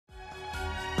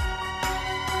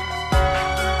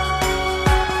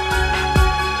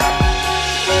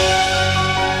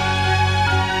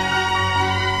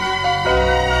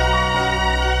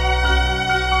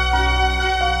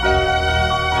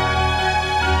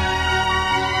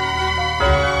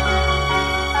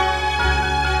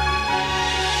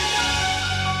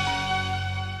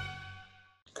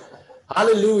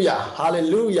Hallelujah,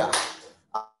 hallelujah.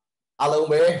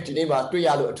 Alome, Geneva, 2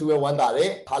 years, 2 1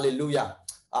 day, hallelujah.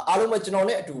 Alome,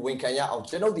 Genone, to win Kenya out.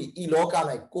 Geno the Eloka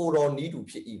like Koro need to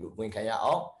pay you win Kenya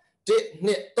out. Did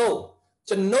net though.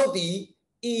 Geno the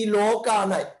Eloka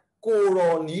night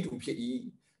Koro need to pay.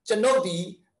 Geno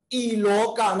the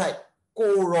Eloka night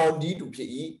Koro need to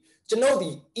pay. Geno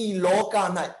the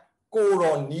Eloka night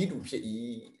Koro need to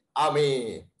pay.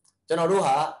 Amen.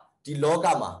 Genoha. The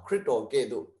logama, crypto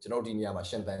kedo, Genodinia,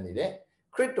 Shantan,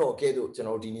 crypto kedo,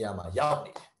 Genodinia,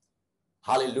 Yawni.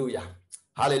 Hallelujah.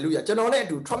 Hallelujah. Genone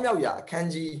to Tromya,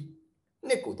 Kanji,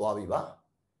 Niku Dwaviva.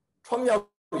 Tromya,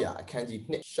 Kanji,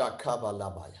 Nik, Shakaba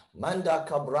Labaya. Manda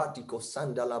Cabratiko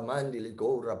Sandala Mandili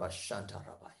Go Rabashanta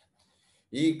Rabaya.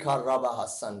 Ika Rabaha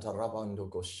Santa Rabando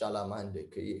Go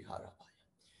Shalamande Ki Harabaya.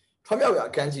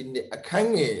 Tromya, Kanji, Nik, a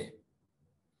Kange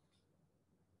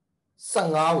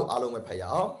Sangao Alome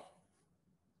Payao.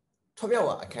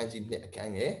 Tobiawa, I can't eat a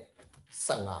cangy,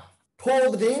 Sanga.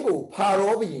 Told the dingo,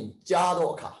 Parobi,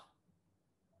 Jadoka.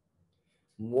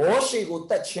 Moshi go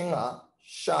touching a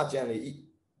Shajanly.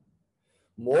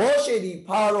 Moshi the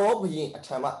Parobi, a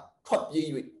tama, top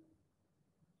ye.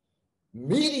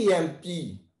 Medium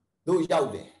P, do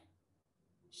yowde.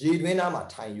 Jidwinama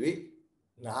time,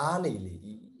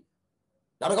 Nani.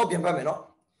 Not a copy of Pameno.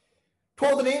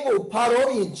 Told the dingo,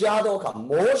 Parobi, Jadoka,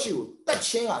 Moshi,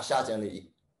 touching a Shajanly.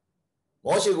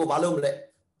 Moshi go balumle,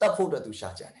 that put to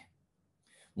Shajane.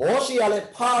 Moshi ale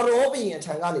parobi and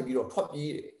Tangani biro top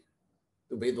ye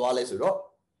to be dwales ro,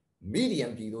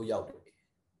 medium P do yaw,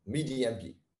 medium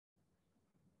P.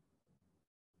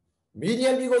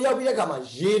 Medium P go yaw kama,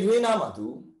 Jedwina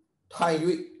matu,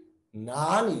 Taiwi,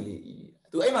 Nani,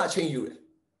 to Emma change you.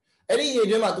 Any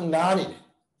Yedema to Nani.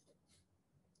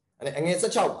 And against a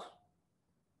chow.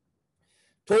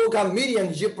 Toka medium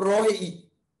jiprohi,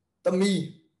 the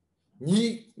me.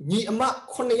 Ni ama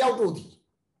kone yao do di.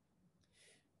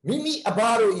 Mimi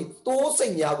abaro I to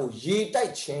se nyago ye tai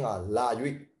chenga la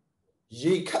yui.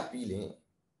 Ye kat bilin.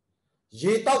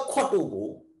 Ye tau kwato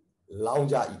go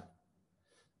launja I.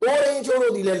 Toren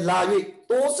choro di le la yui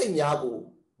to se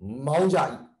nyago maunja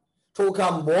I. Toka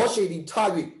moshe di ta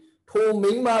yui. To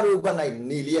mingmaro banai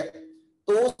nilia.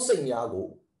 To se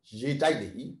nyago ye tai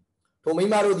di. To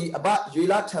mingmaro di aba ye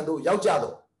la chando yao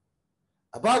jado.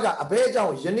 Abaga a beja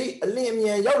yeni a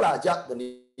limia yola jack the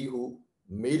nihu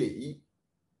mili.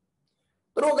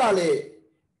 Drogale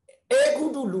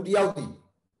egu ludiaudi.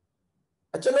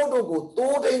 A chanodo go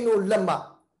tode no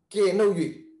lama ke no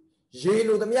ye. Ye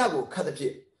lo the miago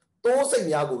catapi. Tose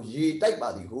miago ye type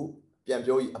body who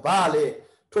pianjoi abale.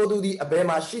 Todo the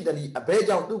abema shidani a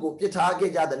beja dugo pieta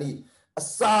gejadani. A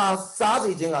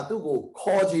sazi jenga dugo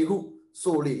koji who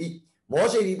soli.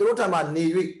 Moshi di drotama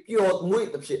nevi pure mui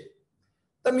the shit.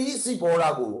 The Misi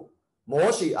Borago,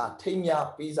 Moshi a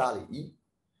Tenya Bizarri,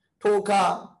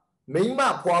 Toka,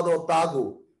 Mima Puado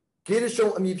Dago,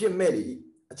 Kirishon Amipian Meli,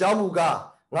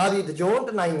 Jamuga, Nadi the John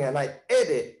the Nine and I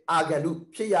Ede, Agalu,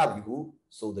 Piabu,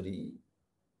 so the D.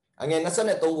 Again, a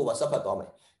Senate Togo was up at Dome.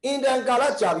 In the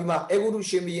Gala Javima, Eguru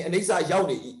Shimi, and Isa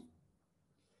Yaudi.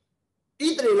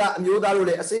 Itrela,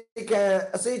 Mudare,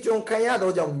 a Sejon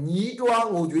Kayado,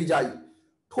 Nidua, Mudrijai.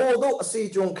 Todo a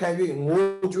sejon carrying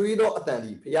more druido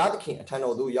attendee, Piatikin, a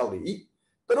tunnel do yaudi.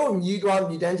 The room you don't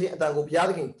be dancing at Tango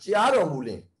Piatikin, Chiaro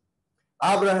Mulin.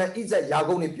 Abraham is a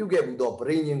Yagoni Puget do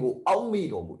bringing go out me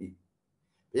or Mudi.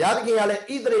 Piatikin ale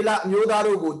either la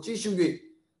Mudaro go Chishugi.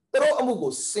 The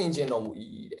Romugo singing on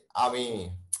Mudi.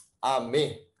 Amen.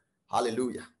 Amen.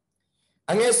 Hallelujah.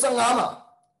 And yes, Sangama.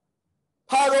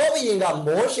 Parobi in the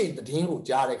Moshi the Tingu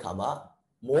Jarekama,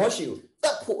 Moshi,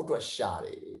 that put was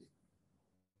shari.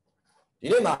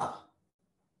 Dilema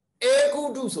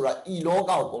Egu do sura, E log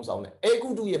out Bonsone,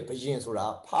 Egu do ye Pajin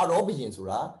sura, Parobian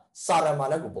sura,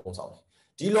 Saramana Bonsone.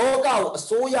 The log out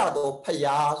Soya do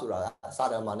Paya sura,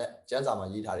 Saramana, Jazama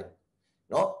Yitari.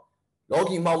 No,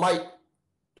 Logi Maumai,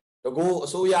 the go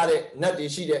Soya, Nutty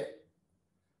Shide,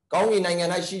 Gongi Nang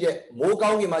and I Shide, Mo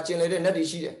Gongi Machin, Nutty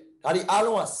Shide, Hari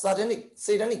Alua,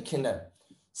 Satanic Kingdom,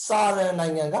 Sara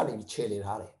Nangangani, Chili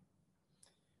Harry.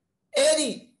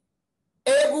 Eddie.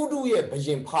 Egudu ye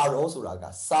Bajin Paro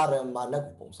Suraga, Sara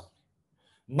Manaku Pomsa.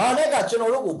 Manega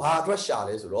General Batra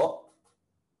Shales ro.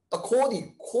 The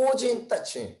Cody Cojin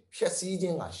touching,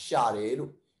 Piasijin a Share,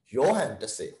 Johan to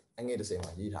say, and get the same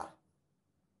idea.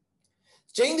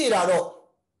 Jane de Rado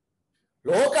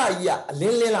Loka ya,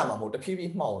 Lilama, the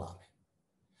PB Mauna.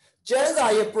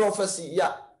 Jenza ye prophecy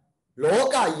ya,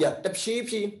 Loka ya, the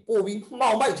PB, Bobby,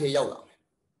 Maumite Yola.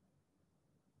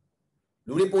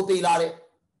 Lulipote Lare.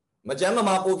 Majama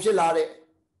Mapo Pilare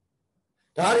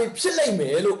Dari Pile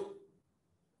Melo.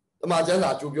 The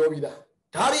Majana to Biobida.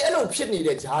 ဒါရီအဲ့လိုဖြစ်နေ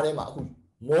တဲ့ဂျားထဲမှာအခု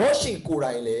မောရှိကိုယ်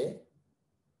တိုင်လေ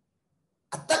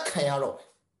အသက်ခံရတော့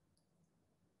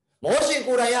မောရှိ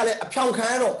ကိုယ်တိုင်ကလည်းအဖြောင်ခံ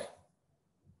ရတော့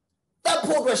တတ်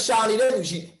ဖို့အတွက်ရှာနေတဲ့သူ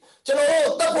ရှိတယ်ကျွန်တော်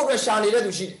တို့တတ်ဖို့အတွက်ရှာနေတဲ့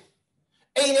သူရှိတယ်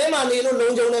အိမ်ထဲမှာနေလို့လုံ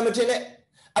ခြုံတယ်မထင်နဲ့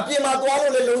အပြင်မှာသွား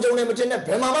လို့လည်းလုံခြုံတယ်မထင်နဲ့ဘ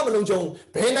ယ်မှာမှမလုံခြုံ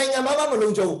ဘယ်နိုင်ငံမှာမှမလုံ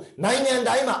ခြုံနိုင်ငံ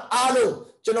တိုင်းမှာအားလုံး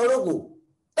ကျွန်တော်တို့ကို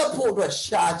တတ်ဖို့အတွက်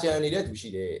ရှာကြံနေတဲ့သူရှိ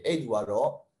တယ်အဲ့သူကတော့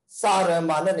စာရ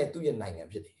မာနဲ့သူ့ရဲ့နိုင်ငံ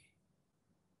ဖြစ်တယ်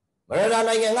မရဏ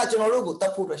နိုင်ငံကကျွန်တော်တို့ကိုတ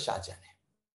တ်ဖို့အတွက်ရှာကြံတယ်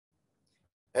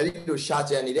အဲ့ဒီလိုရှာ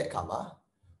ကြံနေတဲ့အခါမှာ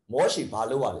မောရှိဘာ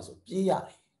လုပ်ရလဲဆိုပြေးရတ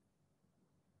ယ်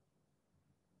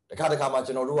တခါမှ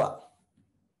ကျွန်တော်တို့က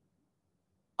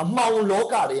အမှောင်လော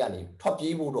ကတွေကနေထွက်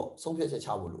ပြေးဖို့တော့ဆုံးဖြတ်ချက်ချ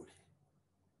ဖို့လိုတယ်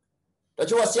တ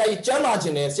ချို့ကဆရာကြီးကျမ်းမာခြ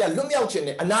င်းနဲ့ဆရာလွတ်မြောက်ခြင်း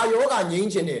နဲ့အနာရောဂါငြိမ်း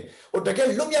ခြင်းနဲ့ဟိုတကယ်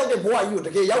လွတ်မြောက်တဲ့ဘဝကြီးကိုတ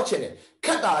ကယ်ရောက်ခြင်းနဲ့ခ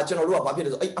က်တာကျွန်တော်တို့ကဘာဖြစ်လဲ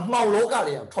ဆိုအဲ့အမှောင်လောက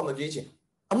တွေကထွက်မပြေးခြင်း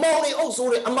အမောင်တွေအုပ်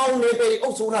ဆိုးတယ်အမောင်တွေပဲအု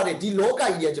ပ်ဆိုးထားတယ်ဒီလောက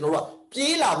ကြီးကကျွန်တော်တို့က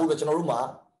ပြေးလာဖို့တော့ကျွန်တော်တို့မှာ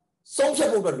ဆုံးဖြတ်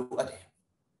ဖို့ပဲလိုအပ်တယ်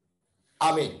အာ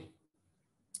မင်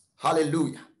ဟာလေလု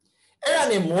ယာအဲ့ဒါ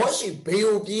နဲ့မောရှိဘေ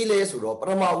ကိုပြေးလဲဆိုတော့ပ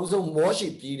ထမဦးဆုံးမောရှိ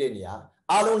ပြေးတဲ့နေရာ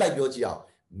အားလုံးလိုက်ပြောကြည့်အောင်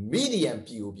မီဒီယန်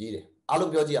ပြည်ကိုပြေးတယ်အား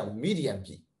လုံးပြောကြည့်အောင်မီဒီယန်ပြ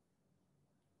ည်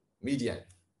မီဒီယန်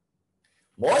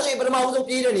မောရှိပထမဦးဆုံး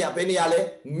ပြေးတဲ့နေရာဘယ်နေရာလဲ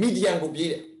မီဒီယန်ကိုပြေး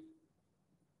တယ်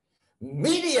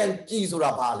မီဒီယန်ပြည်ဆို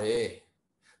တာဘာလဲ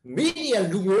မီဒီယန်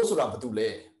လူမျိုးဆိုတာဘာတူလဲ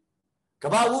က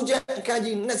မ္ဘာဦးကျမ်းအခန်း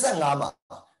ကြီး25မှာ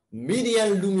မီဒီယန်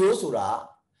လူမျိုးဆိုတာ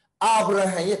အာဗြ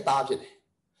ဟံရဲ့သားဖြစ်တယ်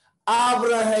အာ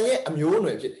ဗြဟံရဲ့အမျိုးအ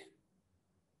နွယ်ဖြစ်တယ်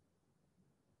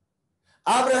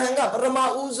အာဗြဟံကပထမ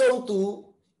ဦးဆုံးသူ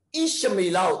ဣရှမေ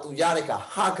လကိုသူရတဲ့အခါ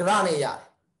ဟာဂရနဲ့ရတ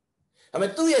ယ်ဒါပေ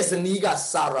မဲ့သူ့ရဲ့ဇနီးက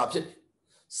စာရာဖြစ်တယ်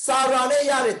စာရာနဲ့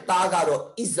ရတဲ့သားကတော့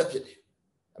ဣဇက်ဖြစ်တယ်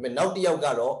ဒါပေမဲ့နောက်တစ်ယောက်က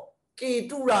တော့ကေ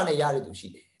တုရနဲ့ရတဲ့သူရှိ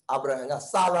တယ်အာဗြဟံက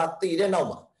စာရာတည်တဲ့နောက်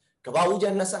မှာကမ္ဘာဦးကျ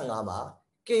မ်း25မှာ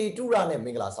ကေတုရနဲ့မ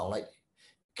င်္ဂလာဆောင်လိုက်တယ်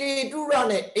ကေတုရ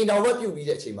နဲ့အိမ်တော်ဝက်ပြုတ်ပြီး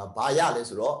တဲ့အချိန်မှာဘာရလဲ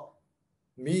ဆိုတော့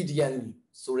မီဒီယန်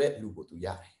ဆိုတဲ့လူကိုသူရ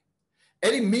တယ်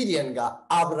အဲ့ဒီမီဒီယန်က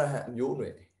အာဗြဟံအမျိုးအနွ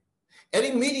ယ်အဲ့ဒီ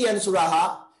မီဒီယန်ဆိုတာဟာ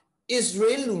ဣသ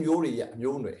ရေလလူမျိုးတွေရဲ့အ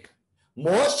မျိုးအနွယ်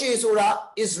မောရှေဆိုတာဣ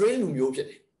သရေလလူမျိုးဖြစ်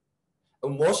တယ်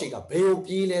မောရှေကဘယ်ကို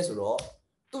ပြေးလဲဆိုတော့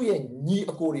သူ့ရဲ့ညီ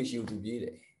အကိုတွေရှိကိုသူပြေးတ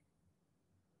ယ်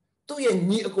သူ့ရဲ့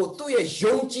ညီအကိုသူ့ရဲ့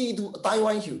ယုံကြည်သူအတိုင်း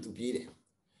ဝိုင်းရှိကိုသူပြေးတယ်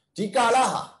ဒီကာလ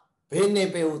ဟာဘယ်နေ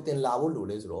ပဲကိုတင်လာဖို့လို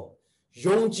လဲဆိုတော့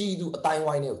ယုံကြည်သူအတိုင်း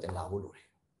ဝိုင်းတွေကိုတင်လာဖို့လိုတယ်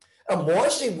အဲ့မော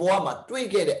ရှေဘဝမှာတွေ့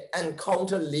ခဲ့တဲ့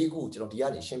encounter ၄ခုကျွန်တော်ဒီက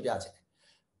နေရှင်းပြချင်တယ်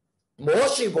မော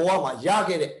ရှေဘဝမှာရ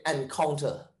ခဲ့တဲ့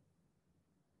encounter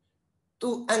သူ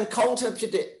encounter ဖြ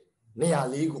စ်တဲ့နေရာ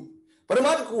၄ခုပထမ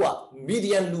တစ်ခုကမီဒီ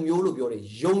ယန်လူမျိုးလို့ပြောတယ်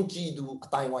ယုံကြည်သူအ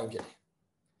တိုင်းဝိုင်းဖြစ်တယ်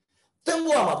သင်ဘ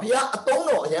ဝမှာဘုရားအတုံး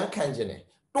တော်အရန်ခံခြင်းတယ်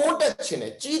တိုးတက်ခြင်းတ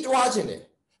ယ်ကြီးထွားခြင်းတယ်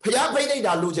ဘုရားဖိတ်လိုက်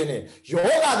တာလိုခြင်းတယ်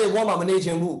ယောဂတဲ့ဘဝမှာမနေခြ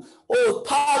င်းဘူးဟို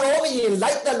ဖာရောဘရင်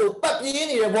လိုက်တက်လို့ပတ်ပြေး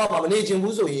နေတဲ့ဘဝမှာမနေခြင်း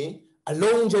ဘူးဆိုရင်အ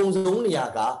လုံးစုံဆုံးနေရာ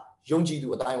ကယုံကြည်သူ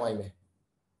အတိုင်းဝိုင်းပဲ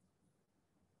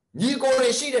ညီကိုတွေ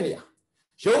ရှိတဲ့နေရာ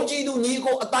ယုံကြည်သူညီ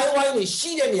ကိုအတိုင်းဝိုင်းတွေ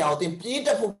ရှိတဲ့နေရာကိုသင်ပြေးတ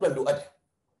က်ဖို့ပဲလိုအပ်တယ်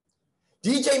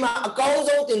ဒီချိန်မှာအကောင်း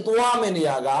ဆုံးသင်သွားမယ့်နေ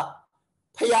ရာက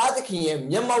ဖယားသခင်ရဲ့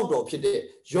မျက်မှောက်တော်ဖြစ်တဲ့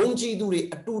ယုံကြည်သူတွေ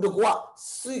အတူတကွ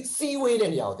စီဝေး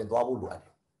တဲ့နေရာကိုသင်သွားဖို့လိုအပ်တ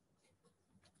ယ်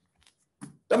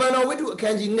တမန်တော်ဝိတ္ထုအခ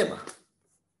န်းကြီး1မှာ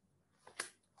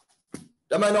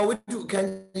တမန်တော်ဝိတ္ထုအခန်း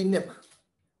ကြီး1မှာ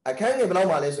အခန်းငယ်ဘယ်လောက်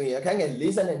မှလဲဆိုရင်အခန်းငယ်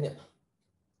42မှာ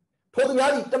ထိုသူ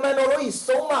များသည်တမန်တော်တို့၏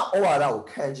ဆုံးမဩဝါဒကို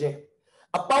ခံခြင်း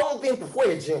အပေါင်းအသင်း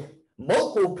ဖွဲ့ခြင်းမုတ်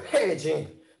ကိုဖဲ့ခြင်း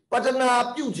ပတနာ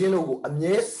ပြုခြင်းတို့ကိုအ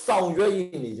မြဲဆောင်ရွက်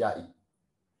နေကြ၏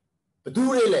ဘသူ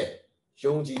တွေလဲ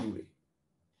ယုံကြည်သူတွေ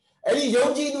အဲ့ဒီယုံ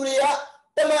ကြည်သူတွေက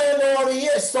တမန်တော်တွေ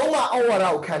ရဲ့ဆုံးမဩဝါဒ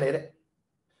ကိုခံတယ်တဲ့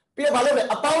ပြီးတော့ဘာလို့လဲ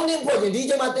အပေါင်းအသင်းဖွဲ့ခြင်းဒီ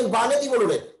ချိန်မှာသင်ဘာနဲ့သိဖို့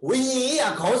လို့လဲဝိညာဉ်ရေး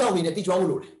ခေါင်းဆောင်တွေနဲ့သိကျွမ်းဖို့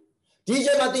လို့လဲဒီ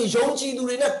ချိန်မှာသင်ယုံကြည်သူ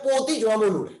တွေနဲ့ပိုသိကျွမ်း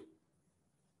ဖို့လို့လဲ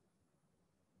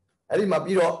အဲ့ဒီမှာ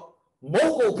ပြီးတော့မု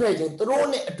တ်ကိုဖဲ့ခြင်းသူတို့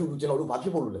နဲ့အတူတူကျွန်တော်တို့ဘာဖြ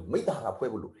စ်ဖို့လို့လဲမိတ္တာကဖွဲ့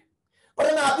ဖို့လို့လဲပတ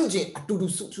နာပြုခြင်းအတူတူ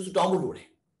ဆူတောင်းဖို့လို့လဲ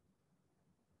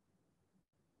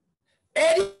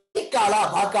အဲ့ဒီကာလ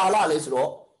ဘာကာလလဲဆိုတော့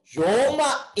ယောမ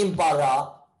အင်ပါရာ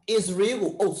ဣသရေလ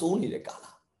ကိုအုပ်စိုးနေတဲ့ကာလ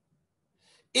ဣ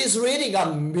သရေလတွေက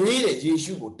မေးတယ်ယေ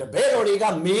ရှုကိုတပည့်တော်တွေက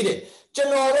မေးတယ်ကျွန်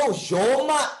တော်တို့ယောမ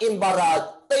အင်ပါရာ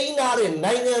တိန်းထားတဲ့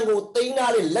နိုင်ငံကိုတိန်း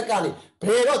ထားတဲ့လက်ကနေဘ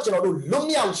ယ်တော့ကျွန်တော်တို့လွတ်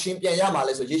မြောက်ခြင်းပြန်ရမှာ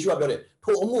လဲဆိုယေရှုကပြောတယ်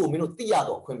ထိုအမှုကိုမင်းတို့သိရ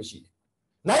တော့အခွင့်မရှိဘူး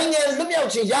နိုင်ငံလွတ်မြောက်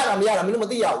ခြင်းရတာမရတာမင်းတို့မ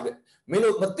သိရဘူးတဲ့မင်း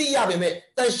တို့မသိရပေမဲ့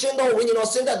တန်ရှင်းသောဝိညာဉ်တော်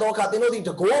ဆင်းသက်သောအခါသင်တို့သည်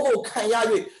တကိုးကိုခံရ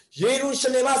၍ယေရုရှ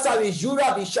လင်မှစပြီးယူရ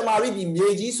ပြီးရှမာရိပြီးမြေ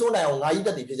ကြီးဆိုးနိုင်အောင်ငါကြီးတ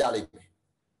က်တည်ဖြစ်ကြလိမ့်မယ်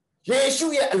ယေရှု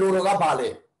ရဲ့အလိုတော်ကပါလေ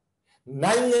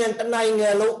နိုင်ငံတနိုင်ငံ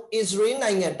လုံးဣသရေလ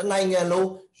နိုင်ငံတနိုင်ငံလုံး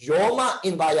ယောမအ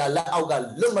င်ပါယာလက်အောက်က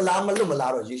လွတ်မလားမလွတ်မ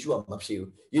လားတော့ယေရှုကမဖြေ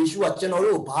ဘူးယေရှုကကျွန်တော်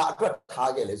တို့ဘာအတွက်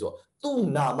ထားခဲ့လဲဆိုတော့ သူ့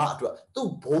နာမအတွက်သူ့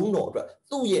ဘုန်းတော်အတွက်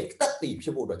သူ့ရဲ့တတ်သိဖြ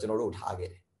စ်ဖို့အတွက်ကျွန်တော်တို့ထားခဲ့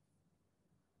တယ်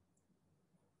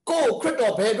ကိုခရစ်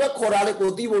တော်ဘယ်အတွက်ခေါ်တာလဲကို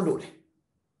သိဖို့လိုတယ်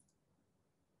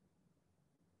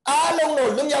အားလုံး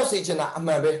တော့လွတ်မြောက်စေချင်တာအ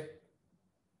မှန်ပဲ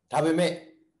ဒါပေမဲ့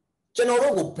ကျွန်တော်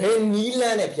တို့ကိုဘယ်နီးလ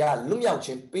န်းနဲ့ဘုရားလွတ်မြောက်ခြ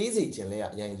င်းပေးစေခြင်းလဲ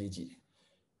အရင်ကြီးကြည့်တယ်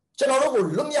ကျွန်တော်တို့ကို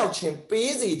လွတ်မြောက်ခြင်း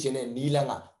ပေးစေခြင်းနဲ့နီးလန်း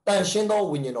ကတန်ရှင်းသော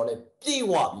ဝိညာဉ်တော်နဲ့ပြည့်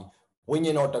ဝပြီးဝိညာ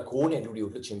ဉ်တော်တကိုးနဲ့လူတွေ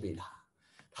ကိုလွတ်ခြင်းပေးတာ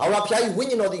ထာဝရဘုရား၏ဝိ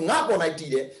ညာဉ်တော်သည်ငါ့ပေါ်၌တ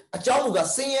ည်တယ်အကြောင်းမူကား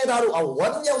ဆင်းရဲသားတို့အောင်ဝ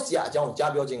မ်းမြောက်စရာအကြောင်း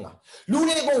ကြားပြောခြင်းကလူ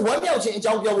တွေကိုဝမ်းမြောက်ခြင်းအ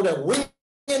ကြောင်းပြောဖို့တဲ့ဝိ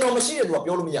ညာဉ်တော်မရှိတဲ့သူက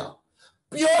ပြောလို့မရ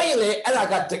ဘူးပြောရင်လေအဲ့ဒါ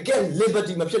ကတကယ်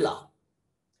liberty မဖြစ်လာ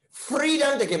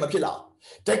freedom တကယ်မဖြစ်လာ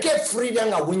တကယ် freedom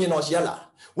ကဝိညာဉ်တော်ရှိရလား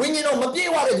ဝိညာဉ်တော်မပြည့်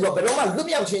ဝတဲ့သူကဘယ်တော့မှလွတ်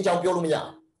မြောက်ခြင်းအကြောင်းပြောလို့မရ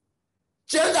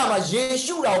ကျမ်းစာမှာယေ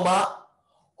ရှုတော်မှာ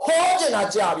ဟောကျင်တာ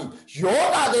ကြားပြီးယော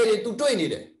ဂတွေသူတွေ့နေ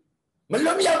တယ်မ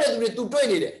လွတ်မြောက်တဲ့သူတွေသူတွေ့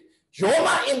နေတယ်ယောမ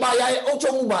အင်ပါယာရဲ့အုပ်ချု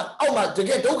ပ်မှုမှာအောက်မှာတက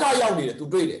ယ်ဒုက္ခရောက်နေတယ်သူ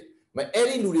တွေ့တယ်မအဲ့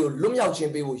ဒီလူတွေကိုလွတ်မြောက်ခြ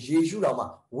င်းပေးဖို့ယေရှုတော်မှာ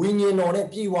ဝိညာဉ်တော်နဲ့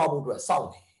ပြည့်ဝဖို့အတွက်စောင့်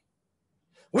နေ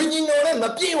ဝိညာဉ်တော်နဲ့မ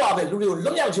ပြည့်ဝပဲလူတွေကိုလွ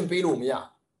တ်မြောက်ခြင်းပေးလို့မရ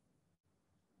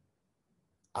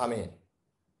အာမင်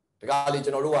တကားလေကျွ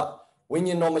န်တော်တို့ကဝိ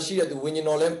ညာဉ်တော်မရှိတဲ့သူဝိညာဉ်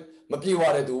တော်လည်းမပြည့်ဝ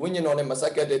တဲ့သူဝိညာဉ်တော်နဲ့မဆ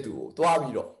က်ကပ်တဲ့သူကိုသွား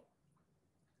ပြီးတော့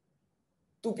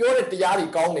သူပြောတဲ့တရားတွေ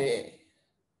ကောင်းတယ်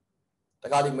တ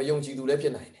ကားလေမယုံကြည်သူလည်းဖြ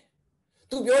စ်နိုင်တယ်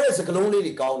သူပြောတဲ့စကားလုံးလေး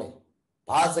တွေကောင်းတယ်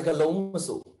ဘာစကားလုံးမ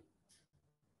ဆို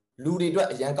လူတွေအတွက်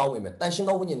အရန်ကောင်းပေမဲ့တန်ရှင်း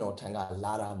သောဝိညာဉ်တော်ထံက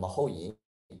လာတာမဟုတ်ရင်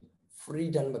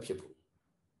freedom မဖြစ်ဘူး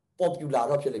popular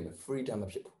တော့ဖြစ်လိမ့်မယ် freedom မ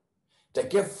ဖြစ်ဘူးတ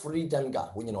ကယ် freedom က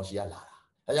ဝိညာဉ်တော်ရှိရလာတာ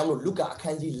ဒါကြောင့်မလို့လုကာအခ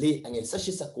န်းကြီး4အငယ်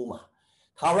18-19မှာ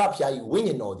ထာဝရဘုရား၏ဝိ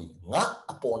ညာဉ်တော်သည်ငါ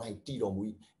အပေါ်၌တည်တော်မူ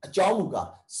၏အကြောင်းမူကား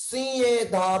ဆင်းရဲ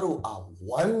သားတို့အား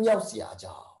ဝမ်းမြောက်စရာ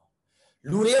ကြောင့်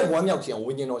လူတွေရဲ့ဝမ်းမြောက်ခြင်း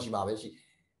ဝိညာဉ်တော်ရှိမှာပဲရှိတ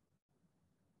ယ်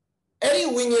အဲ့ဒီ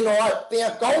ဝိညာဉ်တော်ကတင်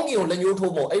ကောင်းကင်ကိုလက်ညှိုး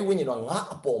ထိုးဖို့အဲ့ဒီဝိညာဉ်တော်ငါ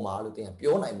အပေါ်မှာလို့တင်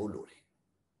ပြောနိုင်ဖို့လိုတယ်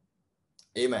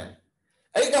အာမင်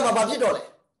အဲ့ဒီကမှာဘာဖြစ်တော့လဲ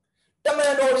တမ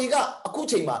န်တော်တွေကအခု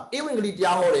ချိန်မှာဧဝံဂေလိတ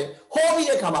ရားဟောတယ်ဟောပြီး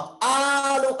တဲ့အခါမှာ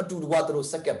အားလုံးအတူတကွသူတို့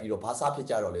ဆက်ကပ်ပြီးတော့ဘာသာဖြစ်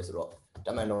ကြတော့လဲဆိုတော့တ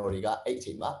မန်တော်တွေကအဲ့အ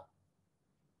ချိန်မှာ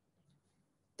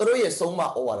သူတို့ရဲ့ဆုံးမ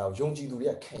ဩဝါဒကိုယုံကြည်သူတွေ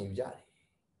ကခံယူကြတယ်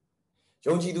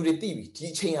ယုံကြည်သူတွေသိပြီဒီ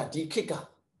အချိန်ကဒီခေတ်က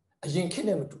အရင်ခေတ်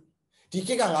နဲ့မတူဒီ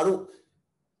ခေတ်ကငါတို့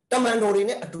တမန်တော်တွေ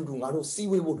နဲ့အတူတူငါတို့စီး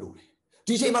ဝေးဖို့လိုတယ်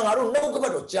ဒီချိန်မှာငါတို့နှုတ်ကပ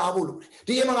တ်တော်ကြားဖို့လိုတယ်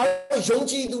ဒီချိန်မှာငါတို့ယုံ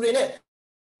ကြည်သူတွေနဲ့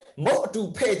မဟုတ်အတူ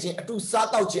ဖဲ့ခြင်းအတူစား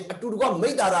တောက်ခြင်းအတူတကွမိ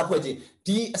တ္တာရာဖွဲ့ခြင်း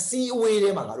ဒီအစည်းအဝေးထဲ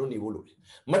မှာငါတို့နေဖို့လိုတယ်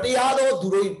မတရားသောသူ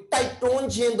တို့တိုက်တွန်း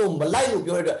ခြင်းတို့မလိုက်လို့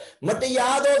ပြောရတဲ့မတ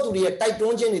ရားသောသူတွေရဲ့တိုက်တွ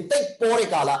န်းခြင်းတွေတိတ်ပေါ်တဲ့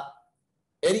ကာလ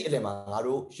အဲ့ဒီအလယ်မှာငါ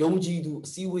တို့ယုံကြည်သူအ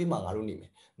စည်းအဝေးမှာငါတို့နေမယ်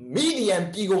မီဒီယံ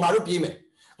ပြည်ကိုငါတို့ပြေးမယ်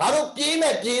ငါတို့ပြေး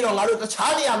မဲ့ပြေးတော့ငါတို့တ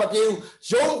ခြားနေရာမပြေးဘူး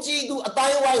ယုံကြည်သူအတို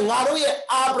င်းဝိုင်းငါတို့ရဲ့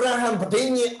အာဗြဟံဗဒိ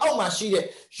ညင်အောက်မှာရှိတဲ့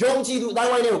ယုံကြည်သူအတို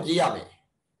င်းဝိုင်းတွေကိုပြေးရမယ်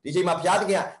ဒီချိန်မှာဘုရားသ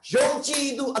ခင်ကယုံကြည်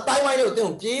သူအတိုင်းဝိုင်းတွေကိုသင်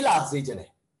ကိုပြေးလာစေခြင်းတ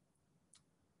ယ်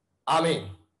အာမင်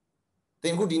သ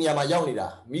င်ခုဒီနေရာမှာရောက်နေတာ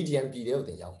မီဒီယံပြည်တွေကိုသ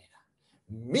င်ရောက်နေတာ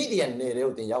မီဒီယံနယ်တွေ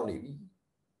ကိုသင်ရောက်နေပြီ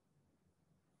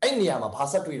အဲ့နေရာမှာဘာ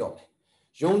ဆက်တွေ့တော့လဲ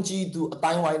ယုံကြည်သူအ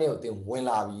တိုင်းဝိုင်းတွေကိုသင်ဝင်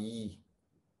လာပြီ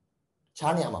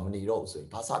ခြားနေရာမှာမနေတော့ဘူးဆိုရင်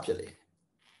ဘာစဖြစ်လဲ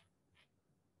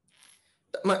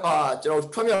ကျွန်တော်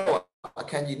ထွတ်မြောက်အ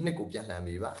ခန်းကြီး1ကိုပြန်လှန်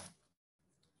ပြီပါ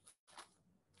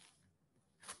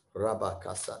ရဘ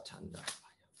ကာဆာတန်ဒါ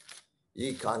ဤ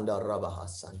ခန္ဒာရဘဟာ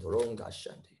စန်ဒရုံဂါရှ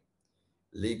န်ဒီ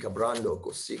လီကဘရန်ဒို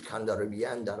ကိုစီခန္ဒာရဘီယ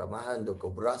န်ဒါရမဟန်ဒို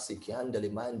ကိုဘရာစီကျန်ဒ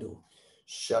လီမန်ဒို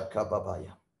ရှာကပပါယ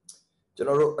ကျွန်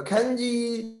တော်တို့အခန်းကြီး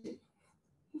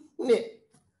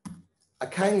1အ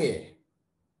ခန်းငယ်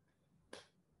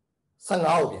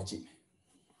15ကိုပြန်ကြည့်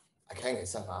အခန်းငယ်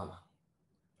15မှာ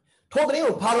ထိုတဲ့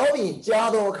ကိုဖာရောဘုရင်ကြား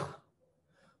သောအခါ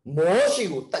မောရှိ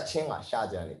ကိုတတ်ခြင်းကရှာ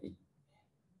ကြလေ၏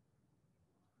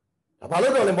ဒါဘာ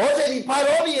လို့တော့လဲမောရှိဒီဖာ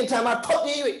ရောဘုရင်ထံမှာထွက်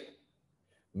ပြေး၍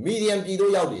မီဒီယံပြည်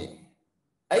သို့ရောက်တယ်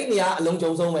အဲ့ဒီနေရာအလုံး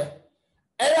ကြုံဆုံးပဲ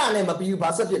အဲ့ဒါနဲ့မပြီးဘူးဘာ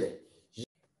ဆက်ဖြစ်လဲ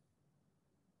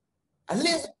အလ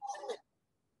င်း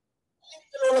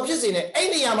ကျွန်တော်ဖြစ်စေနဲ့အဲ့ဒီ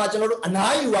နေရာမှာကျွန်တော်တို့အ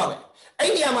နားယူရမယ်အဲ့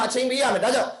ဒီနေရာမှာအချိန်ပေးရမယ်ဒါ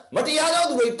ကြောင့်မတရားသော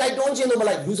သူတွေတိုက်တွန်းခြင်းတို့မ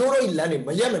လိုက်လူဆိုးတို့၏လမ်းတွေမ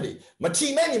ရက်မနေမထီ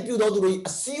မဲ့မြင်ပြုသောသူတွေ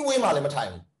အစည်းအဝေးမှာလည်းမထိုင်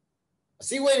ဘူးအစ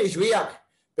ည်းအဝေးတွေရွေးရမယ်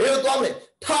ဘယ်လိုသွားမလဲ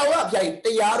ထာဝရဘုရား၏တ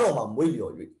ရားတော်မှာမွေး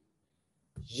လျော်၍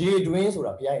ရေတွင်းဆို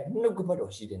တာဘုရားရဲ့နှုတ်ကပတ်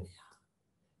တော်ရှိတဲ့နေရာ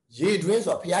ရေတွင်း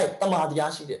ဆိုတာဘုရားရဲ့တမန်တ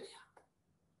ရားရှိတဲ့နေရာ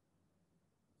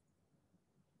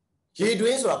ရေတွ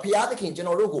င်းဆိုတာဘုရားသခင်ကျွန်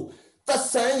တော်တို့ကိုသက်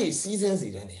ဆန်းရည်စီးစင်းစေ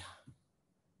တဲ့နေရာ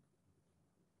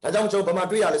ဒါကြောင့်ကျွန်တော်ဗမာ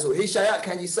တွေ့ရလဲဆိုဟေရှာယအခ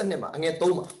န်းကြီး7မှာအငယ်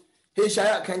3မှာဟေရှာ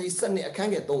ယအခန်းကြီး7အခ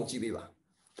န်းငယ်3ကိုကြည့်ပေးပါ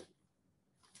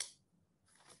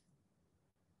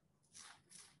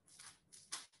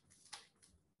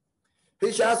ဟေ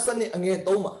ရှာယ7အငယ်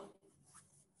3မှာ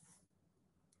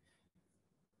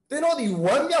သင်တို့သည်ဝ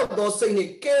one meal those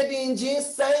saying getting gin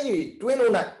say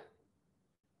dwindle night.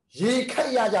 Ye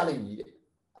kayajali.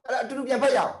 To be a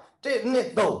payout.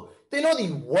 Didn't though. They know the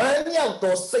one meal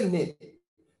those saying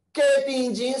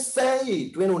getting gin say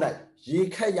dwindle night. Ye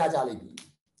kayajali.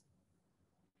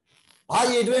 Are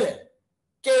you doing it?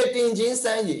 Getting gin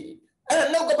say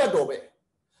and no go dobe.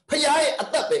 Payay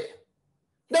at that bit.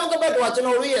 No go back to a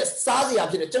general Sazi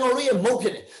up here, general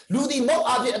moped. Ludi mo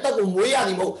up here at the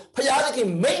Muyadi mo. Payaki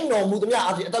may no Mudamia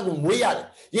up here at the Muyadi.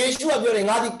 Yeshua building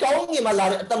Adi going in my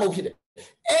lad at the moped.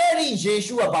 Any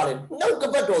Yeshua about it. No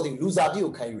go back to the Luzadio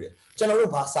carry. General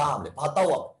Passam,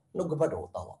 Patawa. No go back to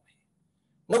Ottawa.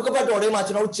 No go back to Rema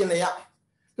General Chilia.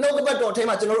 No go back to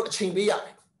Tema General Chimbia.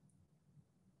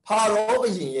 Paro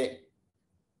ye.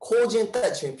 Cogent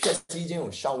touching, Piacijin,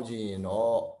 Shaujin,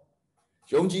 no.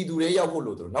 Yonji do the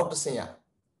Yavulu, not the same.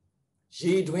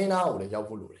 Ye drain out the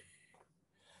Yavulu.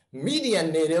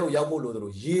 Median Nero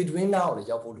Yavulu, ye drain out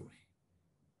the Yavulu.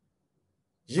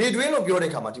 Ye drain of your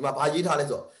Kamatima,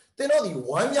 Pajitalezo. They know the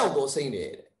one Yago saying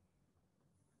it.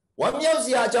 1秒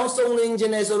時啊，將送靈ခြ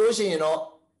င်း嘅 solution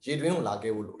咯，絕對唔拿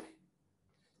給我攞。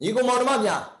如果冇乜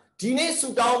嘢，第二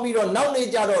數到邊度，နောက်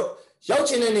你家度有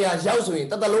錢嘅你啊，有水，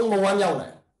得လုံး冇1秒呢，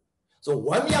所以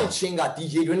1秒錢嘅第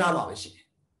絕對拿嘛嘅事，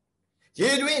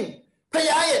絕對佢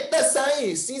也得生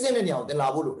意season嘅鳥，定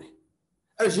拿不落嚟，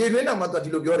而絕對拿嘛到第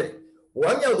六秒咧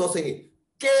，1秒多生意，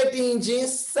嘅定金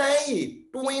生意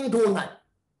短途難，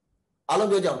阿拉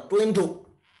就講短途，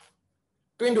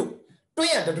短人就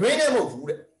短人冇苦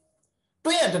嘅。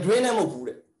短人就短人冇苦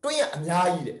嘅，短人唔壓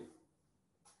抑嘅，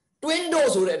短多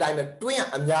數嘅但係短人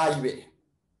唔壓抑嘅，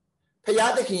佢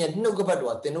也得見人 no 個不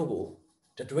多，定 no 個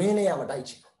就短呢樣咪低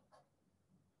錢，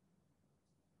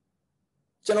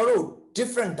ကျွန်တော်တို့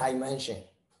different dimension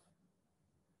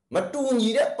မတူ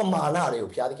ညီတဲ့ပမာဏတွေကို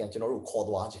ဖျားသခင်ကျွန်တော်တို့ခေါ်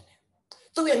သွားခြင်း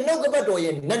သူရဲ့ no ကဘတ်တော်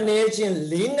ရဲ့နည်းနည်းချင်း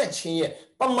လေးနဲ့ချင်းရဲ့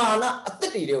ပမာဏအသ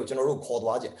စ်တွေကိုကျွန်တော်တို့ခေါ်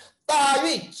သွားခြင်းတာ၍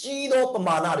ကြီးသောပ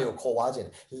မာဏတွေကိုခေါ်သွားခြင်း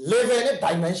level နဲ့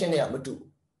dimension တွေကမတူ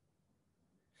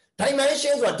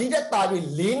dimension ဆိုတာဒီတက်တာ၍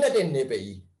လေးနဲ့တဲ့ level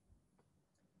ကြီး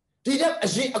ဒီတက်အ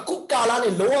ရင်အခုကာလ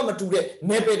နဲ့လုံးဝမတူတဲ့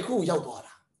level တစ်ခုကိုရောက်သွား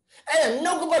တာအဲ့ဒါ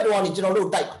no ကဘတ်တော်ကနေကျွန်တော်တို့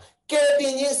တိုက်ပါကဲတ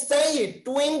င်ချင်းစမ်းရည်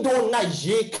twin door ၌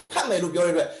ရေခတ်မယ်လို့ပြောရ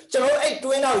တဲ့အတွက်ကျွန်တော်တို့အဲ့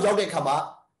twin နောက်ရောက်တဲ့အခါမှာ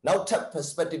နောက်ထပ်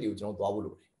perspective တွေကိုကျွန်တော်သွားဖို့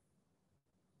လိုတယ်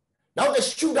နောက်တဲ့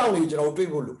shoot down တွေကိုကျွန်တော်တွေး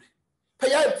ဖို့လိုတယ်ဖ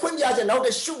ခင်ဖွင့်ပြချက်နောက်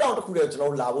တဲ့ shoot down တစ်ခုတည်းကျွန်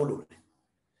တော်လာဖို့လိုတယ်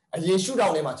အရင် shoot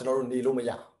down ထဲမှာကျွန်တော်တို့နေလို့မ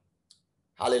ရ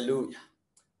hallelujah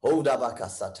ဟောဒါဘာက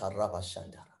သတာရဘာရှန်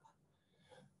ဒါရာ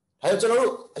ဘာကျွန်တော်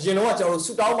တို့အရင်တော့ကျွန်တော်တို့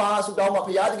shoot down မှာဖခ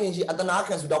င်သခင်ရှိအတနာ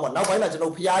ခံ shoot down မှာနောက်ပိုင်းမှာကျွန်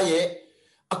တော်ဖခင်ရဲ့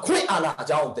အခွင့်အာဏာအ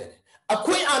ကြောင်းတဲ့ အ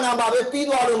ခွင့်အာဏာမှာပဲပြီး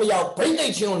သွားလို့မရဘူးဗိတ်တိ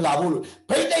တ်ချင်းကိုလာဖို့လို့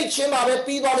ဗိတ်တိတ်ချင်းမှာပဲ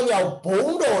ပြီးသွားလို့မရဘူး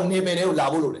ဘုံတော်နေပယ်တွေကိုလာ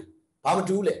ဖို့လို့လေဘာမ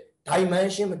တူလဲ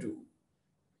dimension မတူ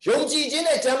ယုံကြည်ခြင်း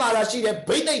နဲ့ကျမ်းမာတာရှိတယ်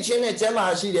ဗိတ်တိတ်ချင်းနဲ့ကျမ်းမာ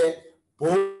တာရှိတယ်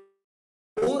ဘုံ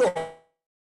တော်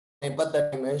နဲ့ပတ်သက်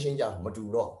dimension ကြောင့်မတူ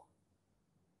တော့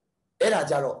အဲ့ဒါ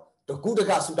ကြတော့တကူတ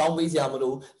ကဆူတောင်းပေးစရာမ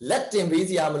လိုလက်တင်ပေး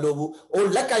စရာမလိုဘူးအို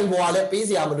လက်ကင်ပေါ်ကလည်းပေး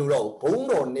စရာမလိုတော့ဘူးဘုံ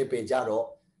တော်နေပယ်ကြတော့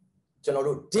ကျွန်တော်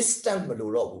တို့ distance မလို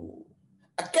တော့ဘူး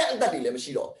အကန့်အသတ်တွေလည်းမ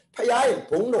ရှိတော့ဖခင်ရဲ့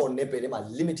ဘုံတော်နယ်ပယ်ထဲမှာ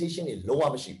limitation တွေလုံးဝ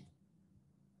မရှိဘူး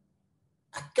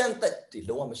အကန့်အသတ်တွေ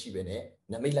လုံးဝမရှိဘဲနဲ့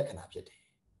နမိတ်လက္ခဏာဖြစ်တယ်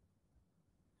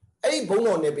အဲ့ဒီဘုံ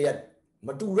တော်နယ်ပယ်ကမ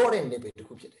တူတော့တဲ့နယ်ပယ်တစ်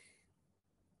ခုဖြစ်တယ်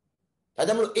ဒါ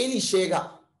ကြောင့်မလို့အေလိရှဲက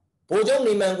ဘိုးကျုံ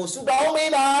နေမန်ကိုဆူတောင်း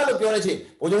ပေးပါလို့ပြောတဲ့ချိန်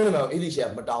ဘိုးကျုံနေမန်ကိုအေလိရှဲက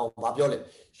မတောင်းဘာပြောလဲ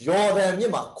ယော်ဒန်မြ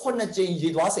စ်မှာ9ကြိမ်ရေ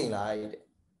သွားစိန်လိုက်တဲ့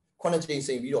9ကြိမ်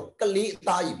စိန်ပြီးတော့ကလေးအ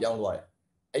သားကြီးပြောင်းသွားတယ်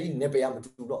အဲ့ဒီနယ်ပယ်ကမ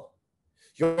တူတော့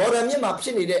ယော်ဒန်မြစ်မှာဖြ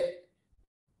စ်နေတဲ့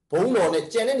ဘုံတော်နဲ့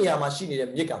ကျန်တဲ့နေရာမှာရှိနေတဲ့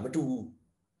မြစ်ကမတူဘူး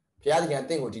ဘုရားသခင်အ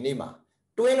သင်ကိုဒီနေ့မှာ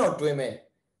တွင်းတော့တွင်းမဲ့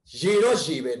ရေတော့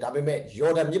ရေပဲဒါပေမဲ့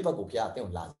ယော်ဒန်မြစ်ဘက်ကိုဘုရားအသင်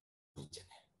ကိုလာကြည့်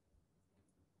တယ်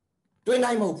တွင်း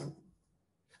နိုင်မဟုတ်ဘူး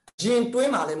ရင်တွ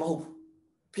င်းမှာလည်းမဟုတ်ဘူး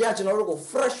ဘုရားကျွန်တော်တို့ကို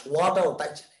fresh water ကိုတို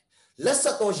က်ချင်တယ်လက်ဆ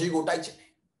က်သောရေကိုတိုက်ချင်တယ်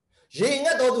ရေင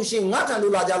တ်တော်သူရှင်ငါထံ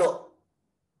သို့လာကြလို့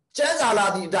ကျမ်းစာလာ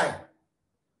သည့်အတိုင်း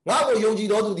ငါ့ကိုယုံကြည်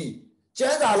တော်သူသည် ကျ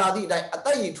မ်းစာလာသည့်အတိုင်းအသ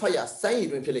က်ရည်ထွက်ရစမ်းရည်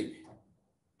တွင်ဖြစ်လိမ့်မယ်ဘု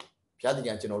ရားသခ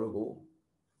င်ကျွန်တော်တို့ကို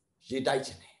ရေတိုက်ခြ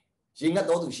င်းတယ်ရေငတ်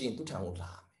တော်သူရှိရင်သူ့ထံကို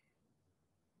လာမယ်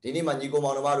ဒီနေ့မှာညီကို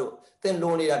မောင်နှမတို့သင်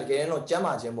လိုနေတာတကယ်တော့ကျမ်း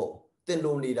မာခြင်းမဟုတ်သင်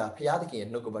လိုနေတာဘုရားသခင်ရဲ့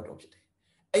နှုတ်ကပတ်တော်ဖြစ်တယ်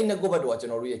အဲ့နှုတ်ကပတ်တော်ကကျွ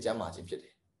န်တော်တို့ရဲ့ကျမ်းမာခြင်းဖြစ်တ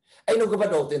ယ်အဲ့နှုတ်ကပတ်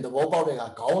တော်ကိုသင်သဘောပေါက်တဲ့က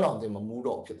ခေါင်းတော်သင်မမူး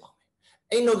တော့ဖြစ်သွားမယ်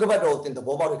အဲ့နှုတ်ကပတ်တော်ကိုသင်သ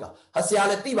ဘောပေါက်တဲ့ကဟာဆရာ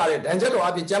လည်းသိပါတယ်ဒဏ်ချက်တော်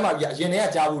အပြင်ကျမ်းမာပြီးအရင်တည်းက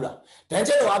ကြားဘူးလားဒဏ်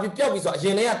ချက်တော်အပြင်ပျောက်ပြီးဆိုအရ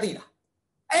င်တည်းကသိတာ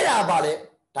အဲ့ဒါပါလေ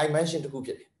dimension တစ်ခုဖြ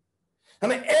စ်တယ်ဒါပေ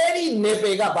မဲ့အဲ့ဒီ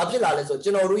level ကဘာဖြစ်လာလဲဆိုကျွ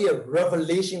န်တော်တို့ရဲ့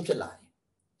revelation ဖြစ်လာတယ်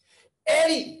အဲ့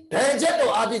ဒီဒဏ်ချက်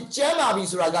တော်အပြင်ကျမ်းမာပြီ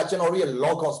ဆိုတာကကျွန်တော်တို့ရဲ့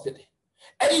logos ဖြစ်တယ်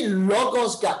အဲ့ဒီ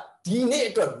logos ကဒီနေ့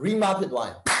အတွက် rema ဖြစ်သွားရ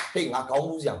င်ဟေ့ငါကောင်း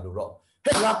မှုစရာမလိုတော့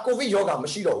Hey, nga COVID yoga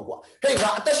machine ogwa. Hey,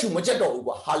 nga atashu majet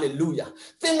ogwa. Hallelujah.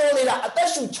 Thing only that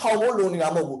atashu chawo lo ni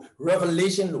nga mo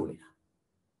revelation lo ni.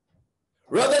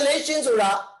 Revelations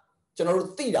ora ကျွန်တော်တို့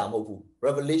သိတာမဟုတ်ဘူး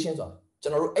revelation ဆိုတာကျွ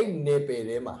န်တော်တို့အဲ့နယ်ပယ်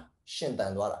ထဲမှာရှင်တ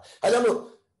န်သွားတာအဲကြောင့်မို့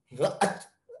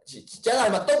ကျမ်းစာ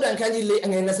မှာတုတ်တန်ခန်းကြီး၄အ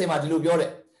ငယ်20မှာဒီလိုပြောတ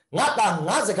ယ်ငါသား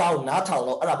ငါစကားကိုနားထောင်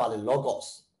တော့အဲ့ဒါပါလေ logos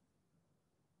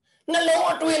နှလုံး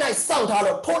အတွင်း၌စောင့်ထား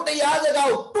တော့ထိုတရားစကား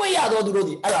ကိုတွေ့ရတော့သူတို့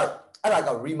ဒီအဲ့ဒါက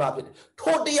rima ဖြစ်တယ်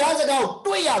ထိုတရားစကားကို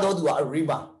တွေ့ရတော့သူက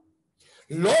rima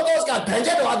logos ကဗန်ချ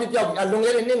က်တော်အဖြစ်ပြောက်ပြီးလွန်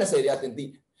ခဲ့တဲ့နှစ်20ရာတင်သိ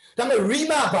ဒါပေမဲ့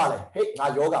rima ပါလေဟေးငါ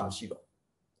ယောဂမရှိတော့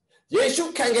ယေရှု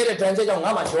ခံခဲ့တဲ့ဒဏ်ချက်ကြောင့်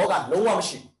ငါမှာယောဂလုံးဝမ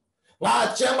ရှိဘူးငါ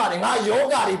ကျမ်းပါတယ်ငါယော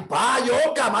ဂတွေဘာယော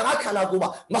ဂမှာငါခန္ဓာကိုယ်မှာ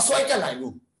မဆွဲကပ်နိုင်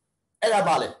ဘူးအဲ့ဒါ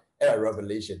ပါလေအဲ့ဒါ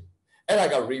revelation အဲ့ဒါ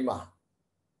က rima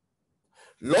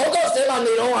logos ထဲမှာ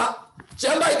နေတော့ကကျ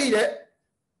မ်းပိုက်တည်တယ်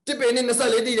တစ်ပင်နဲ့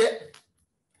24တည်တယ်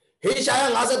ဟေရှာယ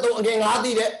53အငယ်9တ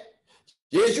ည်တယ်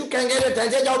ယေရှုခံခဲ့တဲ့ဒဏ်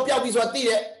ချက်ကြောင့်ပျောက်ပြီးဆိုတာတည်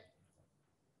တယ်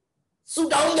ဆု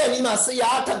တောင်းတယ်ဒီမှာဆရာ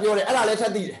ထပ်ပြောတယ်အဲ့ဒါလည်းထ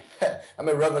ပ်တည်တယ်အဲ့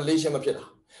မဲ့ revelation မဖြစ်တာ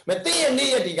မသိရနေ့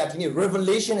ရက်ဒီကဒီနေ့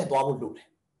revelation နဲ့သွားဖို့လိုတယ်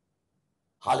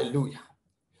hallelujah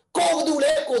ကိုယ်ကတူ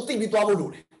လဲကိုသိပြီးသွားဖို့လို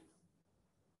တယ်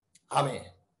amen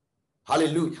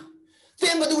hallelujah သ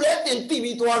င်ဘသူလဲသင်သိ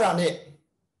ပြီးသွားတာနဲ့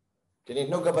ဒီနေ့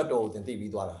နှုတ်ကပတ်တော်ကိုသင်သိ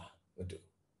ပြီးသွားတာမတူ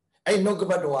အဲ့နှုတ်က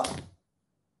ပတ်တော်က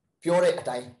ပြောတဲ့အ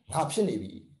တိုင်းငါဖြစ်နေ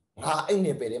ပြီငါအဲ့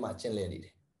နေပယ်ထဲမှာကျင့်လဲနေတ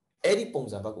ယ်အဲ့ဒီပုံ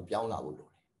စံဘက်ကိုပြောင်းလာဖို့လို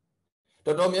တယ်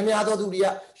တော်တော်များများသောသူတွေက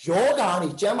ယောဂါကနေ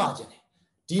ကျမ်းမာခြင်းတယ်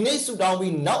ဒီနေ့ဆူတောင်း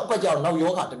ပြီးနောက်ပတ်ကြောင်နောက်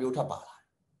ယောဂတစ်မျိုးထပ်ပါလာ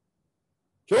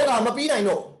ယောဂမပြီးနိုင်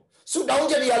တော့ဆူတောင်း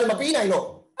ချက်တွေကလည်းမပြီးနိုင်တော့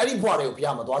အဲ့ဒီဘဝတွေကိုဘု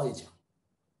ရားမသွားစေချင်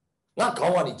ငါခေါ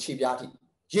င်းကနေခြေပြားထိ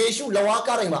ယေရှုလက်ဝါး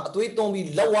ကားတိုင်းမှာအသွေးသွန်းပြီး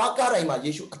လက်ဝါးကားတိုင်းမှာ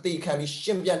ယေရှုအသေးခံပြီးရှ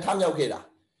င်ပြန်ထမြောက်ခဲ့တာ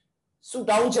ဆူ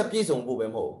တောင်းချက်ပြည့်စုံဖို့ပဲ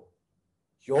မဟုတ်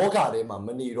ယောဂထဲမှာမ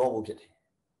နေတော့ဘူးဖြစ်တယ်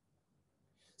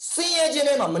ဆင်းရဲခြင်း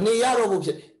ထဲမှာမနေရတော့ဘူးဖြ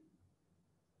စ်တယ်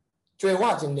ကြွယ်ဝ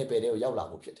ခြင်းနဲ့ပဲတဲ့ကိုရောက်လာ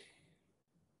ဖို့ဖြစ်တယ်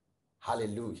ဟာလေ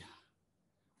လုယာ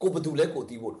ကိုဘသူလဲကို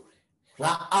တီးဖို့လိုတယ်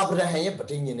ငါအာဗြဟံရဲ့ပ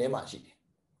ဋိညာဉ်ထဲမှာရှိတယ်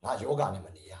ငါယောဂနဲ့မ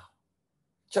နေရ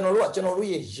ကျွန်တော်တို့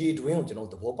ရဲ့ရေတွင်းကိုကျွန်တော်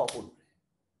သဘောပေါက်ဖို့လိုတယ်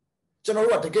ကျွန်တော်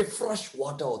တို့ကတကယ် fresh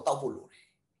water ကိုတောက်ဖို့လိုတယ်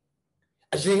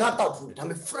အရင်ကတောက်ဘူးဒါပေ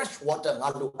မဲ့ fresh water ငါ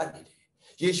လိုအပ်နေတယ်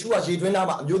ယေရှုကရေတွင်းသား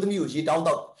မှာအမျိုးသမီးကိုရေတောင်း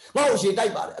တော့ငါ့ကိုရေတို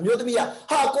က်ပါတယ်အမျိုးသမီးက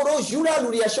ဟာကိုတို့ယူရာလူ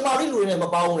တွေကရှမာရိလူတွေနဲ့မ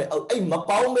ပေါင်းနဲ့အဲ့မ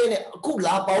ပေါင်းမဲနဲ့အခု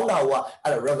လာပေါင်းတာက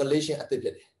အဲ့ဒါ revelation အသစ်ဖြ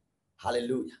စ်တယ်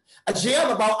hallelujah အရင်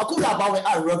ကမပေါင်းအခုလာပေါင်းတယ်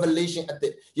အဲ့ revelation အသ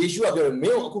စ်ယေရှုကပြောတယ်မ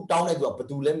င်းအခုတောင်းတဲ့သူကဘယ်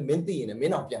သူလဲမင်းသိရင်လည်းမ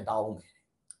င်းအောင်ပြန်တောင်းအောင်မယ်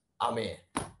အာမင်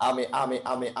အာမင်အာမင်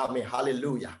အာမင်အာမင်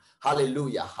hallelujah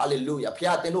hallelujah hallelujah ဖခ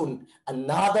င်တင်တို့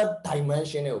another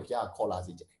dimension ကိုဖခင်ခေါ်လာ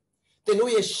စေခြင်းတင်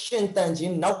တို့ရဲ့ရှင်တန်ခြ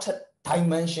င်းနောက်ထပ်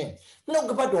dimension နှုတ်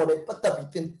ကပတ်တော်နဲ့ပတ်သက်ပြီး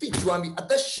သင်သိကျွမ်းပြီးအ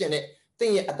သက်ရှင်တဲ့သ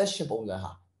င်ရဲ့အသက်ရှင်ပုံစံ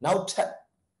ဟာနောက်ထပ်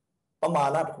ပမာ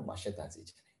ဏတစ်ခုမှရှင်သန်စေ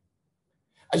ခြင်း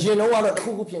အရင်တော့ကတော့တစ်ခု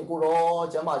ခုဖြစ်ကိုတော့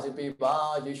ကျမ်းမာခြင်းပေးပါ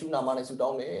ယေရှုနာမနဲ့ဆုတော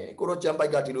င်းတယ်ကိုတော့ကျမ်းပို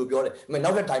က်ကဒီလိုပြောတယ်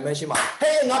နောက်ထပ် dimension မှာ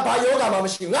ဟေးငါဘာယောဂမှမ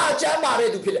ရှိဘူးငါကျမ်းမာတဲ့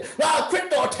သူဖြစ်တယ်ငါခရစ်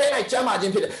တော်ထဲ၌ကျမ်းမာခြ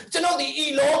င်းဖြစ်တယ်ကျွန်တော်ဒီဤ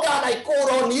လောက၌ကို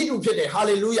တော်နီးသူဖြစ်တယ်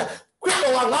hallelujah ခရစ်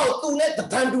တော်ကငါ့ကိုသူနဲ့တ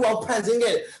န်တူအောင်ဖန်ဆင်း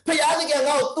ခဲ့တယ်ဖခင်က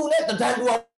ငါ့ကိုသူနဲ့တန်တူ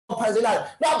အောင်ဖန်ဆင်းလာတယ်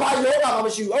ငါဘာယောဂမှမ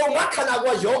ရှိဘူးငါခန္ဓာ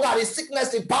ကိုယ်ယောဂတွေ sickness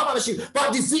တွေဘာမှမရှိဘူးဘာ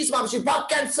disease မှမရှိဘူးဘာ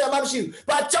cancer မှမရှိဘူး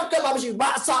ဘာကြောက်ကမှမရှိဘူးဘာ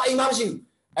အစာအိမ်မှမရှိဘူး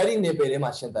အဲ့ဒီနေပယ်ထဲ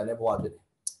မှာရှင်သန်တဲ့ဘဝဖြစ်တယ်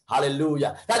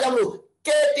hallelujah ဒါကြောင့်မလို့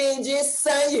ကဲတင်ခြင်းစ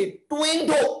မ်းရည်တွင်း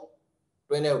တဲ့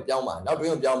ကိုပြောင်းပါနောက်တွ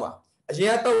င်းကိုပြောင်းပါအရ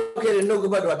င်ကတောက်ခဲ့တဲ့နှုတ်က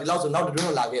ပတ်တော်ဒီလောက်ဆိုနောက်တွင်း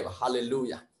ကိုလာခဲ့ပါ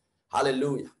hallelujah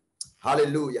hallelujah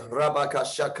hallelujah rabaka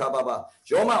shaka baba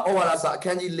ယောမဩဝါဒစာအခ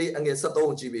န်းကြီး4အငယ်73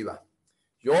ကိုကြည့်ပေးပါ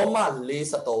ယောမ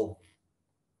4:73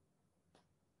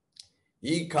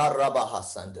ဤခါရဘဟာ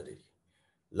စန္ဒရီ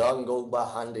လန်ဂုဘ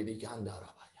ဟန်ဒီကန္ဒရာ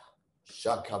ဘာယာရှ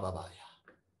ခဘဘာယာ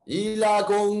ဤလာ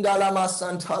ကုံဒလာမစ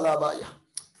န်ထလာဘာယာ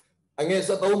အငယ်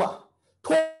73မှာ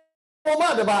ထိုမ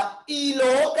တပါဤ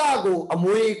လောကကိုအ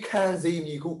မွေခံစေမ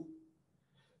ည်ဟု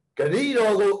ဂရိ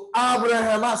တော်ကိုအာဗြ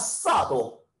ဟံမှစသော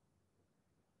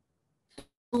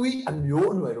သူ၏အ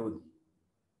မျိုးအနွယ်တို့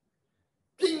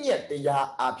ပြည့်ညက်တရား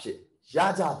အဖြစ်ရ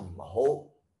ကြသည်မဟုတ်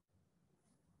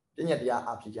ပြည့်ညက်တရား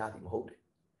အဖြစ်ရသည်မဟုတ်တယ်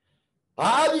ဘာ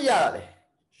အဖြစ်ရတာလဲ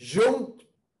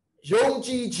ယုံကြ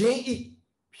ည်ခြင်းဤ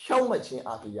ဖြောင့်မတ်ခြင်း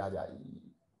အဖြစ်ရကြ၏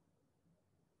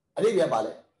အဲ့ဒီပြန်ပါ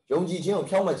လေယုံကြည်ခြင်းကို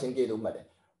ဖြောင့်မတ်ခြင်းကဲ့သို့မှတ်တယ်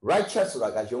righteous ဆိုတာ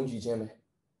ကယုံကြည်ခြင်းပဲ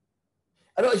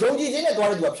အဲ့တော့ယုံကြည်ခြင်းနဲ့တွား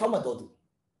တဲ့သူကဖြောင့်မတ်တော်သူ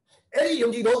အဲ့ဒီယုံ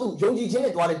ကြည်တော်သူယုံကြည်ခြင်း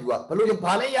နဲ့တွားတဲ့သူကဘယ်လိုလဲ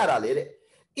ဘာနဲ့ရတာလဲတဲ့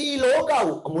ဤလောကကို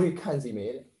အမွေခံစီမ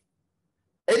ယ်တဲ့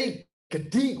အဲ့ဒီဂ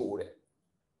တိကိုတဲ့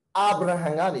အာဗြ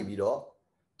ဟံကနေပြီးတော့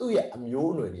သူ့ရဲ့အ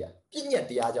မျိုးအနွယ်တွေကပြည့်ညက်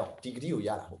တရားကြောင့်ဒီဂတိကိုရ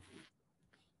တာဟုတ်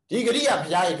ဒီဂတိကဘု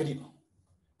ရားရဲ့ဂတိပေါ့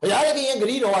ဘုရားရဲ့ဂ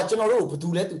တိတော်ကကျွန်တော်တို့ကိုဘယ်သူ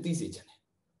လဲသူသိစေချင်တယ်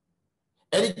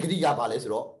အဲ့ဒီဂတိကဘာလဲ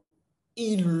ဆိုတော့ ဤ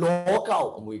လောကကို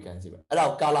အမွေခံစေပဲအဲ့ဒါ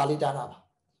ကိုကာလာလေးတားတာပါ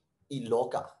ဤလော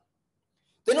က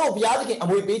သင်တို့ဘုရားသခင်အ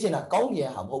မွေပေးချင်တာကောင်းကင်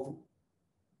ဟာမဟုတ်ဘူး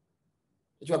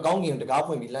တချို့ကောင်းကင်တကား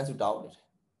ဖွင့်ပြီးလမ်းစုတောင်းနေတယ်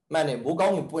မှန်တယ်မိုးကော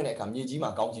င်းကင်ပွင့်တဲ့အခါမြေကြီးမှာ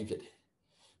ကောင်းကြီးဖြစ်တယ်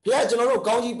ဘုရားကျွန်တော်တို့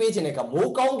ကောင်းကြီးပေးချင်တဲ့အခါ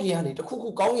မိုးကောင်းကင်ကနေတခုခု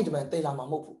ကောင်းကင်တမန်တည်လာမှာ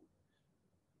မဟုတ်ဘူး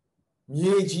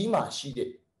မြေကြီးမှာရှိတဲ့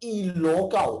ဤလော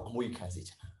ကကိုအမွေခံစေ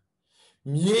ချင်တာ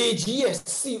မြေကြီးရဲ့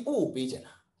စီအိုးကိုပေးချင်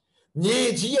တာမြေ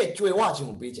ကြီးရဲ့ကြွယ်ဝခြင်း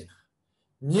ကိုပေးချင်တာ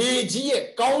မြေကြီးရဲ့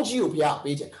ကောင်းကြီးကိုဘုရား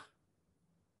ပေးချင်တာ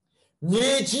မြေ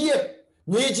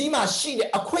ကြီးမှာရှိတဲ့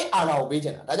အခွင့်အာဏာကိုပေးချ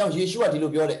င်တာဒါကြောင့်ယေရှုကဒီ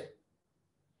လိုပြောတယ်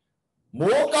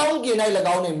မိုးကောင်းကင်၌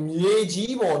၎င်းနဲ့မြေ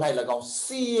ကြီးပေါ်၌၎င်း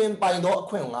စီရင်ပိုင်သောအ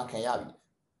ခွင့်ကိုငါခံရပြီ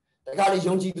တခါလေ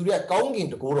ယုံကြည်သူတွေကကောင်းကင်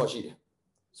တကိုးတော်ရှိတယ်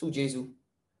ဆုကျေးဇူး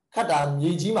ခတ်တာ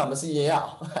မြေကြီးမှာမစီရင်ရအောင်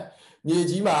မြေ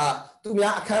ကြီးမှာသူ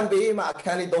များအခန်းပေးမှအခ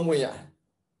န်းလေးသုံးခွင့်ရတယ်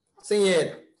စင်ရဲ့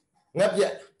ငက်ပြ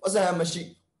က်ပတ်စံမရှိ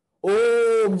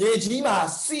အိုးမြေကြီးမှာ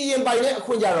စီရင်ပိုင်တဲ့အ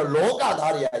ခွင့်ကြတော့လောက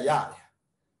သားတွေကရတယ်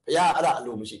ဘုရားအဲ့ဒါအ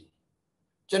လိုမရှိ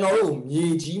ကျွန်တော်တို့မြေ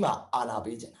ကြီးမှာအာဏာ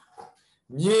ပေးချင်တာ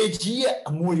မြေကြီးရဲ့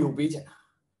အမွေကိုပေးချင်တာ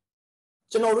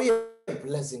ကျွန်တော်တို့ရဲ့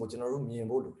blessing ကိုကျွန်တော်တို့မြင်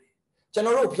ဖို့လိုတယ်ကျွန်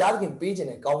တော်တို့ဘုရားသခင်ပေးချင်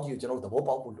တဲ့ကောင်းကြီးကိုကျွန်တော်တို့သဘော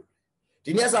ပေါက်ဖို့လိုတယ်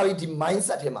ဒီနေ့စာပြီးဒီ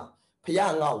mindset ထဲမှာဘု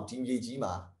ရားငါ့ကိုဒီမြေကြီး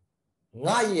မှာ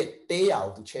ငါရဲ့တဲရာ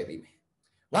ကိုသူချဲ့ပေးမယ်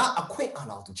ငါအခွင့်အာ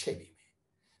ဏာကိုသူချဲ့ပေးမယ်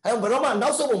အဲဘယ်တော့မှနော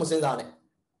က်ဆုံးဖို့မစင်စားနဲ့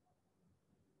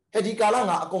ဟဲ့ဒီကာလ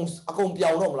ငါအကုန်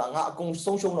ပြောင်းတော့မလားငါအကုန်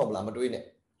ဆုံးရှုံးတော့မလားမတွေးနဲ့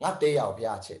ငါတဲရာကိုဘု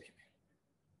ရားချဲ့ပေးမယ်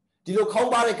ဒီလိုခေါင်း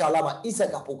ပါတဲ့ကာလမှာဣဆ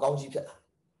က်ကပိုကောင်းကြီးဖြစ်လာ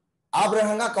အာဗြ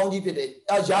ဟံကကောင်းကြီးဖြစ်တယ်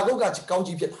ယာကုပ်ကကောင်း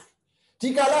ကြီးဖြစ်လာဒီ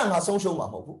ကာလငါဆုံးရှုံးမှာ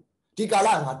မဟုတ်ဘူးဒီကာလ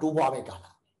ငါတိုးပွားမဲ့ကာလ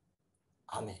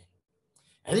အာမင်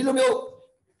အဲဒီလိုမျိုး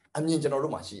အမြင်ကျွန်တော်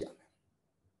တို့မှာရှိရမယ်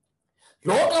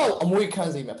လောကကိုအမွေခံ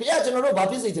စေမယ်ဘုရားကျွန်တော်တို့ဘာ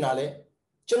ဖြစ်စေချင်တာလဲ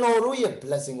ကျွန်တော်တို့ရဲ့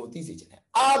blessing ကိုသိစေချင်တယ်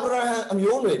အာဗြဟံအ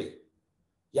မျိုးအနွယ်တွေ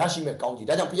ရရှိမဲ့ကောင်းကြီး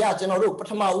ဒါကြောင့်ဘုရားကျွန်တော်တို့ပ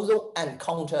ထမဦးဆုံး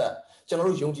encounter ကျွန်တော်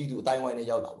တို့ယုံကြည်သူအတိုင်းဝိုင်းနဲ့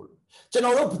ရောက်လာဖို့လို့ကျွန်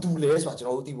တော်တို့ဘယ်သူလဲဆိုတာကျွန်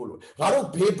တော်တို့သိဖို့လို့ငါတို့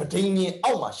ဘေးပဒိန်ရင်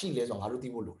အောက်မှာရှိလဲဆိုတာငါတို့သိ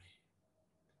ဖို့လို့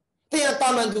တရားတာ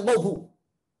မန်သူမဟုတ်ဘူး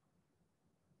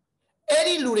အဲ့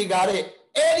ဒီလူတွေကတဲ့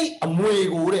အဲ့ဒီအမွေ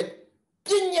ကိုတဲ့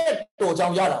ပြည့်ညက်တော်ကြော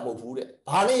င့်ရတာမဟုတ်ဘူးတဲ့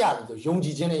ဘာနဲ့ရလဲဆိုယုံကြ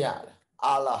ည်ခြင်းနဲ့ရတယ်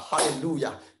အာလာဟာလေလု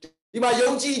ယာဒီမှာ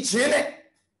ယုံကြည်ခြင်းနဲ့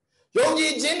တိ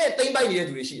မ့်ပိုက်နေတဲ့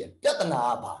သူတွေရှိတယ်ပြဿနာ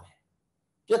ကဘာလဲ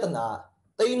ပြဿနာ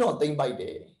တိမ့်တော့တိမ့်ပိုက်တ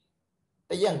ယ်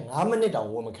တရက်9မိနစ်တောင်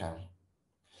ဝန်မခံ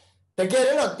တကယ်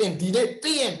တော့တင်ဒီနေ့တ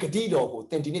င့်ရဲ့ဂတိတော်ကို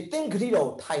တင်ဒီနေ့တင့်ဂတိတော်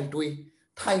ကိုထိုင်တွေး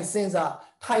ထိုင်စဉ်းစား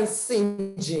ထိုင်စင်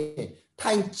ခြင်း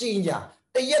ထိုင်ကြည်ညာ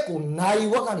တရက်ကိုနိုင်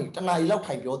ဝက်ကနေတနာရီလောက်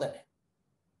ထိုင်ပြောတတ်တယ်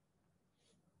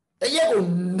တရက်ကို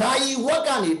နိုင်ဝက်က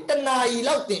နေတနာရီ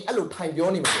လောက်တင်အဲ့လိုထိုင်ပြော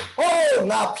နေမှာဟော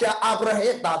ငါဖျားအာဗြဟံ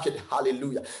ရဲ့သားဖြစ်တယ်ဟာလေလု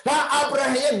ယာငါအာဗြဟံ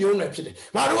ရဲ့မျိုးနွယ်ဖြစ်တယ်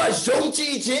ငါတို့ကယုံကြ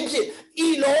ည်ခြင်းဖြင့်ဤ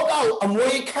လောကကိုအမွေ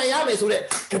ခံရမယ်ဆိုတဲ့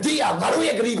ဂတိကငါတို့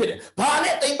ရဲ့ဂတိဖြစ်တယ်ဘာ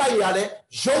နဲ့တိမ့်ပိုက်ရလဲ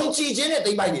ယုံကြည်ခြင်းနဲ့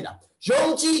တိမ့်ပိုက်နေတာယုံ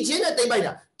ကြည်ခြင်းနဲ့တိမ့်ပိုက်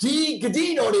တာဒီဂတိ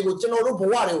တော်တွေကိုကျွန်တော်တို့ဘ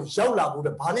ဝတွေကိုရောက်လာဖို့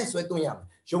ဘာနဲ့ဆွဲသွင်းရမလဲ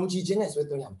ယုံကြည်ခြင်းနဲ့ဆွဲ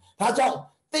သွင်းရမယ်ဒါကြောင့်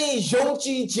သင်ယုံကြ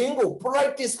ည်ခြင်းကို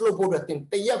practice လုပ်ဖို့အတွက်သင်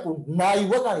တရက်ကိုနိုင်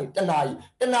ဝက်ကနေတနာရီ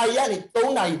ကနေ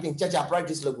3နာရီသင်ကြာ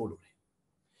practice လုပ်ဖို့လို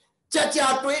တယ်ကြာ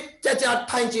တွေးကြာ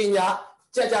ထိုင်ခြင်းညာ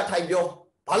ကြာထိုင်ပြော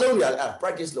ဘာလို့လဲအဲ့ဒါ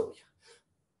practice လုပ်ရ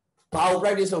ဘာကို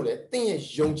practice လုပ်လဲသင်ရဲ့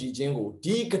ယုံကြည်ခြင်းကို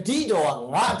ဒီဂတိတော်က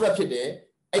ငါအတွက်ဖြစ်တယ်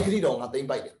အဲ့ဂတိတော်ငါသိမ့်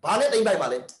ပိုက်တယ်ဘာနဲ့သိမ့်ပိုက်ပါ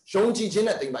လဲယုံကြည်ခြင်း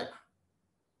နဲ့သိမ့်ပိုက်ပါ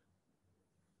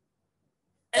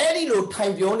အဲ့ဒီလိုထို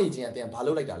င်ပြောနေခြင်းအတင်ဘာ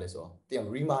လုပ်လိုက်တာလဲဆိုတော့တင်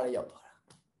Rima နဲ့ရောက်သွားတာ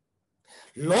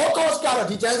Logos ကတော့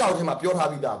ဒီကျမ်းစာအုပ်ထဲမှာပြောထား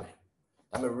ပြီးသားပဲ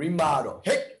ဒါပေမဲ့ Rima တော့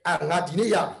ဟဲ့ငါဒီနေ့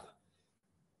ရပြီ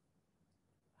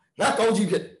ငါကောင်းကြီး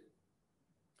ဖြစ်တယ်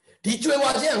ဒီကြွယ်ဝ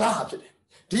ခြင်းကငါဟာဖြစ်တယ်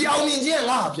ဒီအောင်မြင်ခြင်းက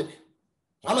ငါဟာဖြစ်တယ်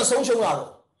ငါမဆုံးရှုံးရ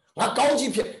တော့ငါကောင်း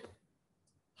ကြီးဖြစ်တယ်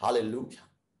Hallelujah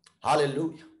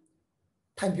Hallelujah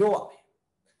ထိုင်ပြောပါမယ်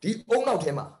ဒီအုံနောက်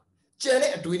ထဲမှာကျန်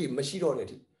တဲ့အတွေးတွေမရှိတော့တဲ့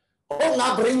ဒီဟုတ်ငါ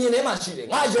ဗြိဉ္ဉ်ထဲမှာရှိတယ်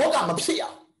ငါယောဂမဖြစ်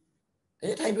အောင်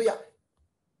ထိုင်တွေ့ရ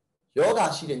ယောဂ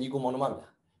ရှိတဲ့ညီကိုမောင်နှမ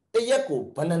များတရက်ကို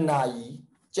ဘဏ္ဍနာကြီး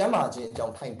ကျမ်းမာခြင်းအကြော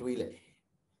င်းထိုင်တွေးလေ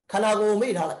ခန္ဓာကိုယ်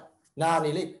မေ့ထားလိုက်နာ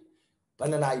နေလိမ့်ဘ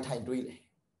ဏ္ဍနာကြီးထိုင်တွေးလေ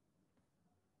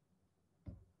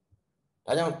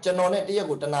ဒါကြောင့်ကျွန်တော်နဲ့တရက်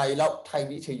ကိုတနာရီလောက်ထိုင်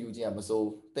ပြီးအချိန်ယူခြင်းကမစိုး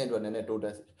တင့်အတွက်နည်းနည်းတိုးတ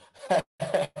က်စေ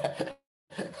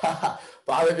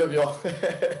ဘာပဲပြောကျွ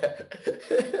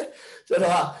န်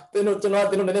တော်နည်းန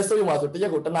ည်းစိုးရမှာဆိုတရ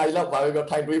က်ကိုတနာရီလောက်ဘာပဲပြော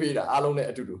ထိုင်တွေးပြီးတာအားလုံးနဲ့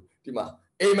အတူတူဒီမှာ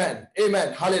အာမင်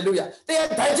ဟာလေလုယာတဲ့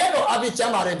ဒိုင်ချက်တော်အပြည့်ကျ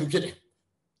မ်းမာတဲ့သူဖြစ်တယ်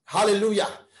ဟာလေလုယာ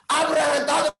အာဗြဟံ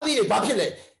သားသမီးတွေဘာဖြစ်လဲ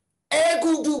အေ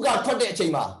ဂုတုကထွက်တဲ့အချိ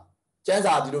န်မှာကျမ်း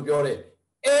စာဒီလိုပြောတယ်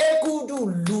အေဂုတု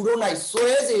လူတို့၌ဆွဲ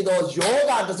စေသောယော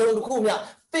ဂတစ်စုံတစ်ခုမျှ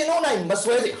သင်တို့၌မ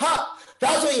ဆွဲစေဟာ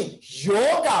ဒါဆိုရင်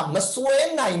ယောဂမဆွဲ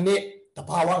နိုင်တဲ့တ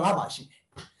ဘာဝငါပါရှိတယ်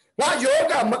င Nga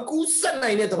yoga makusa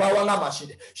na ine tabawa nga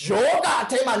mashide. Yoga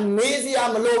tema nezi ya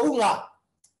maloru nga.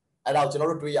 Ada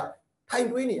uchinoro tuya. Time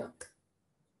tuini ya.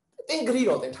 Ten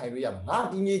griro ten time tuya. Nga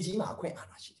di nyeji ma kwen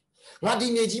ana shide. Nga di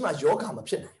nyeji ma yoga ma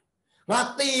pshena.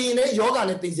 Nga tine yoga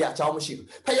ne tizi ya chao mshiru.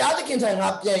 Payade kinta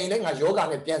nga pian nga yoga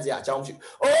ne pian zi ya chao mshiru.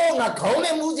 Oh nga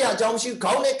kaune muzi ya chao mshiru.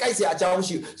 Kaune kaisi ya chao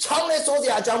mshiru. Chao ne sozi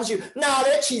ya chao mshiru. Na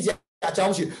le chizi ya chao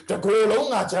mshiru. Takolo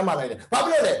nga chama na ine.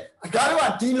 Pablo le.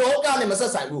 Garuwa di loga ne masa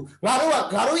sangu.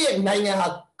 Garu ye nainga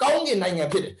ha kaunge nainga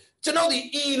pide. Chano di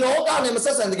I loga ne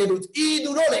masa sang deke. I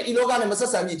duro le I loga ne masa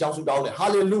sang mi jangsu daule.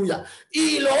 Hallelujah.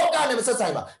 I loga ne masa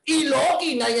sang ba. I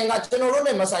logi nainga nga chano ro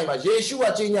ne masa ba.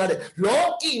 Yeshua chinya de.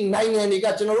 Logi nainga ni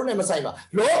ka chano ro ne masa ba.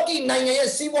 Logi nainga ye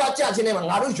siwa cha chine ma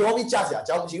garu yogi cha sia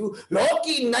jangsu.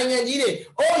 Logi nainga ji de.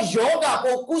 Oh yoga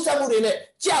ko kusamu de ne.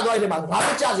 嫁到去嘛，我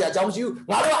都嫁去，讲少，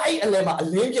我都哎来嘛，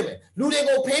连接咩？路里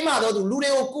个配马到度，路里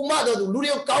个姑妈到度，路里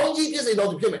个高级比赛到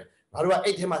度片咩？我都话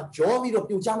哎天嘛，教会了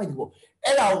表家咩的，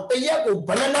哎老第一个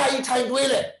不能拿一太对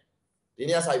嘞，今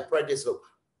天才 practice 咯，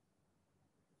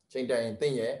现在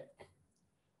定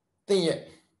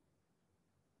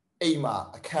哎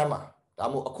嘛，看嘛，咱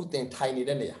们အခုတင်ထိုင်နေ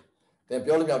တဲ့နေရာတင်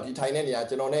ပြောလို့ပြောဒီထိုင်တဲ့နေရာ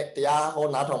ကျွန်တော်နဲ့တရားဟော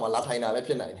နားထောင်မှာလာထိုင်တာလည်း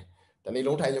ဖြစ်နိုင်တယ်။ဒီနေ့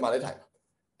လုံးထိုင်ကြမှာလည်းထိုင်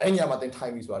အဲ့ညမှာတင်ထို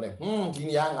င်ပြီဆိုတာနဲ့ဒီ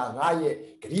နေရာငါရဲ့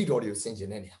ဂရိတော်တွေကိုဆင်ခြင်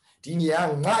တဲ့နေရာဒီနေရာ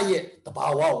ငါရဲ့တဘာ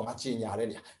ဝကိုငါကျင်ညာတဲ့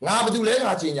နေရာငါဘယ်သူလဲ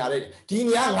ငါကျင်ညာတဲ့ဒီ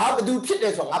နေရာငါဘယ်သူဖြစ်တ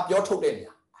ယ်ဆိုတော့ငါပြောထုတ်တဲ့နေ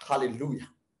ရာဟာလေလုယာ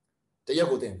တရက်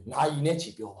ကိုတင်နိုင်နဲ့ချီ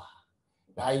ပြောပါ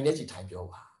နိုင်နဲ့ချီထိုင်ပြော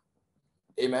ပါ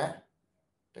အာမင်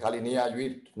တခါလေနေရာရွေး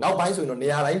နောက်ပိုင်းဆိုရင်တော့နေ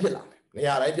ရာတိုင်းဖြစ်လာမယ်နေ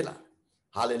ရာတိုင်းဖြစ်လာမယ်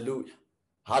ဟာလေလုယာ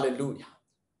ဟာလေလုယာ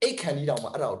အိတ်ခံဒီတောင်မှ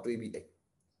အဲ့ဒါကိုတွေးပြီးအိတ်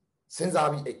စဉ်းစား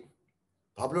ပြီးအိတ်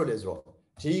ဘာဖြစ်လို့လဲဆိုတော့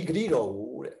ဒီဂရိတော်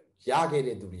ကိုတဲ့ရခဲ့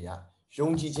တဲ့သူတွေကယုံ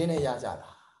ကြည်ခြင်းနဲ့ရကြတာ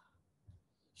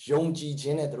ယုံကြည်ခြ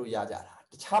င်းနဲ့သူတို့ရကြတာ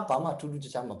တခြားဘာမှထူးထူး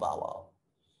ခြားခြားမပါပါဘူး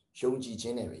ယုံကြည်ခြ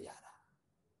င်းနဲ့ပဲရတာ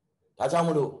ဒါကြောင့်မ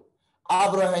လို့အာ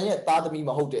ဗြဟံရဲ့သားသမီး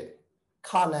မဟုတ်တဲ့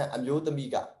ခါနန်အမျိုးသမီး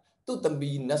ကသူ့သ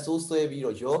မီးနတ်ဆိုးဆွဲပြီး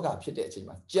တော့ယောဂဖြစ်တဲ့အချိန်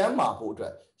မှာကျမ်းမာဖို့အတွ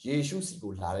က်ယေရှုစီ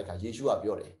ကိုလာတဲ့အခါယေရှုက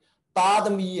ပြောတယ်သားသ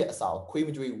မီးရဲ့အစာကိုခွေးမ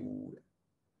ကြွေးဘူးတဲ့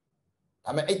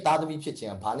ဒါပေမဲ့အဲ့သားသမီးဖြစ်ခြ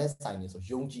င်းကဘာနဲ့ဆိုင်နေဆို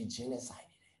ယုံကြည်ခြင်းနဲ့ဆိုင်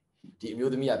ဒီအ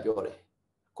မျိုးသမီးကပြောတယ်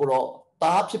ကိုတော့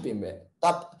သားဖြစ်ပေမဲ့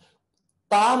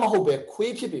သားမဟုတ်ပဲ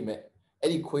ခွေးဖြစ်ပေမဲ့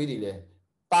အဲ့ဒီခွေးတွေလည်း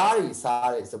သားတွေ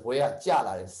စားတဲ့စပွဲကကြ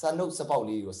လာတဲ့စနှုတ်စပေါက်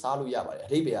လေးကိုစားလို့ရပါတယ်အ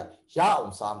ဓိပ္ပာယ်ကရအော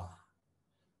င်စားမှာ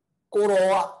ကိုတော့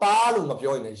ကသားလို့မ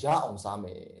ပြောရင်လည်းရအောင်စားမ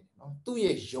ယ်နော်သူ့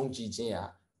ရဲ့ယုံကြည်ခြင်းက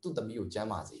သူ့သမီးကိုကျမ်း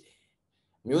မာစေတယ်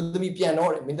မျိုးသမီးပြန်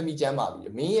တော့တယ်မင်းသမီးကျမ်းမာပြီ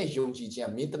မင်းရဲ့ယုံကြည်ခြင်းက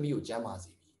မင်းသမီးကိုကျမ်းမာ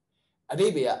စေပြီအဓိ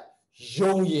ပ္ပာယ်က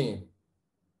ယုံရင်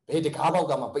ဘယ်တကားပေါက်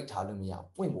ကမှပိတ်ထားလို့မရ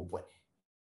ဘူးပွင့်ဖို့ပွင့်တယ်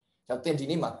။ကြောင့်တင်ဒီ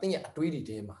နေ့မှာတင်းရဲ့အတွေးတွေ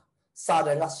ထဲမှာစာတ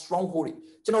န်က stronghold တွေ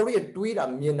ကျွန်တော်တို့ရဲ့တွေးတာ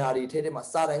မြင်တာတွေထဲမှာ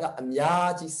စာတန်ကအ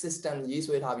များကြီး system ရေး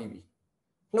ဆွဲထားပြီးပြီ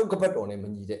။နှုတ်ကပတ်တော်နဲ့မ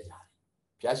ညီတဲ့အရာတွေ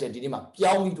။ဘုရားရှင်ဒီနေ့မှာ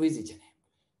ပြောင်းပြီးတွေးစေခြင်းတယ်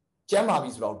။ကျမ်းမာပြီ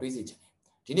ဆိုတော့တွေးစေခြင်းတယ်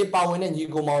။ဒီနေ့ပါဝင်တဲ့ညီ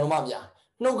ကိုမောင်တို့မများ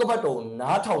နှုတ်ကပတ်တော်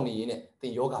နားထောင်နေရင်နဲ့သ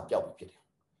င်ယောဂပျောက်ပြီဖြစ်တယ်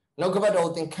။နှုတ်ကပတ်တော်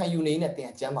ကိုသင်ခံယူနေရင်နဲ့သင်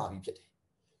ကျမ်းမာပြီဖြစ်တယ်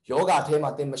။ယောဂထဲမှာ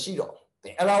သင်မရှိတော့သ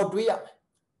င်အဲ့ဒါကိုတွေးရမယ်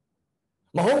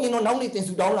။မဟုတ်ရင်တော့နောက်နေ့သင်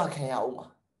ဆူတောင်းလာခံရအောင်ပါ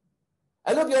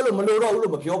အဲ့လိုပြောလို့မလိုတော့ဘူး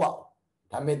လို့မပြောပါဘူး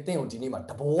ဒါပေမဲ့သင်ကိုဒီနေ့မှာ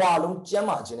တဘဝလုံးကျမ်း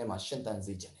မာခြင်းနဲ့မှာရှင်သန်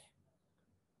စေခြင်းတယ်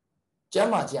ကျ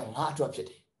မ်းမာခြင်းကငါအတွက်ဖြစ်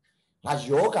တယ်ငါ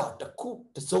ယောဂတစ်ခု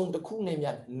တစ်စုံတစ်ခုနဲ့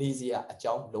များနေစရာအ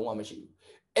ကြောင်းလုံးဝမရှိဘူး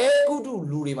အဲကုတု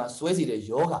လူတွေမှာဆွဲစီတဲ့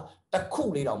ယောဂတစ်ခု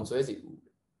လေးတောင်မဆွဲစီဘူး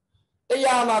တ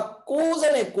ရားမှာ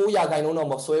69%တော့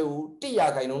မဆွဲဘူး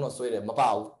100%တော့ဆွဲတယ်မပါ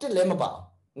ဘူး1လည်းမပါဘူး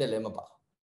2လည်းမပါဘူး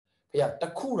ဖေကတ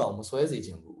စ်ခုတောင်မဆွဲစီခြ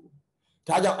င်းဘူး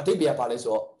ဒါကြောင့်အတိတ်ပြပါလဲ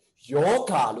ဆိုတော့ယော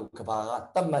ဂါလို့ကဘာက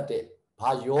တတ်မှတ်တဲ့ဘာ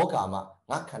ယောဂါမှ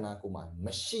ငါခန္ဓာကိုယ်မှာမ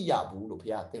ရှိရဘူးလို့ဘု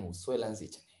ရားအသင်ကိုဆွဲလန်းစေ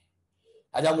ခြင်းတယ်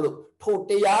။အဲကြောင့်မလို့ထို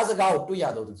တရားစကားကိုတွေ့ရ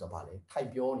တော့သူဆိုဘာလဲထိုက်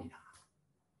ပြောနေတာ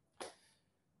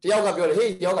။တယောက်ကပြောတယ်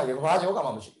ဟေးယောဂါဘာယောဂါ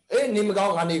မှမရှိဘူး။အေးနေမကော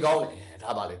င်းငါနေကောင်းတယ်ဒါ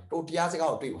ပါလေထိုတရားစကား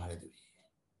ကိုတွေ့ပါတယ်သူ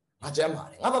။ငါကျမ်းပါ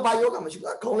တယ်ငါဘာယောဂါမရှိဘူး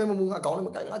ငါခေါင်းလည်းမမူငါခေါင်းလည်းမ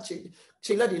ကိုင်ငါ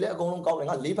ခြေလက်တွေလည်းအကုန်လုံးကောင်းတယ်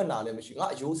ငါလေးဖက်နာလည်းမရှိငါ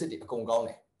အယိုးစစ်တွေအကုန်ကောင်းတ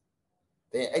ယ်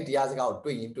။တဲ့အဲ့တရားစကားကို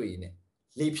တွေ့ရင်နဲ့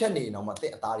လေဖြတ်နေတော့မှ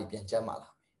တဲ့အသားတွေပြန်ကျမ်းမာလာ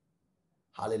မယ်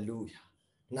ဟာလေလုယာ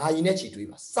နာယီနဲ့ချီတွေး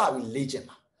ပါစပြီးလေ့ကျင့်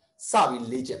ပါစပြီး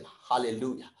လေ့ကျင့်ပါဟာလေလု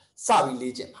ယာစပြီး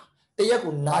လေ့ကျင့်ပါတရက်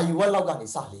ကိုနာယီဝက်လောက်ကနေ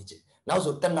စလေ့ကျင့်နောက်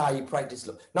ဆိုတနာယီ practice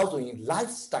လုပ်နောက်ဆိုရင်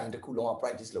lifestyle တစ်ခုလုံးက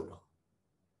practice လုပ်တော့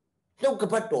လှုပ်က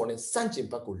ပတ်တော်နဲ့စန့်ကျင်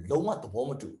ဘက်ကိုလုံးဝသဘော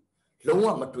မတူလုံးဝ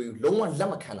မတွေ့ဘူးလုံးဝလက်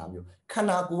မခံတာမျိုးခန္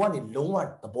ဓာကိုယ်ကနေလုံးဝ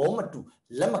သဘောမတူ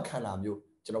လက်မခံတာမျိုး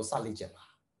ကျွန်တော်စလေ့ကျင့်ပါ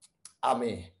အာမ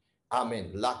င်အာမင်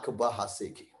လာကဘာဟာစေ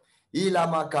ကေဤလာ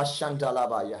မကရှန်တလာ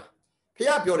ပါယာဖခ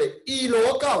င်ပြောတယ်ဤလော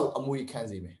ကကိုအမွေခံ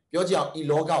စေမယ်ပြောကြအောင်ဤ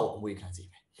လောကကိုအမွေခံစေ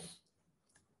မယ်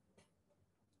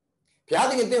ဘုရား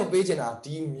သခင်တင့်ကိုပေးချင်တာ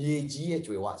ဒီမြေကြီးရဲ့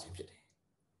ကြွယ်ဝခြင်းဖြစ်တယ်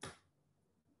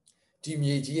ဒီ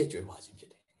မြေကြီးရဲ့ကြွယ်ဝခြင်းဖြစ်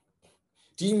တယ်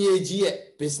ဒီမြေကြီးရဲ့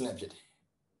business ဖြစ်တယ်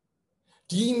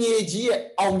ဒီမြေကြီးရဲ့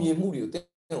အောင်မြင်မှုတွေကိုသင်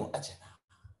ကိုအပ်ချင်တာ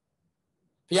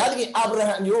ဘုရားသခင်အာဗြဟံ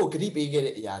အမျိုးကိုဂရုပေးခဲ့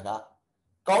တဲ့အရာက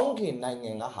ကောင်းကင်နိုင်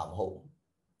ငံကဟာမဟုတ်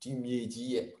ဒီမြေကြီး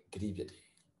ရဲ့ဂရုဖြစ်တယ်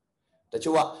တ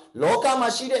ချို့ကလောကမှာ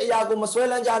ရှိတဲ့အရာကိုမဆွဲ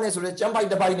လန်းကြနဲ့ဆိုတဲ့ကျမ်းပိုက်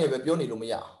တစ်ပိုက်နဲ့ပဲပြောနေလို့မ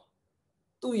ရအောင်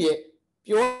သူ့ရဲ့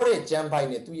ပြောတဲ့ကျမ်းပိုက်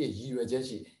နဲ့သူ့ရဲ့ရည်ရွယ်ချက်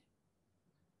ရှိတယ်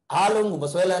အားလုံးကိုမ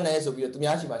ဆွဲလန်းနဲ့ဆိုပြီးတော့သူ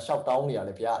များရှိမှရှောက်တောင်းနေရတ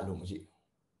ယ်ဘုရားအလိုမရှိဘူး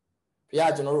ဘု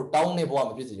ရားကျွန်တော်တို့တောင်းနေဘဝ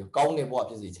မဖြစ်စေချင်ကောင်းနေဘဝ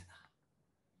ဖြစ်စေချင်တာ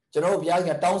ကျွန်တော်တို့ဘုရားက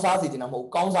တောင်းစားစေချင်တာမဟုတ်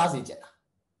ကောင်းစားစေချင်တာ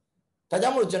ဒါကြော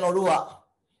င့်မလို့ကျွန်တော်တို့က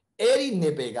အဲ့ဒီနေ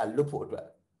ပေကလွတ်ဖို့အတွက်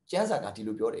ကျမ်းစာကဒီ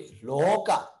လိုပြောတယ်လောက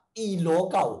ဤလော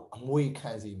ကကိုအမွေ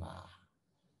ခံစီမှာ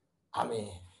အာမင်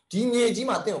ဒီမြေကြီး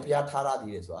မှာတင့်ကိုဘုရားထားရ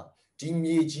သေးတယ်ဆိုတာဒီ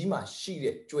မြေကြီးမှာရှိ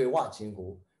တဲ့ကြွယ်ဝခြင်း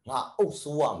ကိုငါအုပ်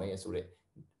ဆိုးရမယ်ဆိုတဲ့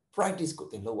practice ကို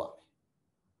သင်လုပ်ရမယ်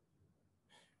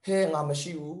ဟဲငါမ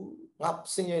ရှိဘူးငါ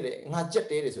ဆင်းရဲတယ်ငါကြက်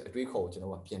တဲတယ်ဆိုအတွေးခေါ်ကိုကျွန်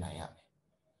တော်ကပြင်နိုင်ရမယ်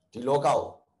ဒီလောကကို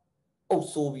အုပ်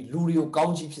ဆိုးပြီးလူတွေကိုကော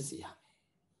င်းချီးဖြစ်စေရမယ်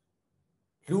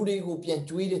လူတွေကိုပြန်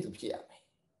ကြွေးတဲ့သူဖြစ်ရမယ်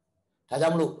ဒါကြော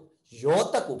င့်မလို့ယော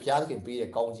သတ်ကိုဘုရားသခင်ပေးတဲ့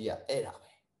ကောင်းချီးကအဲ့ဒါ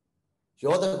ပဲ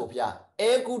ယောသတ်ကိုဘုရား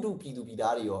အဲကုတုပြည်သူပြည်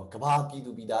သားတွေရောကဘာပြည်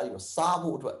သူပြည်သားတွေရောစား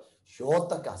ဖို့အတွက်ယော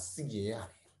သတ်ကစီရင်ရ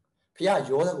တယ်ဘုရား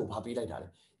ယောသတ်ကိုဗာပေးလိုက်တာလေ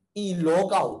ဤလော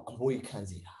ကကိုအမွေခံ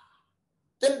စေတာ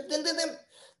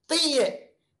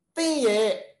တင်းရဲ့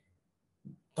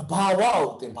တဘာဝကို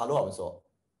တင်ဘာလို့အောင်ဆို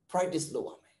practice လုပ်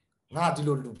ရမယ်ငါဒီ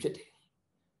လိုလူဖြစ်တယ်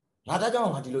ငါဒါကြော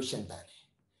င့်ငါဒီလိုရှင်သန်တယ်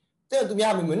တဲ့သူ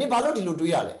များမင်းနင်ဘာလို့ဒီလို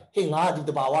တွေးရလဲဟေးငါဒီ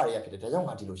တဘာဝတွေကဖြစ်တယ်ဒါကြောင့်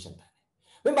ငါဒီလိုရှင်သန်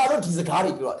မင်းဘာလို့ဒီစကား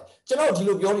တွေပြောရလဲကျွန်တော်ဒီ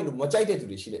လိုပြောနေလို့မကြိုက်တဲ့သူ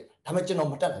တွေရှိတယ်ဒါပေမဲ့ကျွန်တော်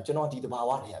မတတ်ဘူးကျွန်တော်ဒီတဘာ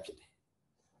ဝတွေကဖြစ်တယ်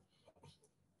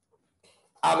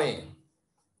အာမင်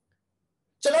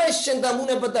ကျွန်တော်ရှင်သန်မှု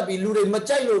နဲ့ပတ်သက်ပြီးလူတွေမ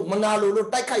ကြိုက်လို့မနာလို့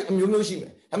တိုက်ခိုက်အမျိုးမျိုးရှိမ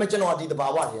ယ်ဒါပေမဲ့ကျွန်တော်ဒီတဘာ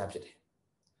ဝတွေကဖြစ်တယ်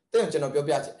တဲ့ကျွန်တော်ပြော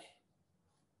ပြချင်တယ်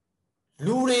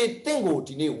လူတွေတင့်ကို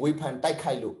ဒီနေ့ဝေဖန်တိုက်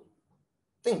ခိုက်လို့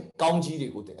တင့်ကောင်းကြီးတွေ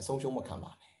ကိုတင်အဆုံးရှုံးမခံ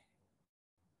ပါနဲ့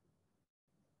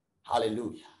ဟာလေလု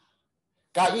ယာ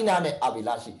ကာဣနာနဲ့အာဗေလ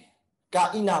ရှိတယ်ကာ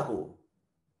ဣနာကို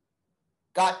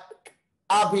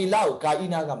အာဗေလကိုကာဣ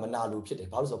နာကမနာလို့ဖြစ်တယ်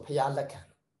ဘာလို့ဆိုဖျားလက်ခံ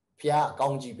ဖျားကော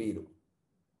င်းကြီးပေးလို့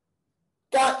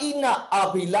ကာဣနာအာ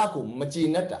ဗေလကိုမကျေ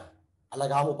နပ်တာအလ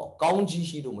ကားမဟုတ်ပါဘူးကောင်းကြီး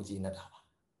ရှိလို့မကျေနပ်တာပါ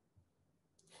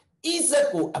ဣဇက်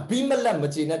ကိုအဘိမလက်မ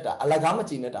ကျေနပ်တာအလကားမ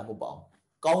ကျေနပ်တာမဟုတ်ပါဘူး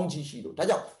ကောင်းကြီးရှိလို့ဒါ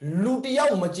ကြောင့်လူတယော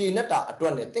က်မကျေနပ်တာအတွ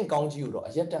က်နဲ့တင့်ကောင်းကြီးကိုတော့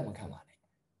အရက်တက်မခံပါနဲ့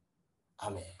အာ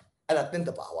မင်အဲ့ဒါတင့်တ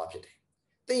ဘာဝဖြစ်တယ်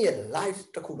တင့်ရဲ့ life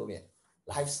တစ်ခုလုံးရဲ့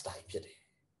lifestyle ဖြစ်တယ်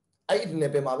အဲ့ဒီန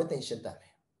ယ်ပယ်မှာပဲသင်ရှင်းတတ်မ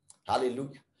ယ်ဟာလေလု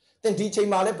ယာသင်ဒီချိန်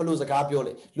မှာလည်းဘလို့စကားပြော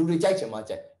လေလူတွေကြိုက်ချင်မှ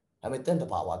ကြိုက်ဒါပေမဲ့သင်တ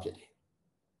ဘာဝဖြစ်တယ်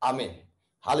အာမင်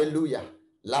ဟာလေလုယာ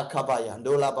လာခဘာယာ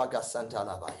ဒိုလာဘာကစန်တာ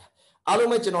လာဘာယာအားလုံး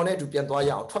ပဲကျွန်တော်နဲ့အတူပြန်သွားရ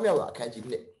အောင်ထွတ်မြောက်ရာအခန်းကြီး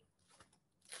1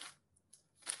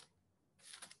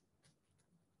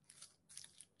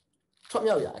ထွတ်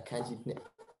မြောက်ရာအခန်းကြီး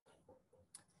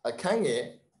1အခန်းငယ်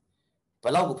ဘ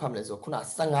ယ်လောက်ကိုဖတ်မလဲဆိုခုန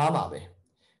15မှာပဲ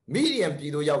မိဒီယမ်ပြ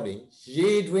ည်သို့ရောက်နေ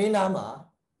ရေတွင်းသားမှာ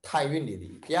ထိုင်၍နေသ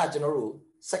ည်ဘုရားကျွန်တော်တို့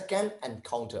second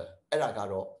encounter အဲ့ဒါက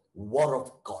တော့ word of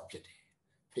God ဖြစ်တယ်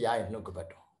ဘုရားရဲ့နှုတ်ကပတ်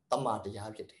တော်တမန်တ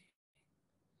ရားဖြစ်တယ်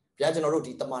ဘုရားကျွန်တော်တို့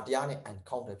ဒီတမန်တရားနဲ့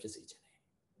encounter ဖြစ်စေချင်တယ်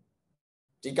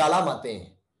ဒီကာလမှာသင်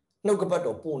နှုတ်ကပတ်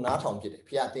တော်ပို့နားထောင်ဖြစ်တယ်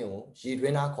ဘုရားသင်ကိုရေတွ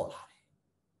င်းသားခေါ်လာတယ်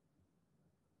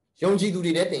ယုံကြည်သူ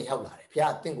တွေလည်းသင်ရောက်လာတယ်ဘု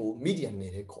ရားသင်ကိုမိဒီယမ်န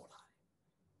ယ်ခေါ်လာတယ်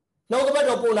နှုတ်ကပတ်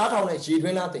တော်ပို့နားထောင်တဲ့ရေတွ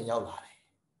င်းသားသင်ရောက်လာတယ်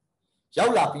ရော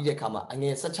က်လာပြီးတဲ့အခါမှာအင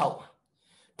ယ်16မှာ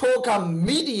ထိုအခါ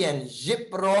မီဒီယန်ယေ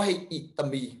ဘရဟိတ်ဤသ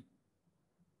မီး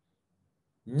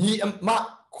ညီမ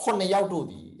9ယောက်တို့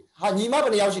သည်ဟာညီမဘ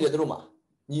ယ်နှယောက်ရှိတယ်သူတို့မှာ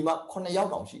ညီမ9ယောက်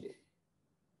တောင်ရှိတယ်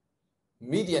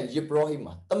မီဒီယန်ယေဘရဟိတ်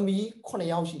မှာသမီး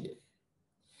9ယောက်ရှိတယ်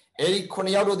အဲဒီ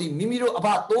9ယောက်တို့သည်မိမိတို့အဘ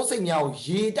သိုးစိတ်များကို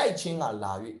ရေတိုက်ခြင်းက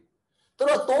လာ၍သူ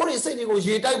တို့သိုးတွေစိတ်တွေကို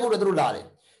ရေတိုက်ဖို့လည်းသူတို့လာတယ်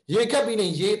ရေခက်ပြီးနေ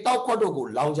ရေတောက်ခွက်တို့ကို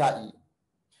လောင်းကြ၏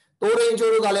တိုးရင်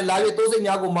ချိုးတို့ကလည်းလာ၍တိုးစိတ်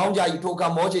များကိုမောင်းကြ၏ထိုက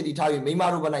မောချေသည်ထား၍မိမ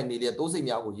တို့ဘက်၌နေလျက်တိုးစိတ်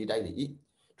များကိုရေတိုက်လေ၏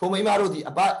ထိုမိမတို့သည်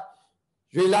အဘ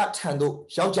ရွေလထံသို့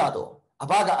ရောက်ကြတော့အ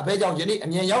ဘကအဘဲကြောင့်ယနေ့အ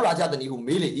မြန်ရောက်လာကြသည်ဟု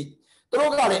မေးလေ၏သူ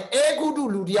တို့ကလည်းအဲဂုတု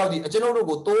လူတယောက်သည်အကျွန်ုပ်တို့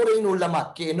ကိုတိုးရင်းတို့လက်မှ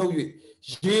ကယ်နှုတ်၍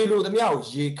ရေလိုသမျှကို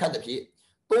ရေခတ်သည်ဖြင့်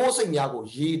တိုးစိတ်များကို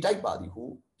ရေတိုက်ပါသည်ဟု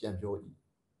ပြန်ပြော၏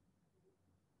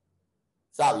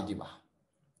စပြီဒီမှာ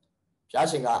ဘုရား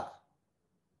ရှင်က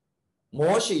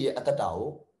မောရှေရဲ့အသက်တာကို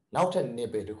နောက်ထပ်နေ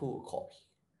ပယ်တစ်ခုကိုခေါ်ပြီး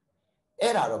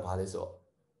အဲ့ဒါတော့ဘာလဲဆိုတော့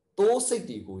တိုးစိတ်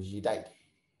တွေကိုရေတိုက်တယ်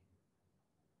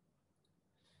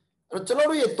အဲ့တော့ကျွန်တော်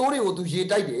တို့ရဲ့တိုးတွေကိုသူရေ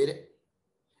တိုက်တယ်တဲ့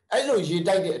အဲ့လိုရေ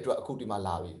တိုက်တဲ့အတွက်အခုဒီမှာ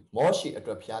လာပြီမောရှေအ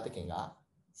တွက်ဘုရားသခင်က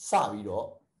စပြီးတော့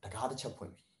တကားတစ်ချက်ဖွ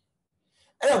င့်ပြီ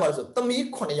အဲ့ဒါဘာလဲဆိုသမီး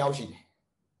9ယောက်ရှိတယ်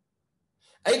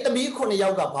အဲ့သမီး9ယော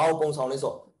က်ကဘာကိုပုံဆောင်လဲ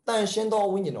ဆိုတော့တန်ရှင်းသော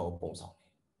ဝိညာဉ်တော်ကိုပုံဆောင်တယ်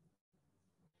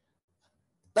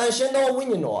但ရှင်သောဝိ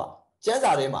ညာဉ်တော်ကကျမ်း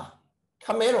စာထဲမှာခ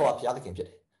မဲတော်ကဘုရားသခင်ဖြစ်တ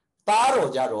ယ်သား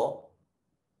တော်ကြတော့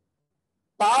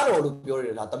သားတော်လို့ပြောရတ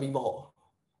ယ်လားသမီးမဟုတ်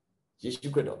ယေရှု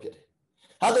ခရစ်တော်ဖြစ်တယ်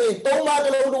ဒါဆိုရင်သုံးပါးတ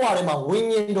စ်လုံးလုံးထဲမှာဝိ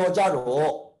ညာဉ်တော်ကြ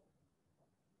တော့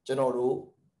ကျွန်တော်တို့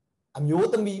အမျိုး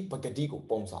သမီးပဂတိကို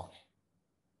ပုံဆောင်တယ်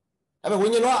ဒါပေမဲ့ဝိ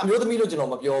ညာဉ်တော်ကအမျိုးသမီးလို့ကျွန်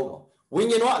တော်မပြောဘူးဝိ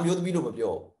ညာဉ်တော်ကအမျိုးသမီးလို့မ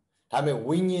ပြောဘူးဒါပေမဲ့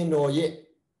ဝိညာဉ်တော်ရဲ့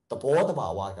သဘောတဘာ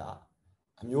ဝက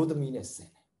အမျိုးသမီးနဲ့ဆင်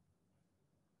တယ်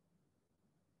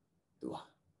သူ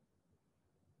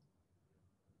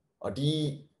ဟာဒီ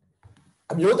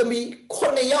အမျိုးသမီး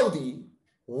9ယောက်ဒီ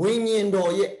ဝိညာဉ်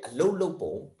တော်ရဲ့အလုံးလုံး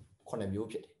ပုံ9မျိုး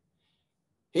ဖြစ်တယ်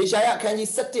ဟေရှာယအခန်းကြီး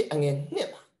7အငယ်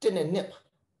1မှာ1နဲ့2မှာ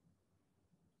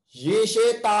ယေရှဲ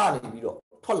သားနေပြီးတော့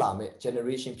ထွက်လာမဲ့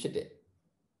generation ဖြစ်တဲ့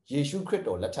ယေရှုခရစ်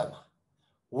တော်လက်ထက်မှာ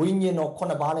ဝိညာဉ်တော်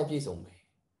9ပါးနဲ့ပြည့်စုံမယ်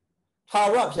ထာ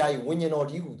ဝရဘုရား၏ဝိညာဉ်တော်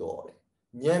ဒီဟုသောတဲ့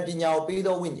ဉာဏ်ပညာကိုပေး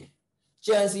သောဝိညာဉ်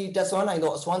ကြံစီတဆွမ်းနိုင်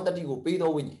သောအစွမ်းတတ္တိကိုပေး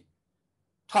သောဝိညာဉ်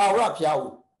ထာဝရဘုရား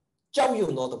ကိုကြောက်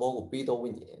ရွံ့သောသဘောကိုပေးသောဝိ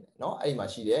ညာဉ်เนาะအဲ့ဒီမှာ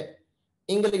ရှိတဲ့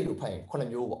အင်္ဂလိပ်လိုဖတ်ရင်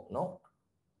9မျိုးပေါ့เนาะ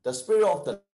the spirit of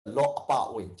the lord အပ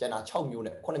ဝင်ကျန်တာ6မျိုး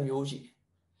နဲ့9မျိုးရှိတယ်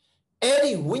အဲ့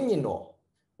ဒီဝိညာဉ်တော်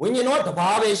တစ်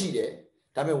ပါးပဲရှိတယ်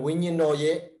ဒါပေမဲ့ဝိညာဉ်တော်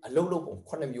ရဲ့အလုံးလုံးပုံ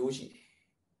9မျိုးရှိတယ်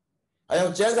အဲကြော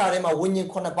င့်ကျမ်းစာထဲမှာဝိညာဉ်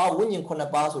9ပါးဝိညာဉ်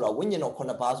9ပါးဆိုတာဝိညာဉ်တော်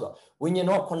9ပါးဆိုတာဝိညာဉ်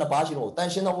တော်9ပါးရှိတော့တန်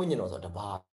ရှင်းသောဝိညာဉ်တော်ဆိုတာတစ်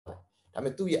ပါးပဲဒါပေ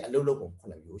မဲ့သူ့ရဲ့အလုံးလုံးပုံ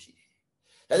9မျိုးရှိတယ်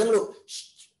ဒါကြောင့်မလို့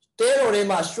တဲတော်ထဲ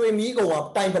မှာရွှေမီးကုံက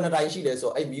တိုင်ဘယ်နှတိုင်ရှိလဲဆို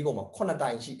တော့အဲ့မီးကုံမှာ9တို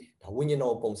င်ရှိတယ်ဒါဝိညာဉ်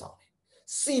တော်ပုံဆောင်တယ်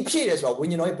စီဖြည့်တယ်ဆိုတာဝိ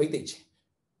ညာဉ်တော်ရဲ့ဗိသိက်ခြင်း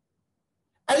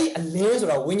အဲ့ဒီအလင်းဆို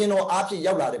တာဝိညာဉ်တော်အားဖြင့်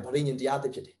ရောက်လာတဲ့ဗလိဉ္ဉ်တရားသ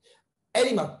စ်ဖြစ်တယ်အဲ့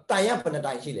ဒီမှာတိုင်ရဘယ်နှ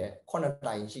တိုင်ရှိလဲ9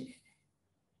တိုင်ရှိတယ်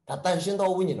ဒါတန်ရှင်းသော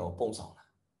ဝိညာဉ်တော်ပုံဆောင်တာ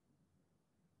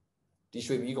ဒီ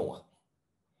ရွှေမီးကုံက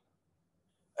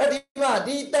အဲ့ဒီမှာ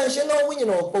ဒီတန်ရှင်းသောဝိညာဉ်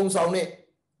တော်ပုံဆောင်တဲ့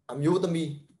အမျိုးသမီး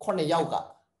9ယောက်က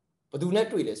ဘယ်သူနဲ့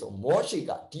တွေ့လဲဆိုမောရှေ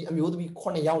ကဒီအမျိုးသမီး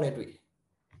9ယောက်နဲ့တွေ့တယ်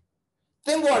သ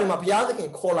င်္ဘောတွေမှာဘုရားသခင်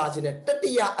ခေါ်လာခြင်းနဲ့တ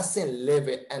တိယအဆင့်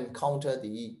level encounter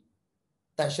ဒီ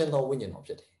တန်ရှင်းသောဝိညာဉ်တော်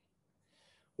ဖြစ်တယ်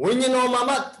ဝိညာဉ်တော်မှာ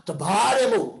မှတပါးတည်း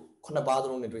မဟုတ်9ပါးသ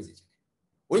လုံးနဲ့တွေ့စေခြင်း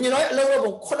ဝိညာဉ်တော်ရဲ့အလုံးလုံး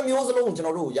ပုံ9မျိုးစလုံးကိုကျွန်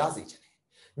တော်တို့ကိုရစေခြင်း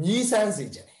ညီးဆန်းစေ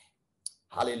ခြင်း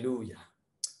ဟာလေလုယာ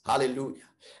ဟာလေလုယာ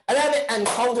အဲ့ဒါနဲ့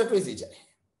encounter တွေ့စေခြင်း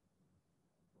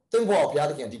သင်္ဘောဘုရား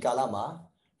သခင်ဒီကာလမှာ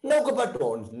နှုတ်ကပတ်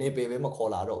တော်နေပေပဲမ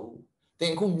ခေါ်လာတော့ဘူးသ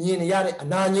င်အခုမြင်နေရတဲ့အ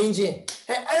နာငြိမ်းခြင်း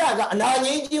အဲ့ဒါကအနာ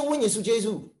ငြိမ်းခြင်းဝိညာဉ်စုကျေး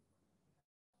ဇူး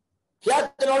ဘုရား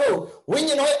ကျွန်တော်တို့ဝိ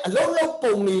ညာဉ်တော်ရဲ့အလုံးလုံး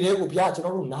ပုံနေတဲ့ကိုဘုရားကျွန်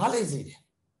တော်တို့နားလည်စေတယ်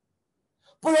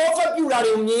ပရောဖက်ပြုတာ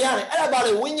တွေကိုမြင်ရတယ်အဲ့ဒါပါ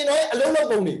လေဝိညာဉ်တော်ရဲ့အလုံးလုံး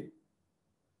ပုံနေ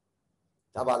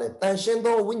ဒါပါလေတန်ရှင်း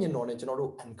သောဝိညာဉ်တော်နဲ့ကျွန်တော်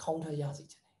တို့ encounter ရစေ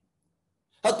ခြင်း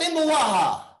ဟာသင်ဘဝဟာ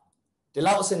ဒီ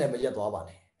လောက်အဆင့်နဲ့မရက်သွားပါ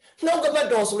နဲ့နှုတ်ကပတ်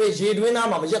တော်ဆိုတဲ့ရေတွင်းသား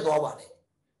မှာမရက်သွားပါနဲ့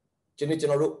ကျွန်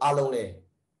တော်တို့အားလုံးလဲ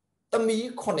သမီး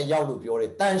9ယောက်လို့ပြောတ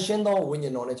ယ်တန်ရှင်းသောဝိညာ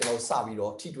ဉ်တော်နဲ့ကျွန်တော်စပြီး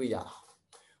တော့ထိတွေ့ရအောင်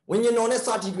ဝိညာဉ်တော်နဲ့စ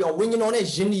ထိတွေ့အောင်ဝိညာဉ်တော်နဲ့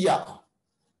ယဉ်နီးရအောင်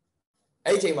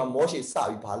အဲ့ဒီအချိန်မှာမောရှေစ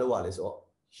ပြီးဘာလုပ်ရလဲဆိုတော့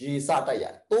ရေစတိုက်ရတ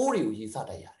ယ်တိုးတွေကိုရေစ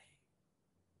တိုက်ရတယ်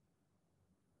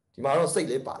ဒီမှာတော့စိတ်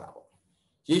လေးပါတာပေါ့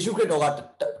ယေရှုခရစ်တော်က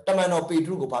တမန်တော်ပေတ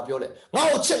ရုကိုဘာပြောလဲငါ့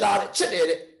ကိုချစ်လားတဲ့ချစ်တယ်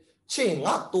တဲ့ချစ်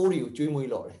ငါတိုးတွေကိုကျွေးမွေး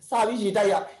တော့တယ်စပြီးရေတိုက်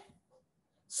ရတယ်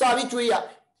စပြီးကျွေးရတယ်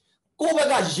ကိုယ့်ဘက်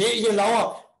ကရေအရင်လောင်းရ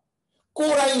ကို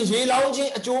ယ်တိုင်ရေလောင်းခြ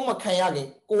င်းအကျိုးမခံရခင်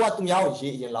ကိုကသူများကိုရေ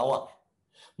အရင်လောင်းရ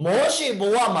မောရှေဘ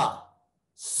ဝမှာ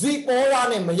ဇိပေါရာ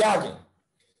နဲ့မရခင်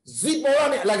ဇိပေါရာ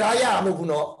နဲ့အလကားရမှာမဟုတ်ဘူး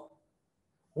နော်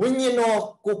ဝိညာဉ်တော်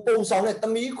ကိုပုံဆောင်တဲ့သ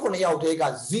မီး9ယောက်တည်းက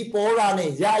ဇိပေါရာ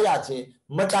နဲ့ရခြင်း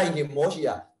မတိုင်ခင်မောရှေက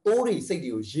တိုးတွေစိတ်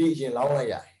တွေကိုရေရင်လောင်းလိုက်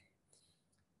ရတယ်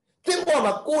သင်ပေါ်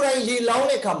မှာကိုယ်တိုင်ရေလောင်း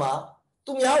တဲ့အခါမှာ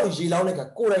သူများကိုရေလောင်းတဲ့အခါ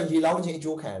ကိုယ်တိုင်ရေလောင်းခြင်းအ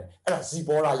ကျိုးခံရတယ်အဲ့ဒါဇိ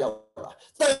ပေါရာရောက်တာ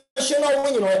တန်ရှင်းသောဝိ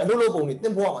ညာဉ်တော်ရဲ့အလုံးလုံးပုံတွေသ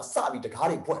င်ပေါ်မှာစပြီးတကား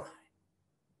တွေပွင့်လာ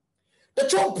တယ်တ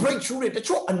ချို့ breakthrough တွေတ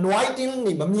ချို့ anointing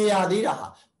တွေမမြင်ရသေးတာဟာ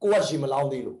ကိုယ်ကရေမလောင်း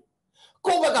သေးလို့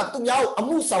ကိုယ့်ဘက်ကသူများကိုအ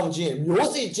မှုဆောင်ခြင်း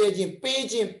မျိုးစေ့ကျဲခြင်းပေး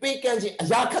ခြင်းပေးကမ်းခြင်းအ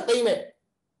ရာခတ်သိမ်းမဲ့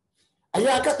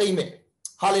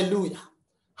ဟာလေလုယာ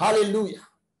ဟာလေလုယာ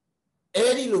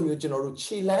အဲ့ဒီလိုမျိုးကျွန်တော်တို့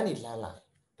ခြေလန်းနေလန်းလာ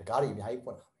တကားတွေအများကြီး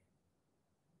ပွင့်လာ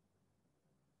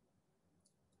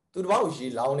သူတစ်ပါးကိုရေ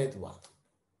လောင်းနေသူဟာ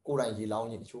ကိုယ်တိုင်ရေလောင်း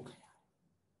ခြင်းအချိုးခံရတယ်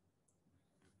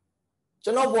ကျွ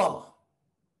န်တော်ဘဝမှာ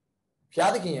ဘု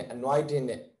ရားသခင်ရဲ့ anointing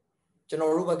နဲ့ကျွန်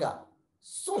တော်တို့ဘက်က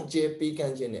စွန့်ကြဲပေးက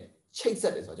မ်းခြင်းနဲ့ချိတ်ဆ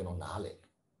က်တယ်ဆိုတော့ကျွန်တော်နားလဲ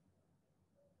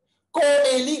ကို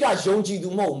အေလိကယုံကြည်သူ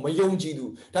မဟုတ်မယုံကြည်သူ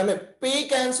ဒါပေမဲ့ပေး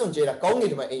ကမ်းစွန့်ကြဲတာကောင်းက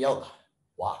င်တမန်အိမ်ရောက်လာ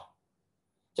ဝါ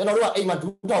ကျွန်တော်တို့ကအိမ်မှာ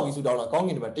ဒူးထောက်ပြီးဆူတောင်းတာကောင်းက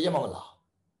င်တမန်တရက်မှမလာ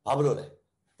ဘာဖြစ်လို့လဲ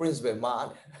principal မား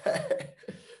တယ်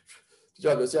ကျွ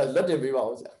န်တော်ဆရာလက်တင်ပေးပါ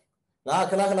ဦးဆရာငါ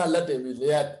ခဏခဏလက်တင်ပြီးလေ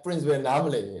principal နားမ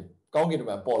လဲရင်ကောင်းကင်တ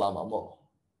မန်ပေါ်လာမှာမဟုတ်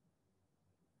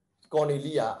ကော်နီ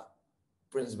လီယာ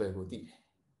principal ကိုသိတယ်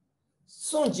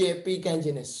စွန့်ကြဲပေးကမ်းခြ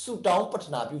င်းနဲ့ဆုတောင်းပတ္ထ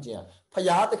နာပြုခြင်းဟာ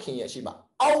ဖျားသခင်ရဲ့ရှိမှ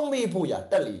အောက်မေ့ဖို့ရ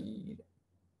တက်လေတဲ့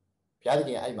ဖျားသခ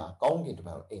င်အဲ့မှာကောင်းကင်တမ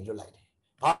န်ကိုအိမ်လွတ်လိုက်တယ်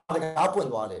ဘာတကားပွင့်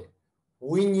သွားလဲ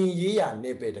ဝိညာဉ်ရေးရ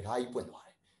နေပဲတကားကြီးပွင့်သွားတ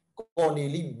ယ်ကော်နေ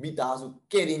လိမိသားစု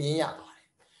ကယ်တင်ခြင်းရသွားတယ်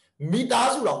မိသား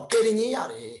စုတော်ကယ်တင်ခြင်းရ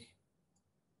တယ်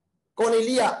ကော်နေ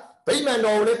လိကဗိမာန်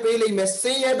တော်ကိုလည်းပေးလိုက်မယ်စ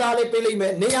င်ရဲသားလည်းပေးလိုက်မ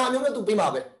ယ်နေရာမျိုးနဲ့သူပေးမှာ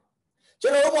ပဲကျွ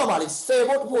န်တော်တို့ဘောမှာလေဆယ်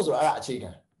ဖို့တဖို့ဆိုတာအဲ့ဒါအခြေ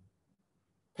ခံ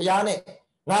ဖျားနဲ့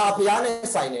ငါဖျားနဲ့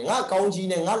ဆိုင်တယ်ငါကောင်းကြီး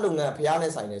နဲ့ငါလုပ်ငန်းဖျား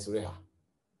နဲ့ဆိုင်တယ်ဆိုတဲ့ဟာ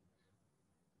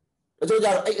တချို့ကြ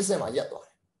တော့အဲ့အဆင့်မှာရက်သွားတ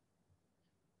ယ်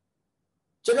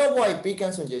ကျွန်တော်ဘွားပေးက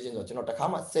န်းဆွန်ကျဲခြင်းဆိုကျွန်တော်တခါ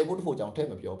မှဆယ်ဖို့တဖို့ကြောင့်ထဲ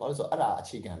မပြောဘာလို့ဆိုအဲ့ဒါအ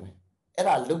ခြေခံပဲအဲ့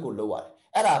ဒါလုတ်ကိုလုတ်ရတယ်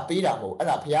အဲ့ဒါပေးတာမဟုတ်အဲ့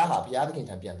ဒါဖျားဟာဖျားသခင်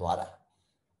ထံပြန်သွားတာ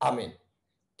အာမင်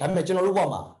ဒါပေမဲ့ကျွန်တော်တို့ဘွား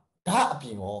မှာဒါအပြ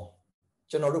င်ရော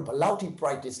ကျွန်တော်တို့ဘယ်လောက်ထိ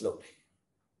practice လုပ်လဲ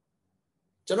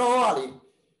ကျွန်တော်ကလေ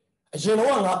အရင်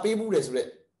တော့ငါပေးဘူးလေဆိုတော့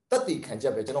တက်တည်ခံချ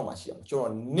က်ပဲကျွန်တော်မှရှိအောင်ကျွန်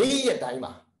တော်နေ့ရက်တိုင်း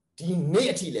မှာဒီနေ့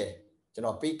အထိလဲကျွန်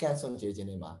တော်ပေးကန်းဆွန်ကျဲခြင်း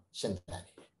တွေမှာရှင်သန်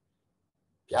နေတယ်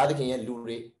ဘုရားသခင်ရဲ့လူ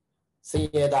တွေစင်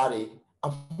ရဲသားတွေအ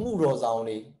မှုတော်ဆောင်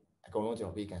တွေအကုန်လုံးကျွန်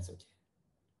တော်ပေးကန်းဆွန်ကျဲ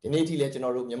ဒီနေ့အထိလဲကျွန်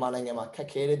တော်တို့မြန်မာနိုင်ငံမှာခက်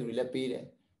ခဲတဲ့သူတွေလည်းပေးတယ်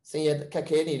စင်ရဲခက်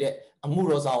ခဲနေတဲ့အမှု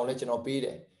တော်ဆောင်လည်းကျွန်တော်ပေးတ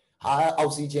ယ်ဟာအော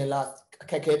က်ဆီဂျင်လားအ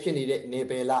ခက်ခဲဖြစ်နေတဲ့နေ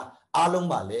ပယ်လားအားလုံး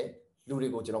ပါလဲလူတွေ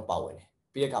ကိုကျွန်တော်ပါဝင်တယ်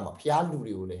ပြီးတဲ့အခါမှာဘုရားလူ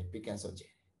တွေကိုလည်းပေးကန်းဆွန်ကျဲ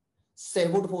ဆယ်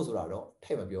ဖို့တဖို့ဆိုတာတော့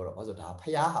ထဲ့မပြောတော့ဘာလို့ဒါ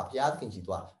ဖျားဟာဖျားသခင်ကြီး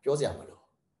သွားပြောစရာမလို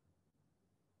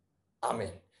အာမ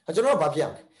င်ကျွန်တော်ကဘာဖြစ်ရ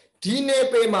မလဲဒီနေ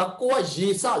ပေမှာကိုကရေ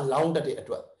စလောင်းတတ်တဲ့အ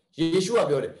တွက်ယေရှုက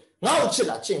ပြောတယ်ငါ့ကိုချစ်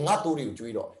လားချစ်ငါတိုးတွေကို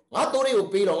ကျွေးတော့ငါတိုးတွေကို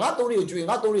ပေးတော့ငါတိုးတွေကိုကျွေး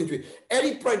ငါတိုးတွေကိုကျွေးအဲ့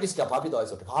ဒီ practice ကဘာဖြစ်သွားလဲ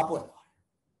ဆိုတော့တကားပွင့်သွား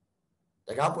တ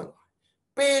ယ်တကားပွင့်သွား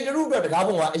ပေတရုအတွက်တကားပွ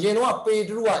င့်သွားအရင်တော့ပေ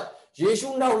တရုကယေရှု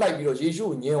နောက်လိုက်ပြီးတော့ယေရှု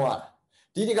ကိုညှင်းသွားတာ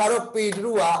ဒီတကားတော့ပေတ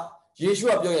ရုကယေရှု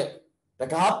ကပြောရဲ့တ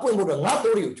ကားပွင့်ဖို့တော့ငါ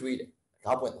တိုးတွေကိုကျွေးတယ်တ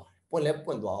ကားပွင့်သွားတယ်ပွင့်လဲ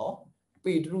ပွင့်သွားအောင်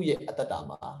ပေတရုရဲ့အတ္တတာ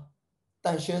မှာတ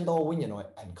န်ရှင်းသောဝိညာဉ်တော်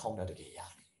ရဲ့ encounter တကယ်ရ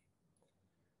တယ်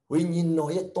ဝိညာဉ်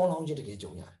တော်ရဲ့တောင်းလောင်းခြင်းတကယ်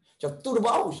ကြုံရတယ်ကျွန်တော်သူတစ်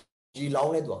ပါးကိုရေလော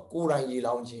င်းတဲ့သူကကိုယ်တိုင်ရေ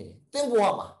လောင်းခြင်းသင်ဘဝ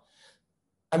မှာ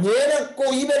အမြဲတမ်းကို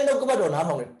ကြီးပဲနှုတ်ကပတ်တော်နား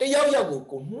ထောင်တယ်တယောက်ယောက်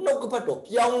ကိုနှုတ်ကပတ်တော်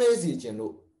ပြောင်းလဲစေခြင်း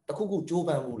လို့တခုခုကြိုးပ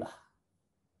မ်းမှုလား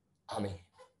အာမင်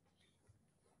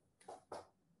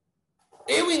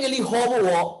ဧဝံဂေလိဟောဖို့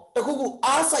ရောတခုခု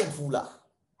အားစိုက်ဘူးလား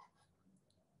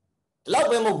ဒီလောက်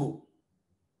ပဲမဟုတ်ဘူး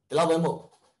ဒီလောက်ပဲမဟုတ်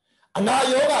အနာ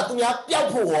ရောဂါသူများပျောက်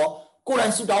ဖို့ရောကိုယ်တို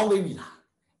င်ဆူတောင်းပေးပြီလား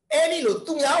အဲ့ဒီလို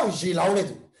သူများကိုရေလောင်းနေ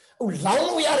သူဟိုလောင်း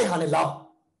လို့ရတဲ့ဟာနဲ့လောင်း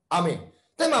အာမင်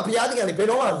တဲ့မှာဘုရားသခင်ကဘယ်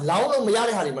တော့မှလောင်းလို့မရ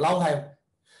တဲ့ဟာတွေမလောင်းခိုင်းဘူး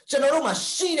ကျွန်တော်တို့မှာ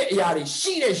ရှိတဲ့အရာတွေ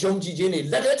ရှိတဲ့ယုံကြည်ခြင်းတွေ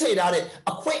လက်ထဲထည့်ထားတဲ့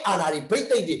အခွင့်အာဏာတွေဗိတ်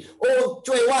သိက်တွေဟို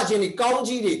ကြွယ်ဝခြင်းတွေကောင်း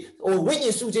ကြီးတွေဟိုဝိညာ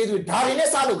ဉ်စုကျေးဇူးတွေဒါတွေနဲ့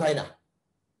စားလုပ်ခိုင်းတာ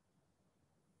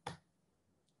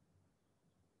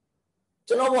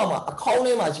ကျွန်တော်ဘဝမှာအခေါင်း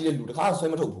ထဲမှာရှိတဲ့လူတခါဆွဲ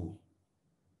မထုတ်ဘူး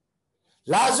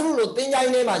လာဇရုလိုသင်္ချို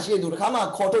င်းထဲမှာရှိတဲ့သူတခါမှ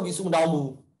ခေါ်ထုတ်ပြီးစုမတောင်းဘူး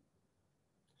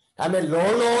ဒါပေမဲ့လော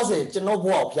လောဆယ်ကျွန်တော်ဘ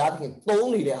ဝကိုဘုရားသခင်သုံး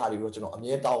နေတဲ့ဟာတွေကိုကျွန်တော်အ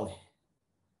မြဲတောင်းတယ်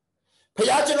ဘု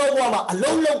ရားကျွန်တော်ဘဝမှာအ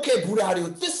လုံးလုံးခဲ့ဘူးတဲ့ဟာတွေ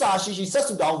ကိုသစ္စာရှိရှိဆက်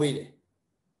စုတောင်းပေးတယ်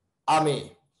အာမင်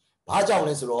ဘာကြောင့်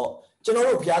လဲဆိုတော့ကျွန်တော်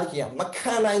တို့ဘုရားသခင်ကမ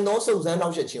ခံနိုင်သောစုံစမ်းနော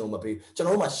က်ဆက်ခြင်းကိုမပေးကျွန်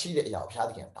တော်တို့မှာရှိတဲ့အရာကိုဘုရား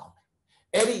သခင်ကတောင်းတယ်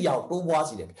အဲ့ဒီအရာကိုတိုးပွား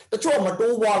စီတယ်တချို့မ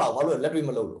တိုးပွားတော့ဘာလို့လက်တွေ့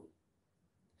မလုပ်လို့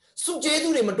စုကျေး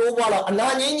ဇူးတွေမတိုးပွားတော့အနာ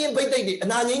ငင်းချင်းဗိတ်သိက်တွေအ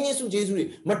နာငင်းချင်းစုကျေးဇူးတွေ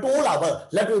မတိုးလာပါ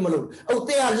လက်တွေ့မလို့အခုသ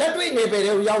င်ဟာလက်တွေ့နေပယ်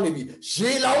တွေကိုရောက်နေပြီ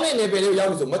ရေလောင်းတဲ့နေပယ်တွေကိုရောက်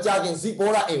ပြီဆိုမကြခင်ဇီ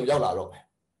ပေါ်လာအိမ်ကိုရောက်လာတော့မယ်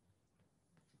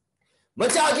မ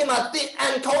ကြခင်မှာသင်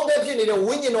encounter ဖြစ်နေတဲ့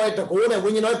ဝိညာဉ်တော်ရဲ့တကိုးနဲ့ဝိ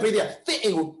ညာဉ်တော်ရဲ့ပြည့်တဲ့သင်အိ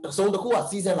မ်ကိုတစုံတစ်ခုက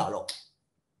စီးဆင်းလာတော့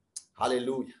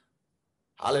hallelujah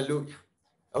hallelujah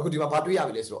အခုဒီမှာဘာတွေ့ရ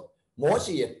ပြီလဲဆိုတော့မော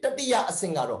ရှေရဲ့တတိယအဆ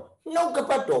င့်ကတော့နှုတ်က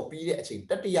ပတ်တော်ပြီးတဲ့အချိန်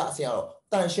တတိယအဆင့်ကတော့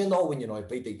တန်ရှင်းသောဝိညာဉ်တော်ရဲ့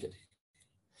ဗိတ်သိက်ဖြစ်တယ်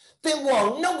သင်ဘဝ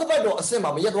နှုတ်ကပတ်တော်အဆင့်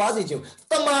မှာမရက်သွားစေခြင်း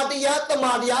တမာတရားအဆင့်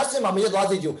မှာမရက်သွား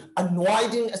စေခြင်း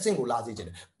anointing အဆင့်ကိုလာစေခြင်း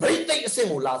ဗိတ်သိက်အဆင့်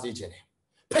ကိုလာစေခြင်း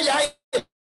ဖခင်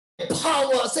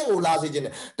power အဆင့်ကိုလာစေခြင်း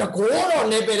တကောတော်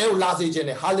နေပယ်တွေကိုလာစေခြင်း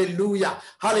hallelujah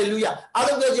hallelujah အား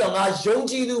လုံးကြည့်အောင်ငါယုံ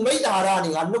ကြည်သူမိတ္တာရနေ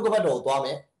ငါနှုတ်ကပတ်တော်ကိုသွားမ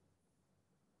ယ်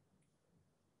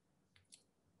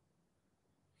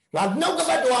ငါနှုတ်က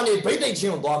ပတ်တော်ကနေဗိတ်သိက်ခြ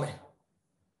င်းကိုသွားမယ်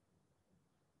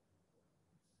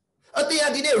အတေး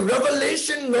ဒီနေ့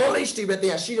revelation knowledge တွေပဲတ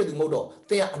င်ရှိတဲ့သူမဟုတ်တော့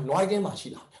တင် anointing မှာရှိ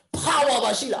လာ power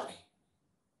ပါရှိလာတယ်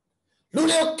လူ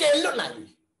တွေကိုကယ်လွတ်နိုင်ပြီ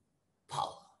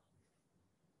power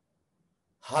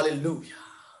hallelujah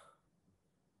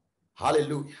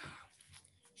hallelujah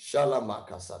shalom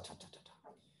kasata tata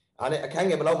အဲ့နဲ့အခန်း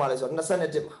ငယ်ဘယ်လောက်မှလဲဆိုတော့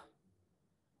27မှာ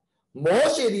မော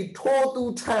ရှေသည်ထိုသူ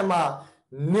ထံမှ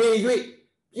နေ၍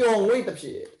ပျော်ငွေ့သဖြ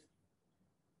င့်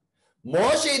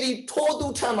မောရှေသည်ထိုသူ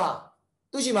ထံမှ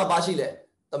သူရှိမှာပါရှိလဲ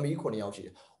သမီး9ယောက်ရှိတ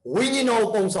ယ်ဝိညာဉ်တော်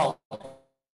ပုံဆောင်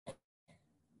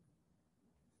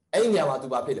အဲ့ညမှာသူ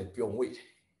ဘာဖြစ်လဲပျော်မွေ့တယ်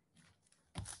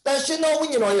တန်ရှင်သောဝိ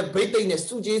ညာဉ်တော်ရဲ့ဗိသိက်နဲ့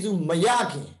စုကျေးဇူးမရ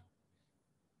ခင်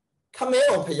ခမဲ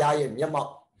တော်ဖရာရဲ့မျက်မှော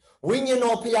က်ဝိညာဉ်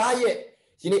တော်ဖရာရဲ့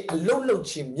ဒီနေ့အလုတ်လုတ်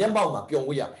ချင်းမျက်မှောက်မှာပျော်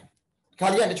မွေ့ရမယ်ခါ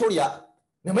ကြီးကတချို့တွေက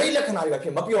နမိတ်လက္ခဏာတွေကဖြ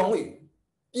စ်မပျော်မွေ့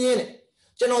ပြင်းတယ်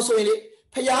ကျွန်တော်ဆိုရင်လေ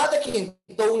ဖရာသခင်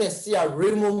သုံးတဲ့ဆရာရေ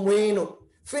မွန်ဝင်းတို့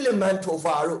ဖိလမန်တို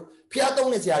ဖာတို့ဖရာ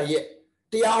သုံးတဲ့ဆရာကြီးရဲ့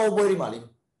တရားဟောပွဲတွေမှာလေ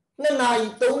2 နာရီ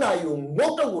3 နာရီကိုငု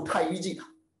တ်တုတ်ကိုထိုင်ပြီးကြည့်တာ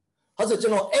ဟုတ်ဆိုကျွ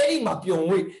န်တော်အဲ့ဒီမှာပျော်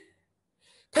မွေ့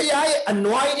ဖရာရဲ့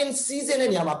anointing season တဲ့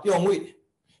နေရာမှာပျော်မွေ့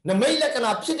နမိတ်လက္ခ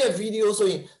ဏာဖြစ်တဲ့ဗီဒီယိုဆို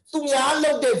ရင်သူများ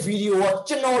လုပ်တဲ့ဗီဒီယိုက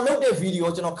ကျွန်တော်လုပ်တဲ့ဗီဒီယို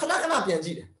ကျွန်တော်ခဏခဏပြန်ကြ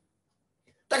ည့်တယ်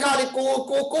တခါလေ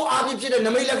ကိုအားဖြင့်ဖြစ်တဲ့န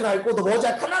မိတ်လက္ခဏာကိုသဘောကျ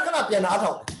ခဏခဏပြန်နား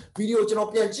ထောင်ဗီဒီယိုကျွန်တော်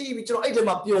ပြန်ကြည့်ပြီးကျွန်တော်အဲ့ထဲ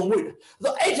မှာပျော်မွေ့တယ်ဆို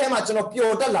တော့အဲ့ထဲမှာကျွန်တော်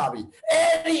ပျော်တက်လာပြီ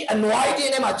အဲ့ဒီ anointing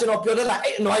ထဲမှာကျွန်တော်ပျော်တက်လာ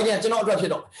အဲ့ anointing ကကျွန်တော်အတွက်ဖြ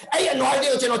စ်တော့အဲ့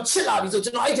anointing ကိုကျွန်တော်ချစ်လာပြီဆိုကျွ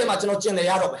န်တော်အဲ့ထဲမှာကျွန်တော်ကျင်လည်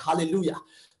ရတော့မယ် hallelujah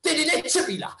တင်ဒီနေ့ချစ်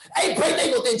ပြီလားအဲ့ဘိတ်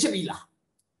ကိုတင်ချစ်ပြီလား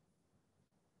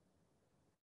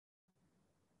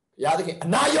ဘုရားသခင်အ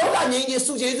နာရောဂါငြိမ်းခြင်း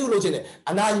စုကျေးဇူးလို့ခြင်းနဲ့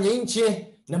အနာငြိမ်းခြင်း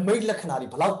နမိတ်လက္ခဏာတွေ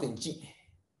ဘလောက်တင်ကြည့်လဲ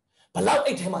ဘလောက်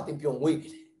အဲ့ထဲမှာတင်ပျော်မွေ့ပြီ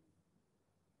လဲ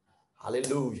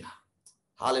hallelujah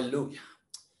hallelujah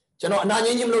ကျွန်တော်အနာ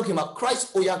ငြိမ်းခြင်းမလုပ်ခင်မှာ Christ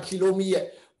Oya Kilomi ရဲ့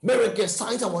miracle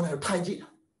signs and wonders ထိုင်ကြည့်တာ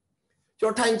ကျွ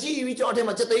န်တော်ထိုင်ကြည့်ပြီးကျွန်တော်အထဲ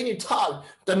မှာစက်သိန်းတွေထား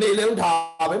တနေ့လုံးဒါ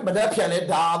ပဲမတက်ဖြန်လဲ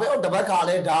ဒါပဲတပတ်ခါ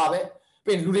လဲဒါပဲပြ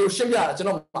င်လူတွေကိုရှင်းပြတာကျွန်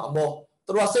တော်အမော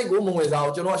သူတို့ကစိတ်ကိုမဝင်စားအော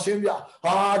င်ကျွန်တော်ရှင်းပြ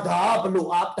ဟာဒါဘလို့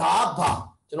အားဒါဘာ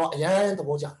ကျွန်တော်အရန်သ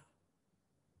ဘောကျ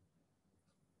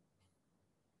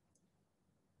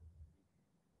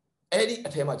အဲ့ဒီအ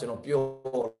ထဲမှာကျွန်တော်ပြော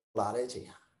လာတဲ့အချိန်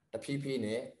ဟာတဖြည်းဖြည်း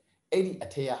နဲ့အဲ့ဒီအ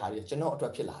ထဲရဟာတွေကျွန်တော်အတွ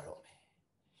က်ဖြစ်လာတော့မယ်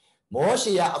မော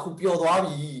ရှေကအခုပျော်သွား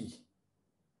ပြီ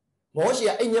မောရှေက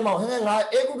အဲ့ညမောင်ဟဲ့ငါ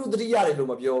အေဂုတုတတိရတယ်လို့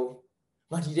မပြော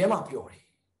ငါဒီထဲမှာပျော်တယ်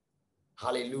ဟာ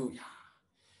လေလုယာ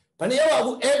ဘယ်နေရာအ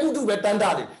ခုအေဂုတုပဲတန်တာ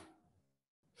တယ်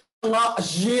ငါအ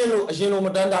ရင်လိုမ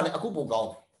တန်တာနဲ့အခုပိုကောင်း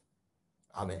တယ်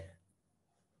အာမင်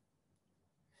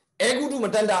အေဂုတုမ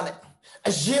တန်တာနဲ့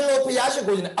အရင်လိုဘုရားရှိ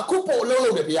ခိုးခြင်းနဲ့အခုပိုအလုံး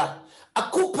လုံးတယ်ဘုရားအ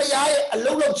ခုဖရားရဲ့အ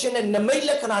လုံးလုံးချင်းနဲ့နမိတ်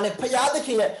လက္ခဏာနဲ့ဖရားသခ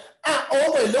င်ရဲ့အော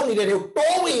ဝယ်လုံနေတဲ့တွေကို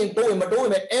တိုးဝင်မတိုးဝ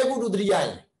င်ပဲအေဂုတုတတိယရ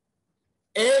င်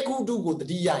အေဂုတုကိုတ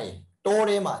တိယရင်တော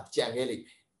ထဲမှာကြံခဲ့လိမ့်မ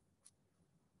ယ်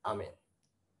အာမင်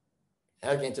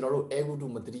အဲ့ဒါကျွန်တော်တို့အေဂုတု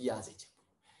မတတိယစေချင်ဘူး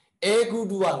အေဂု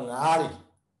တုကငါးတွေ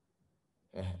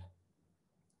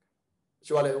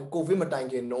ဆိုရလေကိုဗစ်မတိုင်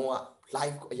ခင်တော့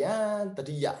live အရန်တ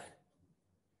တိယ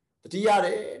တ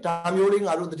ယ်ဒါမျိုးလေး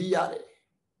ငါတို့တတိယတယ်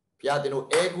ဘုရားတင်တို့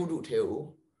အေဂုတုထဲကို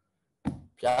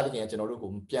ဘုရားသခင်ကျွန်တော်တို့ကို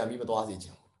ပြန်ပြီးမသွားစေချ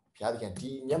င်ဘူးဘုရားသခင်ဒီ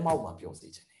မျက်မှောက်မှာပျော်စေ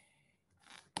ချင်တယ်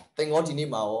သင်္ကောဒီနေ့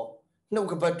မှာရောနှုတ်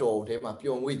ကပတ်တော်ထဲမှာ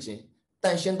ပျော်မွေ့ခြင်းတ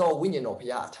န်ရှင်းသောဝိညာဉ်တော်ဘု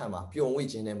ရားအထံမှာပျော်မွေ့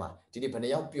ခြင်းထဲမှာဒီနေ့ဘယ်နှ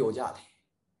ယောက်ပျော်ကြတယ်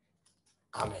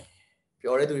အာမင်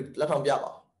ပျော်တဲ့သူလက်ထောင်ပြ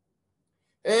ပါ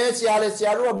ဆ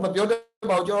ရာတို့ကမပြောတတ်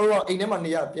ပါဘူးကျွန်တော်တို့ကအိမ်ထဲမှာ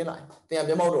နေရပြင်းလာသင်က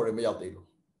မျက်မှောက်တော်တွေမရောက်သေးလို့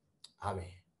အာမ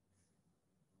င်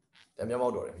သင်မျက်မှော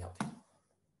က်တော်တွေမရောက်သေး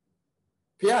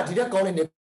ဘုရားဒီတက်ကောင်းတဲ့နေ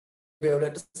ပယ်လ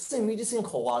ည်းစင်မီတစင်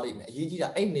ခေါ်သွားလိမ့်မယ်အရေးကြီးတာ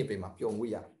အဲ့နေပယ်မှာပျော်မွေ့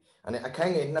ရတယ်အဲ့အခ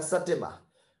န်းငယ်21မှာ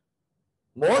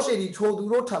မောရှေဒီထိုသူ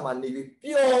တို့ထံမှာနေပြီး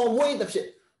ပျော်မွေ့တဲ့ဖြစ်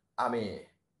အာမင်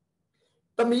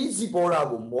သမီးဇီပေါ်ရာ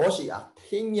ကိုမောရှေအားထ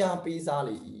င်းညာပေးစား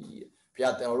လေဘု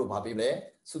ရားကျွန်တော်တို့ဗာပေးမယ်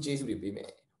ဆုကျေးဇူးတွေပေးမယ်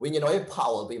ဝိညာဉ်တော်ရဲ့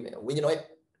power ပေးမယ်ဝိညာဉ်တော်ရဲ့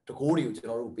တကိုးတွေကိုကျွန်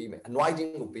တော်တို့ပေးမယ် anointing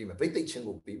ကိုပေးမယ်ဗိသိက်ခြင်း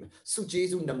ကိုပေးမယ်ဆုကျေး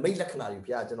ဇူးနမိတ်လက္ခဏာတွေဘု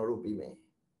ရားကျွန်တော်တို့ပေးမယ်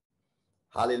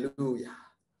hallelujah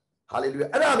hallelujah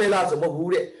အဲ့ဒါပဲလားဆိုမဟုတ်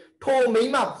ဘူးတဲ့ထိုမိ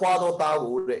မဖွာသောသား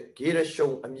ကိုတဲ့ဂေရရှုံ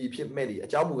အမည်ဖြစ်မဲ့လေအ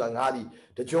ကြောင်းမူကားငါသည်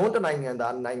တကြွတနိုင်ငံ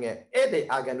သားနိုင်ငံဧည့်သည်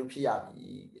အာဂန္တုဖြစ်ရပြီ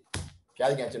ဘုရား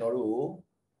သခင်ကျွန်တော်တို့ကို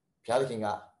ဘုရားသခင်က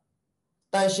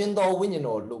တန်ရှင်းသောဝိညာဉ်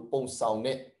တော်လို့ပုံဆောင်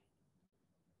တဲ့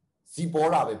ဇီပေါ်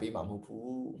ရာပဲပေးမှာမဟုတ်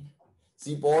ဘူး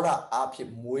ဇီပေါ်ရာအားဖြင့်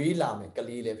မွေးလာမယ်က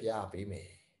လေးလည်းဘုရားပေးမယ်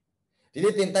ဒီ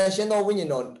နေ့တင်တန်ရှင်းသောဝိညာဉ်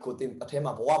တော်ကိုတင်အထဲ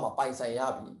မှာဘဝမှာပိုင်ဆိုင်ရ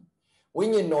ပြီဝိ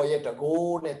ညာဉ်တော်ရဲ့တ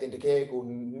ကိုးနဲ့တင်တကယ်ကို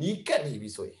နီးကပ်နေပြီ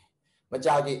ဆိုရင်မကြ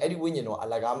ခင်အဲ့ဒီဝိညာဉ်တော်အ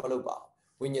လကားမလုပ်ပါ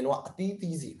ဘူးဝိညာဉ်တော်ကအသီး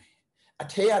သီးစီမယ်အ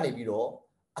ထဲကနေပြီးတော့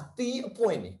အသီးအပွ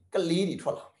င့်နေကလေးတွေထွ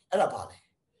က်လာမယ်အဲ့ဒါပါလေ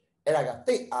အဲ့ဒါက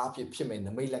တိတ်အားဖြင့်ဖြစ်မယ်န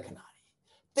မိတ်လက္ခဏာတွေ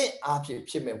တိတ်အားဖြင့်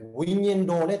ဖြစ်မယ်ဝိညာဉ်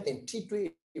တော်နဲ့တင်ထိတွေ့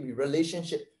ပြီး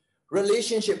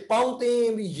relationship ပေါင်းတင်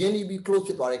ပြီးယဉ်ပြီး close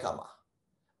ဖြစ်သွားတဲ့အခါမှာ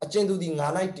အကျဉ်သူဒီငါ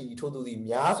၌တည်ထို့သူဒီ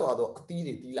များစွာသောအသီး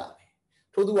တွေတီးလာမယ်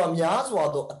ထို့သူကများစွာ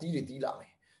သောအသီးတွေတီးလာမ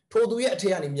ယ်ထိုသူရဲ့အထ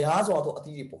က်ကနေများစွာသောအ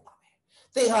သီးတွေပေါ်လာမယ်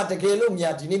သင်ဟာတကယ်လို့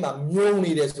များဒီနေ့မှာမြုံ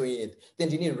နေတယ်ဆိုရင်သင်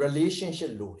ဒီနေ့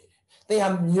relationship လိုနေတယ်သင်ဟာ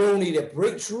မြုံနေတယ်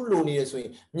breakthrough လိုနေတယ်ဆိုရ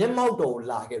င်မျက်မှောက်တော်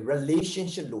လာခဲ့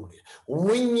relationship လိုနေတယ်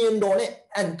ဝိညာဉ်တော်နဲ့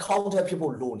encounter ဖြစ်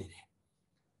ဖို့လိုနေတယ်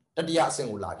တတိယအဆင့်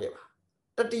ကိုလာခဲ့ပါ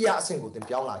တတိယအဆင့်ကိုသင်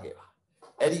ပြောင်းလာခဲ့ပါ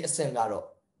အဲ့ဒီအဆင့်ကတော့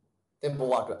သင်ဘ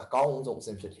ဝအတွက်အကောင်းဆုံးအဆ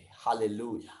င့်ဖြစ်တယ်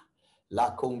hallelujah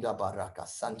La Konda Baraka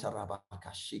Santa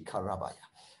Rabaka Shikarabaya.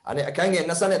 And I can't get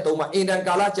Nasane Toma in and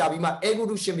Gala Jabima,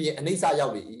 Egudu Shimbi and Isa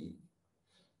Yawi.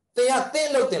 They are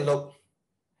thin look.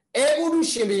 Egudu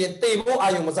Shimbi and Tebo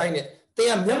Ayom Zine. They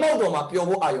are Memodoma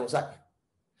Piovo Ayom Zine.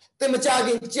 The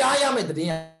Majagin Jaya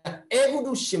Medria,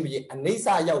 Egudu Shimbi and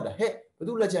Nisa Yauda, hey,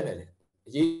 Padula Channel.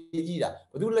 Yida,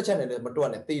 Padula Channel,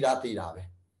 Matona, Tira.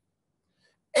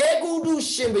 Egudu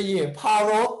Shimbi,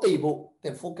 Paro Table,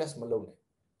 then focus Malone.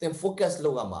 Then focus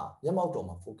Logama,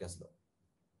 Yamautoma focus low.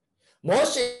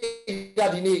 Moshe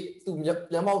Gadini to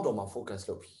Yamautoma focus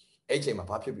low. HM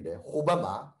Papi there,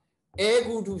 Obama,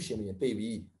 Egudu Shimbi,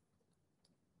 baby.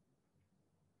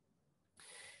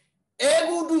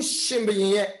 Egudu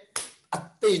Shimbi.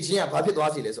 Atejia Papi to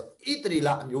Asiles,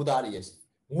 Itrila, Yudarius,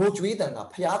 Mojuitan,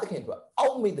 Piatakin,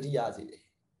 Almidriazi.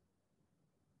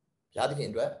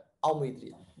 Piatakin,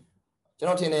 Almidria.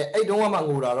 Jonathan, I don't want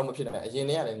Mangura, Romapina,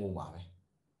 Genia and Mumame.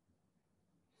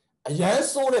 A young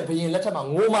soul being let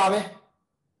among Mumame.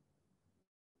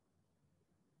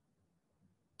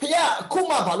 Pia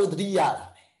Kuma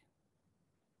Baludria.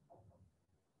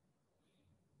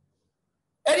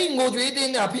 Any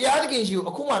Mojuitin, a Piatakin, you,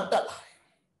 a Kuma that.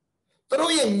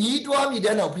 Through your need to have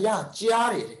then of Pia,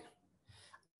 Jari.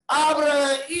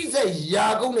 Abra is a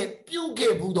Yagone,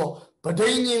 Puke Budo,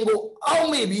 Padango,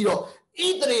 Alme Bido,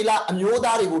 Idrila, and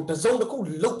Yodari, the zone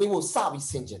could look, they will Sabi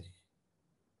Sinjane.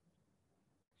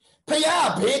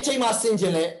 Pia, Pechema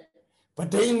Sinjane,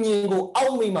 Padango,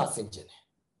 Alme Massinjane.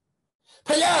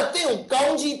 Pia, Tim,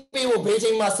 Gaunji Pebo,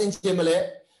 Pechema Sinjamele,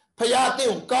 Pia,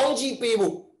 Tim, Gaunji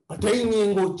Pebo,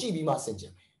 Padango, Gibi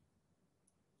Massinjame.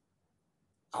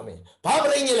 Amen.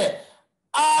 Pabringile,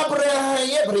 Abraham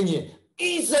ye bringi,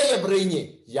 Isa ye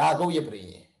bringi, Yago ye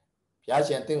bringi.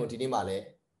 Piace thing with Dinimale,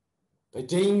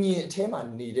 Padini tema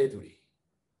needed to be.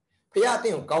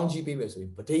 Piatin, Gaunji babies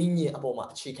with Padini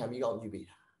Aboma, she can be on you be.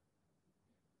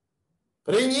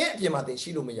 Bringi, Yamati,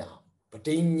 Shilumia,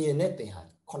 Padini netting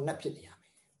had connected Yami.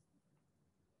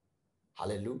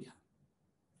 Hallelujah.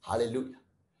 Hallelujah.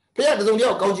 Piat the only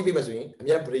Gaunji babies wing, and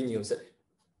yet bring you said.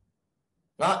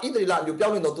 Now, either you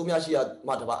tell me no to me, she had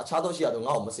Mataba, a child she had an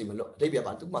almost even look. They be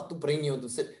about to bring you to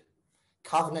sit.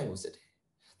 Covenant will sit.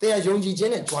 They are young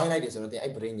Jen and join ideas and I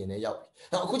bring in a yaw.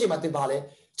 Now, could you mate vale?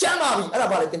 Jamma,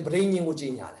 about it, bring you with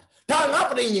Gina. Time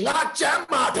up bringing not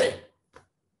Jamma.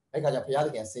 I got a piano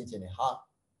against Saint in a heart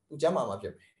to Jamma, my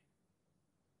baby.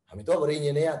 I'm it over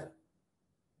in the other.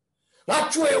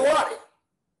 Not true, what?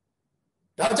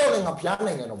 That's only a piano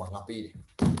and a mappy.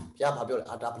 Piano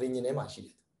at bringing in my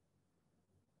sheet.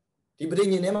 He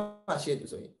bring in Emma shade to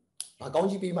say, I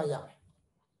can't be my yam.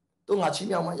 Don't watch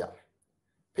me on my yam.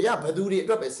 Pay up a duty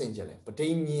drop a single, but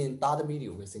in that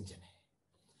video with single.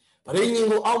 But in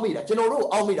you, Almida, General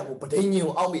Almida, but in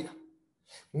you, Almida.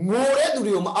 More do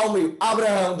you, Almida,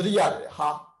 Abraham Driad,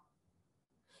 ha?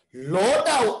 Lord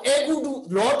out, Egudu,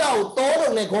 Lord out,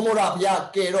 Toro, Necomora, Pia,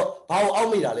 Kero, how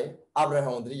Almida,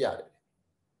 Abraham Driad.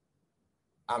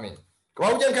 Amen.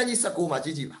 Kawujan can you sakuma,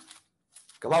 Gigi?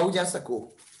 Kawujan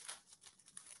Sako.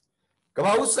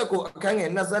 Kawausako Kang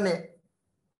and Nazane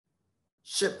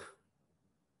ship.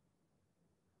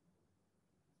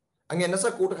 Again,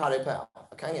 Nasa Kota Haripa,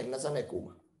 Kang and Nazane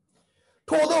Kuma.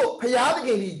 Todo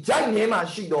Payadigi, Janema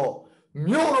Shido,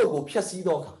 Muro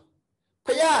Piasidoka.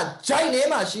 Paya,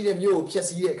 Janema Shide Mu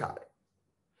Piasieka.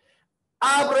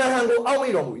 Abraham go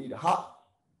Amido eat ha.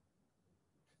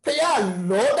 Paya,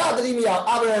 Loda Drimia,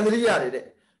 Abraham Riade,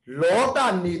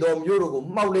 Loda Nido Muro,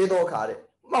 Mauledo Kare.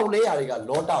 Maulea,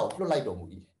 Lord out, no like Domu.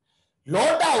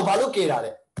 Lord out,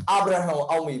 Valocate, Abraham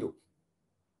Almido.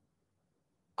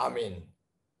 Amen.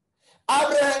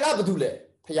 Abraham Abdule,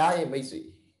 Paya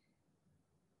Macy.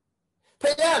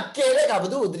 Paya Kele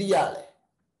Abdu Driale.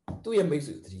 Do you make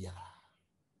with Dria?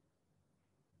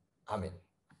 Amen.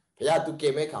 Paya to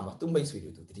Kemekama, to make with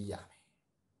you to Driame.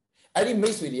 I didn't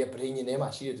make with you, bring your name,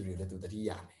 I share to you to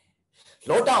Driame.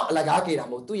 Lord out like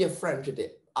Akamo, to your friend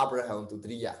today. Abraham to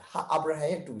 3 years. Ha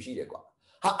Abraham to she go.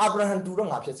 Ha Abraham to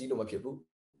run up your seat of people.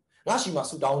 Now she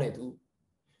must down it too.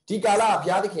 Ticala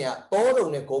Piadica, todo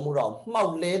ne comura,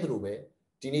 mouth lay through way.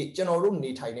 Tini general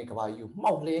need tiny about you,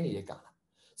 mouth lay the gala.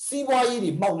 See why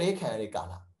the mouth lay can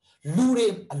gala.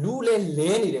 Lule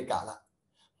lay the gala.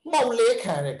 Mouth lay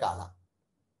can gala.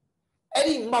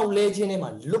 Any mouth lay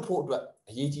genema, lupo,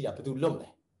 ye up to lumle.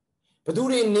 But do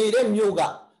they need them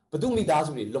yoga, but do me does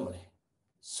with lumle.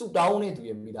 Suit down into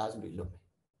your midas will look.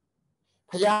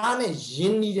 Payane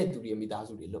Jin needed to be a midas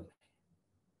will look.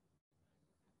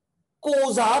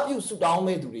 Goes up, you suit down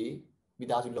me today,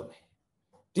 midas will look.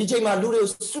 DJ Maludo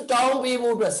suit down, we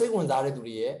will dress seconds out of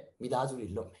the midas will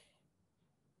look.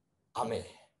 Amen.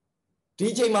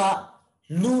 DJ Ma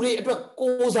လူတွေအတွက်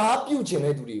ကိုစားပြုခြင်း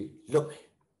တဲ့သူတွေလွတ်တယ်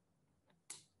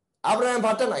အာဗြဟံ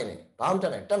ဘာတက်နိုင်လဲဘာမှတ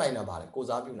က်နိုင်တာပါလေကို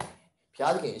စားပြုနိုင်တယ်ဘု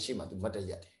ရားသခင်အရှိမသူမတ်တ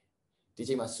ရက်တယ်ဒီ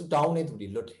ချိန်မှာဆူတောင်းတဲ့သူတွေ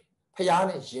လွတ်တယ်ဖခင်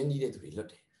နဲ့ယဉ်ကျေးတဲ့သူတွေလွတ်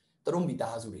တယ်သူတို့မိ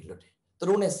သားစုတွေလွတ်တယ်သူ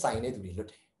တို့နဲ့ဆိုင်တဲ့သူတွေလွတ်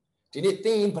တယ်ဒီနေ့သ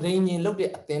င်ဗြိဉ္ဉ်လွတ်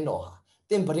တဲ့အသင်းတော်ဟာ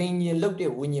သင်ဗြိဉ္ဉ်လွတ်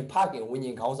တဲ့ဝိညာဉ်ဖခင်ဝိညာ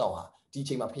ဉ်ခေါင်းဆောင်ဟာဒီ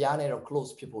ချိန်မှာဖခင်နဲ့တော့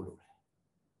close ဖြစ်ဖို့လိုတယ်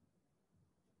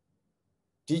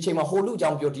ဒီချိန်မှာဟိုလူကြော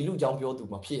င့်ပြောဒီလူကြောင့်ပြောသူ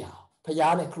မဖြစ်ရအောင်ဖခ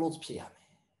င်နဲ့ close ဖြစ်ရမယ်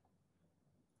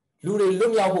လူတွေလွ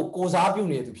တ်မြောက်ဖို့ကိုစားပြု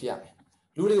နေတဲ့သူဖြစ်ရမယ်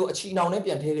လူတွေကိုအချီနှောင်နဲ့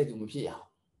ပြန်ထဲတဲ့သူမဖြစ်ရအောင်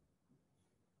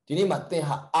ဒီနေ့မှာသင်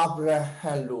ဟာအာဗြ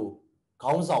ဟံလို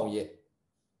ခေါင်းဆောင်ရဲ့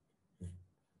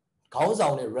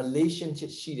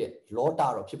relationship ရှိတဲ့လောတာ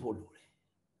တော့ဖြစ်ဖို့လိုတယ်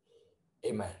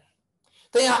အာမင်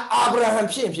သင်ဟာအာဗြဟံ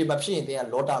ဖြစ်ရင်မဖြစ်ရင်သင်ဟာ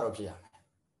လောတာတော့ဖြစ်ရမယ်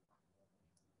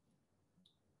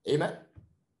အာမင်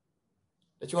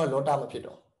တချို့ကလောတာမဖြစ်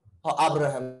တော့ဟောအာဗြ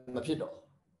ဟံမဖြစ်တော့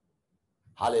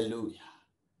ဟာလေလု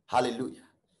ယာ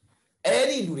အဲ့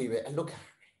ဒီလူတွေပဲအလွတ်ခံ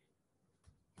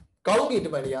ကောင်းကင်တ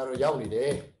မန်တရားတော့ရောက်နေတ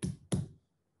ယ်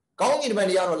ကောင်းကင်တမန်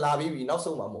တရားတော့လာပြီးပြီနောက်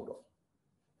ဆုံးမှမဟုတ်တော့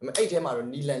အဲ့ထဲမှာတော့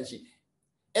နီလန်ရှိတယ်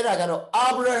အဲ့ဒါကတော့အာ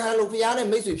ဗြဟံလို့ဘုရားနဲ့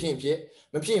မိတ်ဆွေဖြစ်ရင်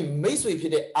မဖြစ်မိတ်ဆွေဖြ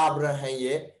စ်တဲ့အာဗြဟံ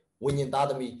ရဲ့ဝိညာဉ်သား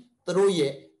သမီးသူတို့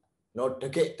ရဲ့တော့တ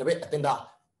ကယ်တပည့်အတင်သား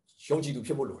ယုံကြည်သူ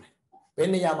ဖြစ်ဖို့လိုတယ်ဘယ်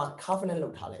နေရာမှာ covenant လု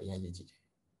ပ်ထားလဲအရင်ရေးကြည့်တယ်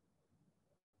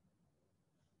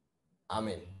အာမ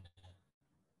င်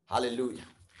ဟာလေလုယာ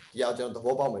ဒီအောင်ကျွန်တော်သ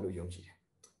ဘောပေါက်မယ်လို့ယုံကြည်တယ်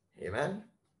အာမင်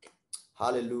ဟာ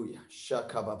လေလုယာရှာ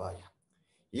ခဘဘာယာ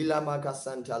ယီလာမာကစ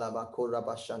န်တလာဘာကိုရာ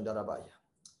ဘာရှန်ဒရာဘာယာ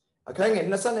အခန်းငယ်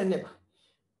22မှာ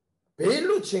ဘေး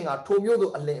လွတ်ခြင်းကထိုမျိုး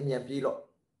သို့အလင်းအမြန်ပြေးတော့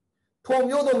ထို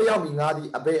မျိုးသို့မရောက်မီငါသည်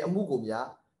အဘယ်အမှုကိုများ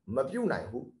မပြုနိုင်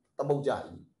ဟုသမုတ်ကြ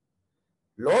၏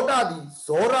လောတသည်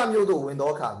ဇောရမျိုးသို့ဝင်သော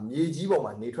အခါမြေကြီးပေါ်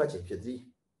မှနေထွက်ခြင်းဖြစ်သည်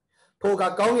ထိုအခါ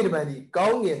ကောင်းကင်တမန်သည်ကော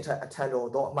င်းကင်ထက်အထံတော်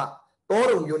သောအမှတော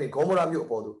တုံမျိုးနှင့်ဂေါမောရမျိုးအ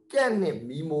ပေါ်သို့ကဲ့နှင့်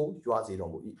မီးမိုးရွာစေ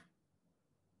တော်မူ၏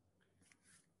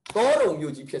တောတုံ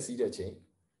မျိုးကြီးဖြစ်စည်းတဲ့ချိန်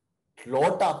လော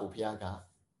တကိုဘုရားက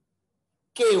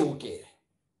ကဲ့တယ်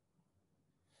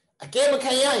အကဲမ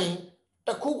ခံရရင်တ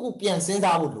ခုခုပြန်စဉ်း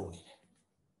စားဖို့လိုနေတယ်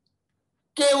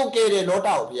ကဲတယ်လောတ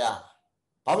ကိုဘုရား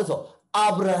ဘာလို့ဆိုအာ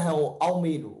ဗြဟံကိုအောက်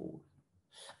မေ့လို့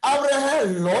အာဗြဟံ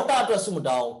လောတအတွက်ဆုမ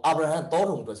တောင်းအာဗြဟံတော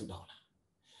တုံအတွက်ဆုတောင်းတာ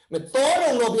မတော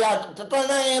တုံတော့ဘုရားတ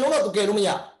နိုင်ငံလုံးတော့သူကဲလို့မရ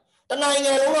တနိုင်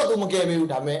ငံလုံးတော့သူမကဲပေး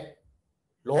ဘူးဒါပေမဲ့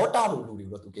လောတလိုလူတွေ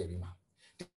ကိုတော့သူကဲပေးမှာ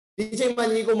ဒီချိန်မှာ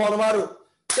ညီကိုမောင်နှမတို့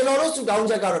ကျွန်တော်တို့ဆုတောင်း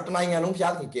ချက်ကတော့တနိုင်ငံလုံးဘု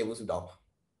ရားခင်ကဲဖို့ဆုတောင်းပါ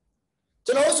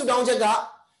ကျွန်တော်တို့ဆုတောင်းချက်က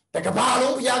တကဘာ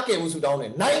လုံးဘုရားကဲဖို့ဆုတောင်းတ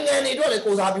ယ်နိုင်ငံတွေအတွက်လည်း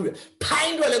ကိုစားပြုတယ်ထို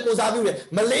င်းအတွက်လည်းကိုစားပြုတယ်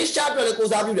မလေးရှားအတွက်လည်းကို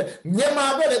စားပြုတယ်မြန်မာ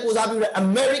အတွက်လည်းကိုစားပြုတယ်အ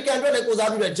မေရိကန်အတွက်လည်းကိုစား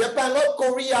ပြုတယ်ဂျပန်ကော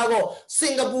ကိုရီးယားကောစ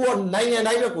င်ကာပူကောနိုင်ငံ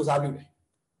တိုင်းအတွက်ကိုစားပြုတယ်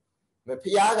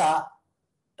ဘုရားက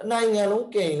တနိုင်ငံလုံး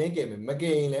ကဲရင်လည်းကဲမယ်မကဲ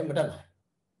ရင်လည်းမတတ်နိုင်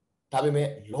ဒါပေမဲ့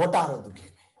လောတာတော့သူကဲ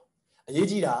မယ်အရေး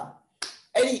ကြီးတာ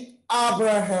အဲ့ဒီအာဗြ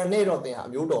ဟံနဲ့တော့သင်ဟာ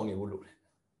အမျိုးတော်နေဖို့လိုတယ်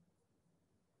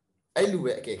အဲ့လူ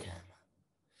ပဲအကဲခံ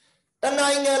တ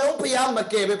နိုင်ငံလုံးဘုရားမ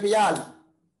ကယ်ပဲဘုရား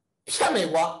ဖြတ်မယ်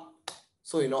ကွာ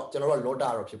ဆိုရင်တော့ကျွန်တော်တို့လောတာ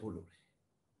တော့ဖြစ်ဖို့လိုတယ်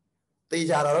တေ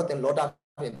ချာတော့သင်လောတာ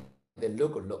ဖြစ်တဲ့လု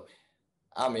တ်ကိုလုတ်မယ်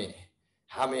အာမင်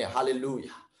ဟာလေလု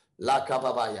ယာလာက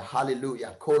ဘာဘာယာဟာလေလုယာ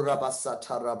ခိုရာဘာဆာ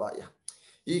ထာရာဘာယာ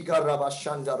ဤကရာဘာရှ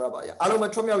န်ဒရာဘာယာအားလုံးမ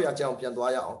ထွတ်မြောက်ရကြအောင်ပြန်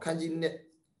သွားရအောင်ခန်းကြီးနှစ်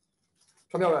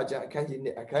ထွတ်မြောက်ရကြအခန်းကြီးနှ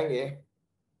စ်အခန်းငယ်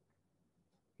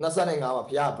25မှာ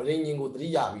ဘုရားဗြိဉ္ဉ်ကိုသတိ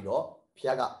ရပြီးတော့ဘု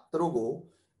ရားကသူတို့ကို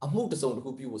အမှုတစုံတစ်ခု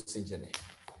ပြုဖို့ဆင်ခြင်တယ်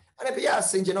အဲ့ဒါဘုရား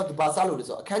ဆင်ခြင်တော့သူဘာစလို့လဲ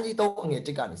ဆိုအခန်းကြီး3အငယ်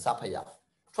1ကနေစဖတ်ရအောင်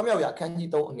ထွတ်မြောက်ရအခန်းကြီး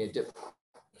3အငယ်1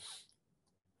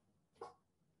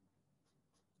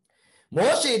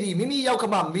မောရှေသည်မိမိရောက်ခ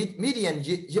မမီဒီယန်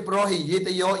ယေဘရဟိယေတ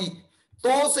ယောဤ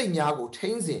တောစိတ်များကိုထိ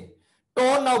န်းစဉ်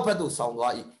တောနောက်ဘက်သို့ဆောင်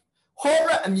သွား၏ဟောရ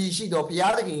အမည်ရှိသောဘု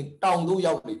ရားသခင်တောင်သို့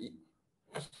ရောက်လေ၏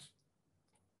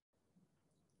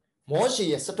မောရှေ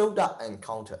ရဲ့စတုဒ္ဒ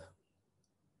encounter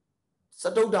စ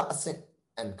တုဒ္ဒအဆင့်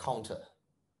encounter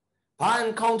ဘာ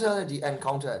encounter ဒီ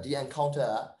encounter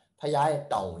ဖခင်ရဲ့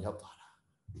တောင်ရောက်သွားတာ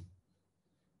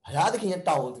ဘုရားသခင်ရဲ့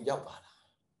တောင်သူရောက်သွားတာ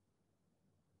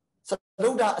စတု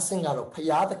ဒ္ဒအဆင့်ကတော့ဘု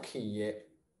ရားသခင်ရဲ့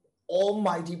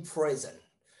almighty present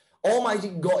almighty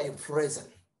God in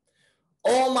present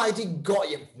almighty God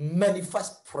in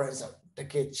manifest present တ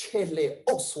ကယ်ချဲ့လေ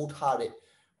အုပ်ဆိုးထားတဲ့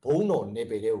ဘုန်းတော်နေ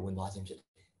ပေတဲ့ဝင်သွားခြင်းဖြစ်တ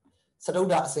ယ်စတုဒ္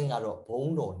ဒအဆင့်ကတော့ဘု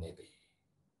န်းတော်နေပေ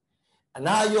အ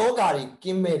နာယောဂါတွေက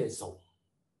င်းမဲ့တဲ့ဆုံး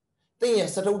သင်ရဲ့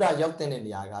စတုဒ္ဒရောက်တဲ့နေ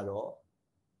ရာကတော့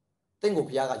သင်ကို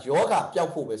ဘုရားကယောဂပျော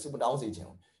က်ဖို့ပဲဆုမတောင်းစေခြင်း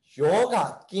ယောဂ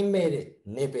ကင်းမဲ့တဲ့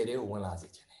နေပယ်တွေကိုဝင်လာစေ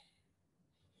ခြင်းတယ်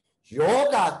ယော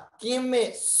ဂကင်းမဲ့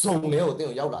ဇုံတွေကိုသင်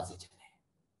ကိုရောက်လာစေခြင်းတယ်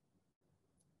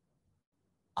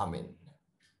အာမင်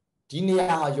ဒီနေ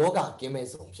ရာဟာယောဂကင်းမဲ့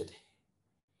ဇုံဖြစ်တယ်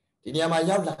ဒီနေရာမှာ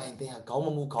ရောက်လာရင်သင်ဟာခေါင်းမ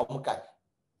မူခေါင်းမကိုက်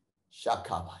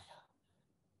Shakabaya.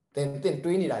 Then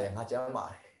twinny like a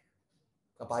jamai.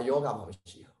 A yoga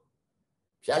machine.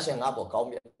 Piashing up or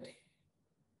come yet.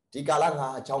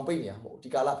 Tikalanga, Champinia,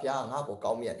 Tikala Piang up or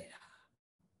come yet.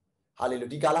 Hallelujah.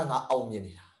 Tikalanga,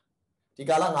 Aumianida.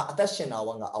 Tikalanga, attaching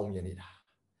our Aumianida.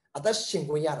 Attaching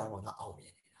Guyana on the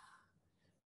Aumianida.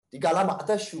 Tikalama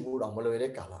attaching on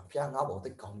Molore Kala, Piang up or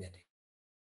the community.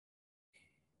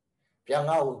 Piang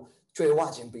out, Trey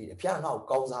watching be, Piang out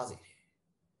goes as it.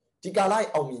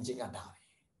 Tikala Auminjing and Davi.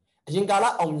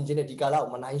 Jingala Auminjin, Tikala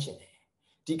Manation.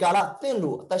 Tikala, thin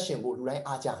look, attaching would rain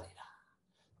Ajanida.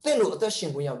 Thin look,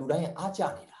 attaching when you do rain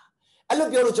Ajanida. I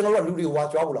look your general Ludio,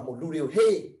 what you are, Ludio,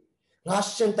 hey.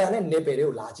 Nashentan and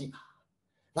Nebero Laji.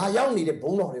 Now young need a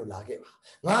bone of Lageva.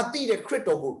 Now tea the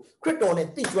crito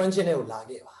and teach one general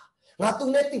Lageva. Now to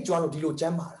net the John Dilo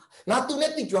Jamara. Now to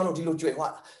net the John Dilo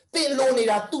Juana. Then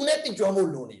Lonida, to net the John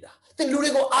Lonida. Then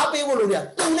Ludigo Abe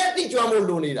Wolonia, to net the John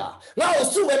Lonida. Now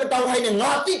soon ever down hiding,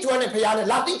 not teach one and Payana,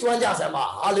 Lati Juan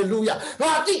Jasama. Hallelujah.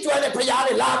 Not teach one and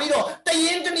Payana, Lavido, the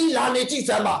Anthony Lani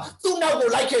Sama. Soon now go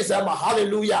like his Sama.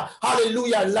 Hallelujah.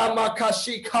 Hallelujah. Lama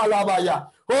Kashi Kalabaya.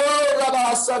 Oh,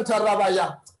 Rabba Santa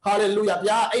Rabaya. Hallelujah.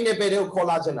 Pia ain't a better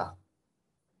collagena.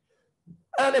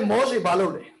 And a Moshi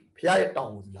Balone. Pia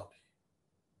down with love.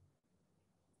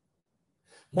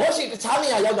 Moshi the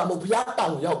Tania Yagamo Pia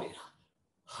down Yobby.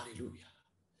 Hallelujah.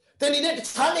 Then in it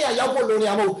Tania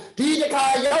Yapolonia,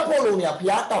 Didaka Yapolonia,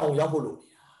 Pia down Yapolonia.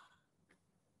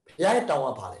 Pia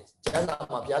down a palace.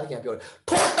 Jana Pia can be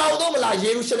put down Domala,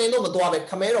 Jerusalem, no Dobe,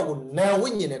 Camero would now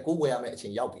win in a good way I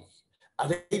mentioned Yabi.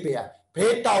 Arabia,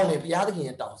 pay down a Piataki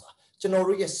and Dowsa.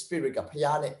 General spirit of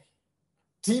Piane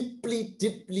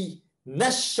deeply,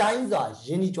 not shines the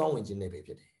Jenny John in Geneva.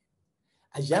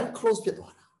 A young close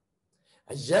pitwara.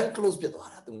 A young close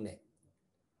pitwara to name.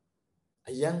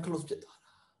 A young close pitwara.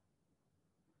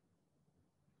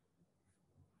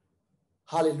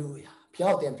 Hallelujah.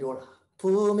 Piat and Pura.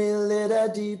 Pull me a little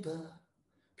deeper.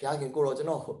 Piakin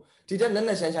Gorojano. Didn't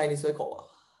understand Chinese circle.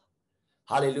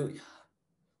 Hallelujah.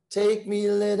 Take me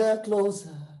a little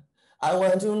closer. I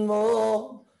want to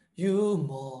know you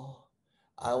more.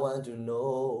 I want to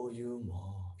know you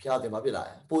more. Piao de mabila.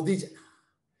 Bodija.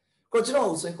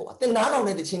 Coachino say, "Go." Then none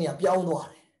of the chinia piao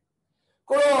noire.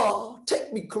 Go,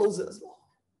 take me closer, Lord.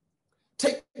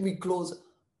 Take me closer.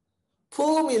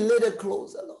 Pull me a little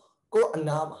closer, Lord. Go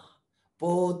anama.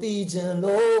 Bodija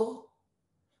lo.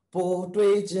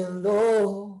 Bodija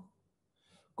lo.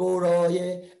 Go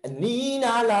roye.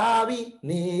 Nina labi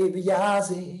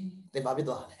nebiase. De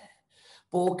mabila.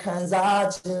 不看啥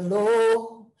子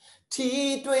路，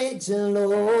梯队之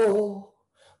路，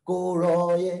古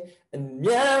老也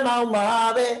面貌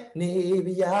马背你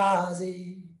比亚子，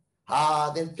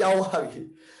哈的标下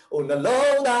去，我那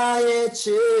老大爷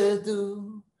尺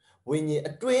度，为你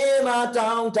对马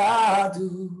长大度，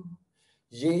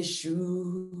耶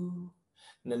稣，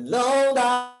那老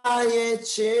大爷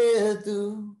尺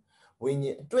度，为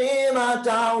你对马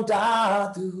长大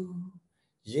度，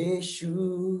耶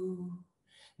稣。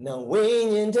 能为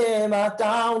人的嘛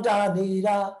当大你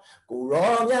啦，古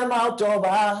罗面貌多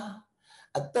吧，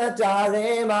啊得大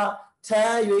人嘛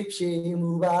太越皮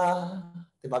木吧，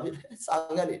对吧？别三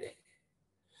个里的，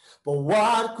不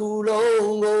挖古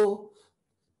龙我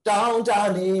当大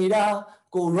你啦，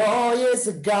古罗也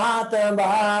是嘎的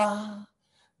吧，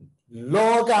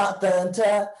罗嘎等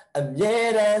着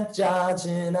别人家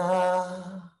境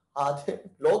啊，啊对，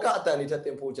罗嘎等你这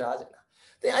店铺家境啊。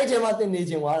 Then I tell my thing,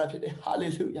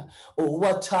 hallelujah. Oh,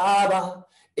 what taba,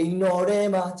 ignore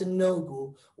ma to no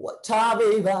go. What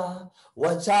tabeba,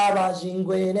 what taba,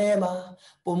 jinguenema,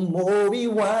 Pomobi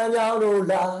one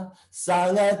yarola,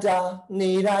 Sangata,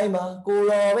 Nidaima,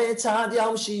 Gurove,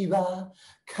 Tadiam Shiva,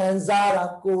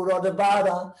 Kanzara, Guru the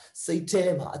Baba,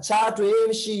 Satema,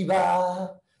 Chatwim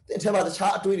Shiva. Then tell about the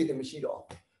chat to it the machine.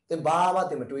 Then Baba,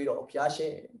 the Madrido,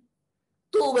 Piache.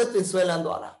 Two with the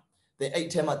Swellandora. Then 8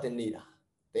 tema the Nida.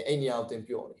 The ain't out in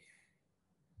pure.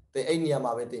 The ain't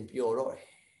out in pure.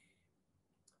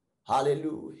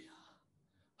 Hallelujah.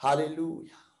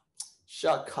 Hallelujah.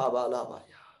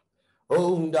 Shakabalabaya.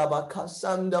 Ondabaka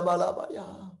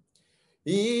Sandabalabaya.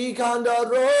 Ikanda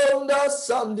Ronda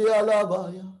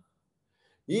Sandialabaya.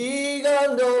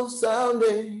 Igando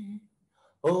Sunday.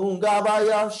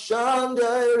 Ongabaya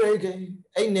Shanda Rege.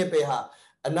 Ain't nepeha.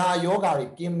 And now yoga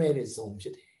give me his own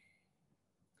shit.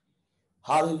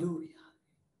 Hallelujah.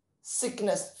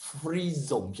 Sickness free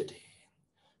zone today.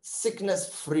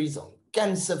 Sickness free zone.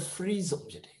 Cancer free zone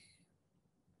today.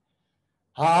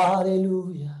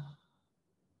 Hallelujah.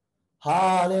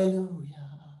 Hallelujah.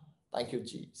 Thank you,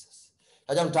 Jesus.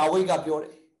 I am Tawika Pure.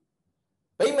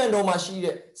 Bayman no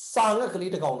mashi sang a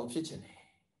clitical kitchen.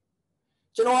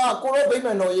 Genoa, Koro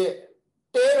Bayman no ye,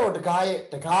 Tero the guy,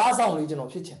 the gas on regional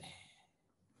kitchen.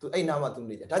 To a nama to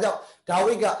me.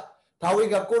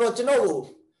 Tawiga Koro Geno,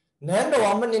 Nando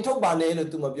Aman in Tobane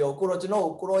to Mabio, Koro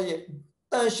Geno, Koroye,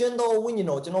 Tanshendo,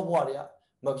 Winino, Geno Warrior,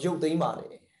 Mabio de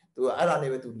Mane, to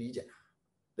Araneve to Legion,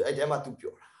 the Edema to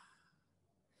Pure.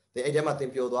 The Edema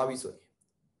Tempio do Aviso.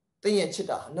 They ain't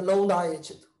chita, no long eye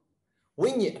chit.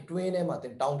 When ye twin em at the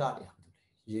down down,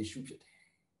 ye shoot it.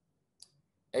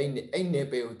 Ain't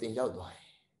nebe within Yaldway.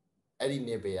 Eddie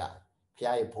nebea,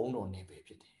 Pia Pono nebe.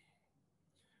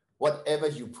 Whatever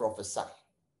you prophesy,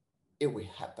 it will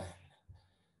happen.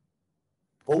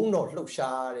 Pono look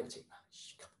shy,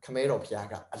 Camero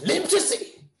Piaga, a limb to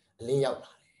see, lean out.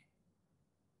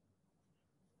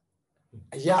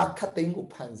 A ya cutting who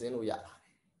pans in Uyala.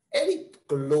 Any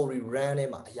glory ran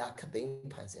him a ya cutting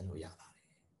pans in Uyala.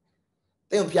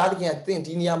 Then Piaga and think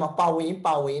Diniama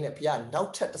Pawin, a piano, now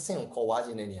check the same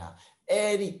Kowajin in ya.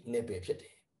 Eddie nebe pity.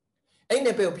 Ain't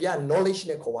nebe piano knowledge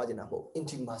in a Kowajinamo,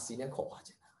 intimacy in a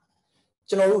Kowajin.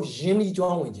 General Jimmy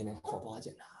John Winton and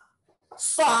Kowajina.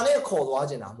 Sane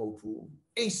Kowajina Mopu,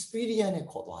 expedient and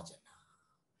Kowajina.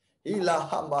 Ila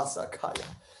Hambasa Kaya.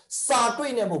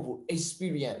 Sadwin and Mopu,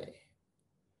 expedient.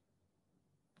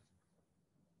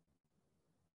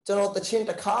 General the chin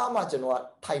the karma,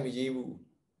 General Time Yebu,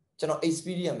 General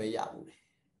expedient may yabu.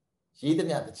 Ye didn't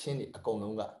have the chin a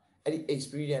conunga, any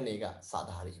expedient nigga,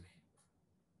 Sadari.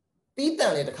 Beat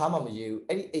down the karma you,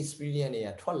 any expedient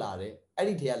near Twalare.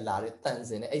 Eddie dear Larry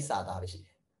thanks in a sadarish.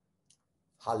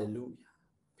 Hallelujah.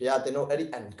 Piatino Eddie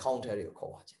encounter your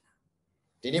coach.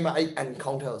 Dinima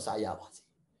encounter Sayawati.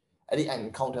 Eddie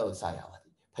encounter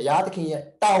Sayawati. Payatakin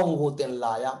yet down wood than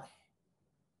Laya.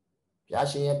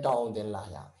 Piashin yet down than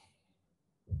Laya.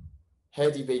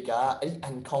 Heady Baker, Eddie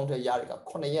encounter Yarika,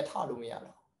 Conayet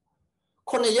Halumiano.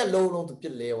 Conayet low to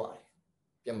Pit Lewa.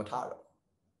 Piamataro.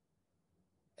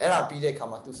 Era Pide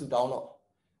Kama to Sudano.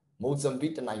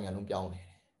 Mozambique the nine and young.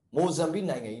 Mozambique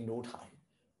nine in no time.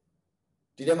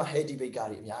 Did them a heady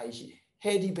bagari, Yashi.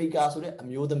 Heady bagas with a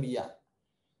mule the mia.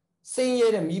 Saying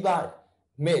yet a me by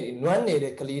made in one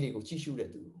native Kalidi Chishu to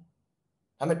do.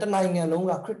 I met the nine and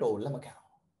longer crypto lemacao.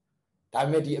 I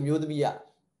met the amuse the mia,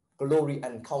 glory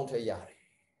and counter yari.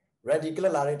 Radical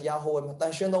Laret Yaho and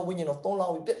Matashan winning of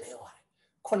Tola with bit.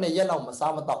 Conne yellow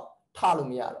Masama dog,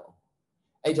 Talumiaro.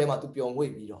 A time to be on way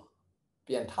below.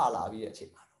 Be and Tala via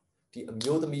chip. The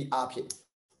amuse me up here.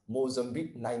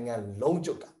 Mozambique nine and long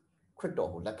joker.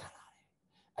 Crypto la canale.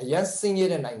 A young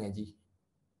singer and nine G.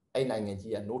 A nine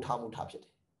G and no time would have it.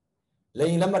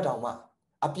 Laying lama dama.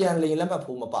 A pian laying lama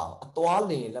puma bow. A toal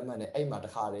laying lemon a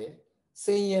matahare.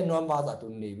 Saying no mother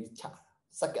to navy char.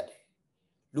 Second.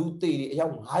 Lute a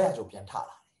young higher jopian tala.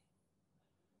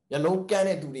 Yellow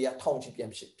cannon to the township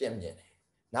pian.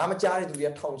 Namachari to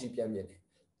the township pian.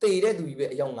 They to be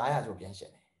a young higher jopian.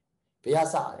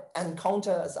 Piazza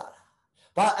encounter Zara.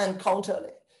 But encounter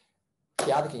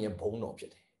Piakin and Bono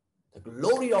Pit. The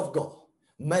glory of God,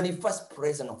 manifest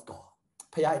presence of God.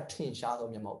 Pia tin shadow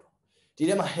Yamoto. Did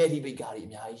them a heady bigari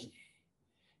Miai.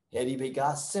 Heady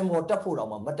bigas, similar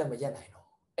Tapurama, Madame Yanino.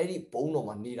 Eddie Bono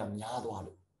Manida Miado.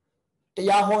 The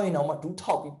Yaho in our two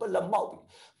top people a mouth.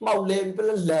 Mouth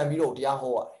people a lamb, you know, the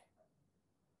Yaho.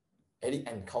 Eddie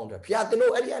encounter.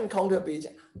 Piatino, Eddie encounter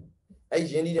pigeon. A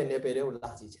Jenny and Nepedo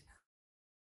last.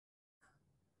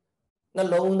 Na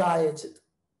long night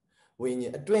when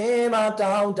you dream out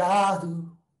down dadu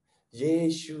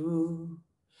Yeshu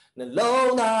na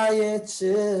long night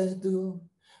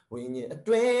when you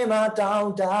dream out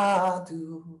down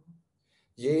dadu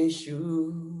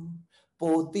Yeshu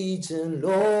po ti chen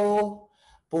lo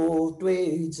po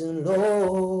tui chen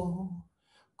lo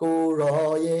ko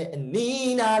ro ye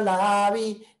ni na la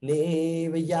bi ne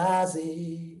ba ya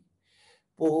se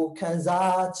po kan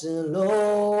za chen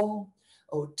lo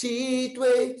Oh, tea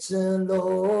waits and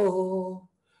low.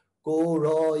 Go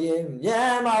royal,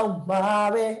 yam,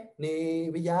 mabe,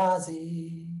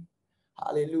 nebiazi.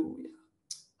 Hallelujah.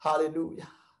 Hallelujah.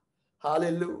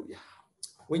 Hallelujah.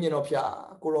 When you know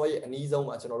Pia, go royal and ease on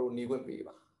much and all need baby.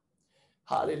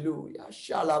 Hallelujah.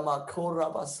 Shalama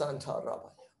koraba santa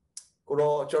rabaya.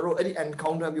 Go choro any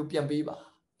encounter you pian biba.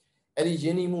 Any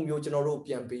jenny moon you general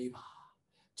pian biba.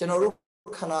 General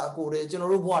Kana go to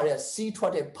general warrior, see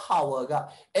what a power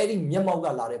got, any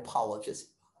Yamaga lare power just.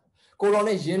 Go on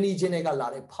a Jenny Jenega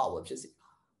lare power just.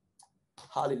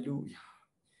 Hallelujah.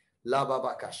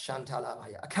 Lababaka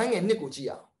Shantalavaya. I can't get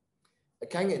Nikuchia. I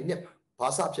can't get nip.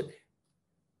 Pass up to me.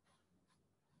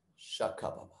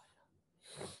 Shakababaya.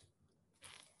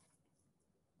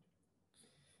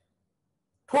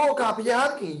 ထိုအခါဘု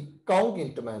ရားခင်ကောင်းကင်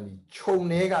တမန်သည်ခြုံ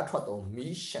ထဲကထွက်သော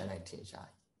မီးရှံ၌ထင်ရှား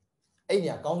၏အဲ့ည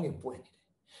ကောင်းကင်ပွင့်နေတယ်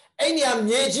အဲ့ည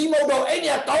မြေကြီးမဟုတ်တော့အဲ့ည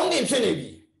ကောင်းကင်ဖြစ်နေ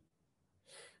ပြီ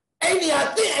အဲ့ည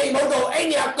တင့်အိမ်မဟုတ်တော့အဲ့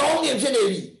ညကောင်းကင်ဖြစ်နေ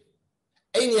ပြီ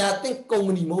အဲ့ညတင့်ကုမ္ပ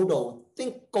ဏီမဟုတ်တော့တ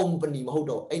င့်ကုမ္ပဏီမဟုတ်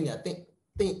တော့အဲ့ညတင့်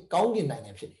ကောင်းကင်နိုင်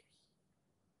ငံဖြစ်နေ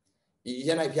ပြီဒီရ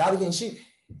၌ဘုရားခင်ရှိတ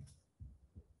ယ်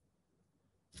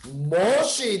မော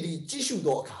ရှေသည်ကြည့်ရှု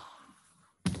သောအခါ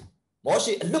မော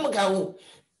ရှေအလွတ်မခံဘူး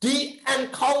ဒီ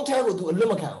encounter ကိုသူအလွ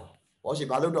တ်မခံဘူးမောရှေ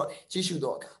ဘာလို့တော့ကြည့်ရှု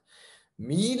သောအခါ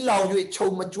မီးလောင်၍ခြုံ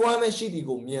မကျွမ်းမဲ့ရှိသည်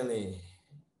ကိုမြင်လေ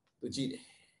သူကြည့်တယ်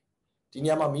ဒီနေ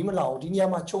ရာမှာမီးမလောင်ဒီနေရာ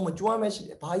မှာခြုံမကျွမ်းမဲ့ရှိတ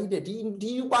ယ်ဘာကြီးတဲ့ဒီ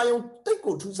ယူပါယုံတိတ်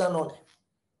ကိုထူးဆန်းတော့တယ်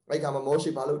အဲ့ကမှာမော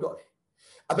ရှေဘာလို့တော့လဲ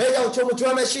အဘဲကြောင့်ခြုံမကျွ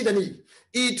မ်းမဲ့ရှိသည်နီ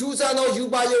ဤထူးဆန်းသောယူ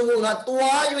ပါယုံကိုငါ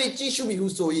တွား၍ကြည့်ရှုမိဟု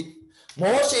ဆို၏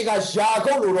မောရှေကယာ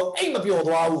ကုပ်လိုတော့အိတ်မပြော်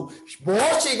သွားဘူးမော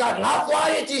ရှေကငါတွား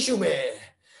၍ကြည့်ရှုမယ်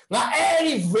ငါအဲ့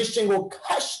ဒီ vision ကို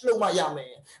cash လုပ်မှရမ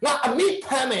ယ်ငါအမိဖ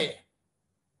မ်းမယ်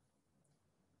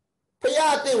ဖ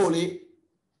ယားတဲ့ကိုလေ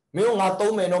မင်းငါ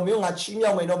သုံးမယ်နော်မင်းငါချီး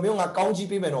မြှောက်မယ်နော်မင်းငါကောင်းကြီး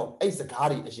ပေးမယ်နော်အဲ့စကား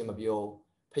တွေအရင်မပြော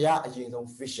ဖယားအရင်ဆုံး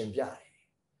vision ပြတယ်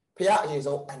ဖယားအရင်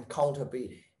ဆုံး encounter ပေး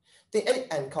တယ်တင်အဲ့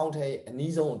encounter ရဲ့အန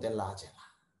ည်းဆုံးကိုတင်လာခြင်း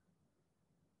လား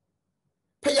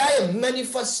ဖယားရဲ့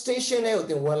manifestation တွေကို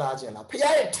တင်ဝင်လာခြင်းလားဖ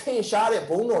ယားရဲ့ထင်ရှားတဲ့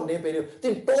ဘုန်းတော်နေပေတွေတ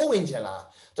င်တိုးဝင်ခြင်းလား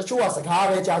တချို့ကစကား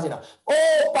ပဲကြားနေတာ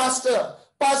oh pastor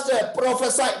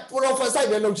prophesy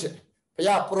ပဲလုပ်ချင်ဘု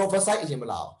ရား prophesy အရင်မ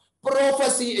လာဘူး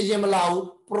prophecy အရင်မလာဘူး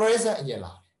present အရင်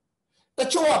လာတယ်တ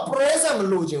ချို့က present မ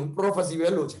လို့ချင် prophecy ပဲ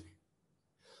လို့ချင်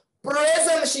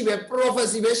present မရှိပဲ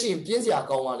prophecy ပဲရှိရင်ပြင်းစရာ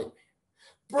ကောင်းသွားလိမ့်မယ်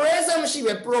present မရှိ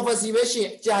ပဲ prophecy ပဲရှိရ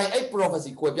င်ကြာရင်အဲ့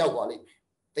prophecy ကွယ်ပြောက်သွားလိမ့်မယ်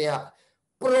တင်က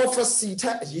prophecy ထ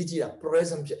က်အရေးကြီးတာ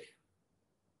present ဖြစ်တယ်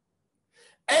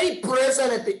အဲ့ present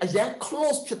နဲ့အရင်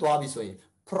close ဖြစ်သွားပြီဆိုရင်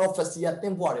prophecy ကတ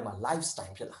င့်ဘဝထဲမှာ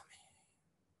lifestyle ဖြစ်လာမယ်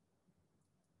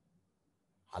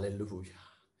hallelujah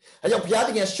အဲကြောင့်ဘုရားသ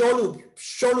ခင်ရှော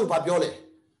လို့ဘာပြောလဲ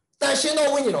တန်ရှင်းသော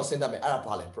ဝိညာဉ်တော်ဆင်းသက်မယ်အဲ့ဒါ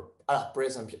ဘာလဲအဲ့ဒါ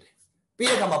present ဖြစ်တယ်ပြီး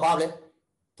တဲ့အခါမှာဘာလဲ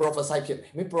prophesy ဖြစ်မ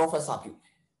ယ်မင်း professor ပြုမ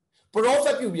ယ်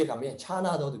prophet ပြုပြီးတဲ့အခါမင်းခြား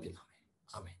နာတော်သူဖြစ်လာမယ်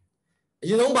အာမင်အ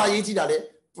ရင်ဆုံးဘာရေးကြည့်တာလဲ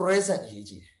present ရေး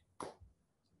ကြည့်တယ်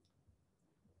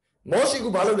မောရှေက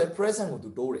ဘာလုပ်လဲ present ကိုသူ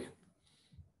တိုးတယ်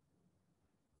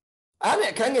အဲ့ဒါ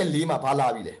အခန်းငယ်၄မှာဘာလာ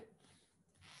ပြီလဲ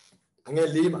ငယ်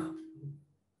၄မှာ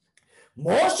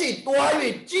မောရှေတွား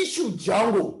၍ကြည့်ရှုကြော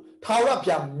င်းကိုထာဝရဘု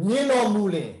ရားမြင်တော်မူ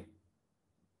လင်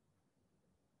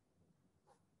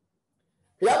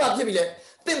ဘုရားကဖြစ်ပြီလေ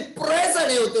သင် present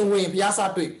ကိုသင်ဝင်ဘုရားစ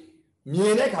တွေ့မြ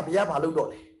င်တဲ့အခါဘုရားဘာလုပ်တော့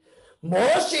လဲ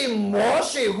မော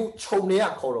ရှေဟုခြုံနေရ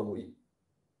ခေါ်တော်မူ၏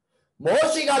မော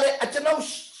ရှေကလည်းအကျွန်ုပ်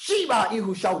ရှိပါ၏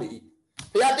ဟုရှောက်လေ၏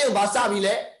ဘုရားတဲ့ဘာစပြီ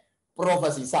လဲ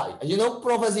prophecy စပြီအရင်ဆုံး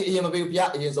prophecy အရင်မပေးဘူးဘုရား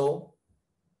အရင်ဆုံး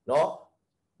နော်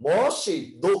မောရှေ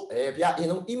တို့ဘုရားအရင်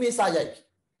ဆုံး email စရိုက်ပြီ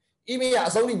email က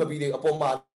အဆုံးထိမပြီးသေးဘူးအပေါ်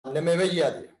မှာနာမည်ပဲရေးရ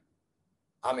တယ်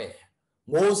အာမင်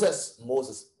Moses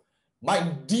my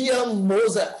dear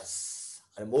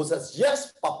Moses yes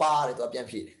papa တဲ့သူပြန်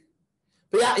ဖြေတယ်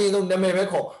ဘုရားအရင်ဆုံးနာမည်ပဲ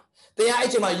ခေါ်ပါတရားအဲ့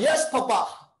ချိန်မှာ yes papa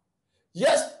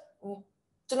yes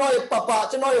ကျွန်တော်ရဲ့ papa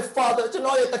ကျွန်တော်ရဲ့ father ကျွန်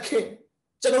တော်ရဲ့သခင်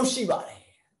ကျွန်တော်ရှိပါတယ်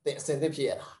သင်အစဉ်သစ်ဖြစ်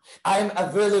ရတာ I'm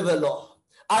available Lord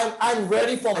I'm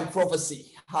ready for my prophecy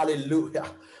hallelujah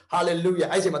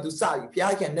အဲ့ချိန်မှာ तू စပြီဘု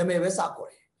ရားခင်နာမည်ပဲစခေါ်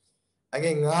တယ်အင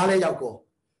ယ်9လဲရောက်ကော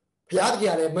ဘုရားခ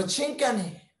င်ကလည်းမချင်းကပ်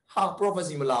နဲ့ဟာ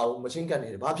prophecy မလာဘူးမချင်းကပ်နေ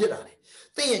တယ်ဘာဖြစ်တာလဲ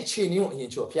သင်ရဲ့ခြေနည်းကိုအရင်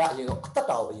ချို့ဘုရားအရင်ဆုံးအသက်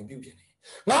တာကိုအရင်ပြုပြင်တယ်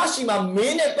ငါရှိမှမ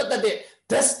င်းနဲ့ပတ်သက်တဲ့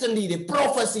destiny တွေ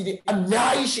prophecy တွေအ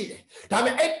များကြီးရှိတယ်ဒါပေ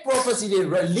မဲ့အဲ့ prophecy တွေ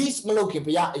release မလုပ်ခင်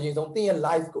ဘုရားအရင်ဆုံးသင်ရဲ့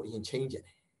life ကိုအရင် change တယ်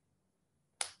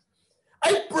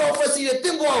အဲ့ prophecy တွေသ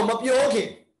င်ဘဝကိုမပြောခင်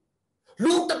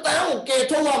လူတတန်းကိုကယ်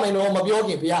ထုတ်ရမယ်နော်မပြောခ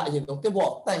င်ဘုရားအရင်ဆုံးသင်ဘဝကို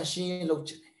တန်ရှင်းလုပ်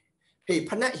ချင်တယ်ဟေး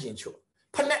ဖနက်အရင်ချို့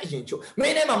မ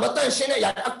င်းနဲ့မှာမတန်ရှင်းတဲ့အရာ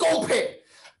အကုန်ဖဲ့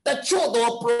တချို့သော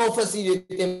prophecy တွေ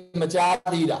သင်မကြား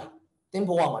သေးတာသင်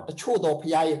ဘဝမှာတချို့သောဘု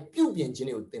ရားရဲ့ပြုပြင်ခြင်း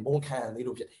တွေကိုသင်ဘုံခံရသေး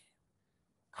လို့ဖြစ်တယ်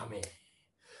အာမင်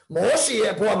မောရှေ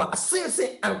ရဲ့ဘဝမှာအစစ်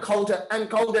encounter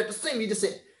တစ်စင်ပြီးတစ်စ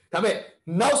င်ဒါပေမဲ့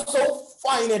နောက်ဆုံး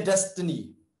final destiny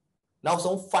နောက်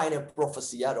ဆုံး final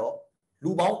prophecy ကတော့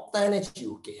လူပေါင်းတန်းတဲ့ချီ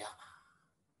ကိုကယ်ရမှာ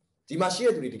ဒီမှာရှိ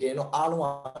တဲ့သူတွေတကယ်တော့အားလုံးက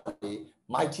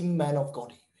mighty man of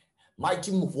God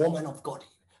mighty woman of God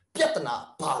ပြဿနာ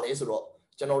ဘာလဲဆိုတော့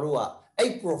ကျွန်တော်တို့က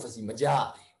အဲ့ prophecy မကြား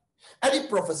ဘူးအဲ့ဒီ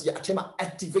prophecy အထက်မှာ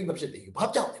activate မဖြစ်သေးဘူးဘာ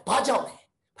ကြောင့်လဲဖ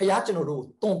ခင်ကျွန်တော်တို့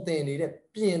တုံတင်နေတဲ့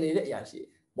ပြင်နေတဲ့အရာရှိ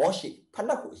မောရှေဖန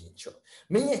က်ကိုအရင်ချွတ်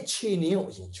မင်းရဲ့ခြေနင်းကို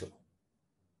အရင်ချွတ်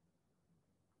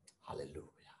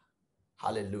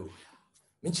hallelujah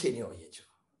မင်းခြေနင်းကိုအရင်ချွတ်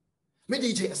မင်းဒီ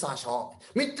ချိန်အစာရှောင်း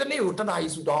မင်းတစ်နေ့ကိုတနာရီ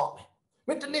စုတော့မ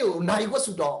င်းတစ်နေ့ကိုနိုင်ဝက်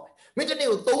စုတော့မင်းတစ်နေ့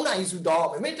ကို3နာရီစုတော့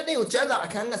မင်းတစ်နေ့ကိုကျမ်းစာအ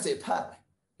ခန်း20ဖတ်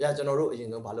ဘ Pia general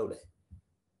in the balole.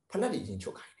 Panadi in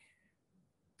chokai.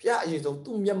 Pia is of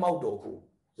 2 year mouth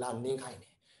landing kind.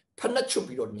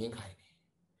 Panachupi or ning kind.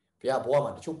 Pia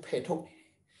Boama to peto.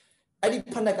 Adi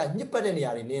Panaka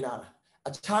Nippadeniari Nena, a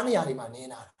Chaniari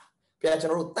Manena. Pia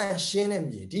general tan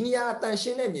shenem, Dinia tan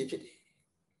shenem.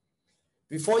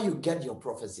 Before you get your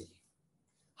prophecy,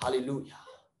 hallelujah,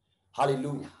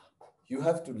 hallelujah, you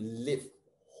have to live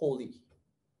holy.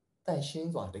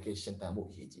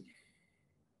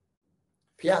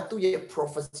 Pia tu ye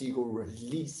prophecy go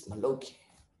release maloki.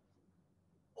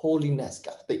 Holiness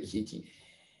ka te hiji.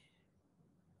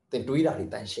 Then do it at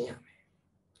the shin.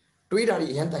 Do it at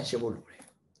the end and shimul.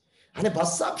 And a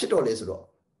basap shito lesro.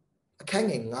 A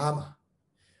kanging ngama.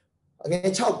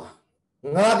 Again chop.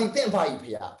 Ngadi tempai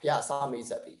pia, pia sami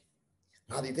sabi.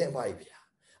 Ngadi tempai pia.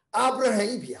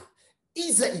 Abraham ipia.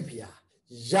 Isa ipia.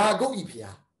 Yago ipia.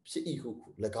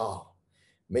 Ihu legal.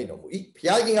 May no eat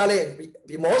piagging ale,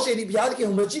 be more shady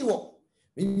piagging machiwo.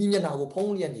 Minion now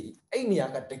pony and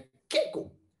Ania got the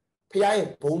keko.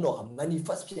 Pia bono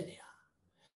manifest pia.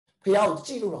 Pia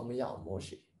chilo on me out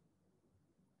moshi.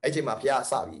 Ejima pia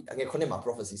sabi, and a conema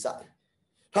prophecy sabi.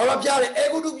 How a pia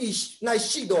able to be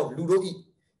nice sheet of Ludo eat.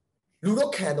 Ludo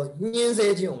candle, Nien's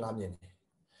edging on Amian.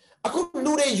 I could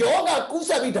Lude yoga,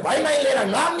 Kusabi, the by my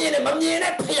letter, Namian and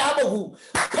Mamian, Piabo,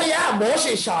 Pia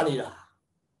moshi shalida.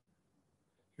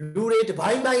 Lude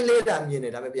by my letter, I mean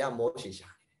it, I may be a moshi.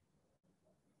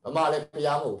 Amale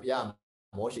Piamo, Piam,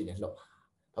 moshi and low.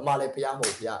 Amale Piamo,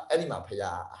 Pia, Anima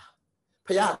Pia.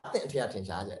 Pia, think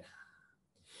attention.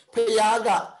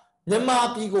 Piaga,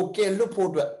 Nema Pigo, Ke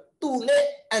Lupo, to let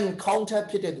and counter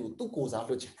Pitu, to goes out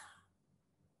to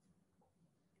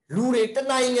Lude, the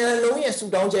 9 year long years to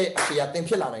down Jay, Pia, then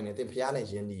Pilana, and the piano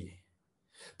Jenny.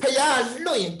 Pia,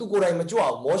 looking to go like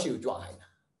Majua, Moshi, Join.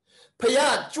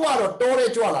 Pia, Juara, Dore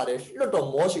Juala, Lotto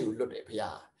Moshi, Lotte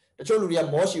Pia. The Choluria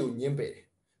Moshi, Nimbe.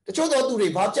 The Chodo do the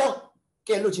Baja,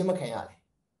 get Luchima Kayali.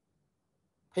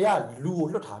 Pia, Lu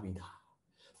Lotavida.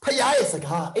 Pia is a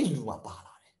car, a Luma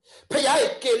Bala.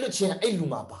 Pia, get Luchin, a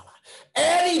Luma Bala.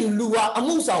 Any Lua, a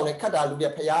Musa, and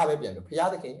Catalunya Pia, Pia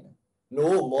the King.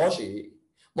 No Moshi.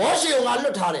 Moshi on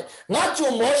Lutare, not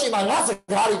your Moshi, my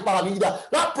Nasakari Pavida,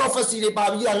 not prophecy de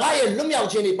Pavida, Lion Lumia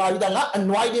Chini Pavida, not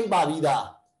anointing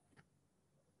Pavida.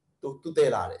 To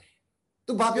Terare.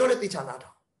 To Babiole Tichanata.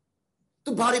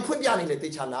 To Bari Pubiani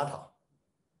Tichanata.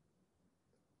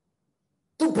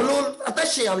 To Blue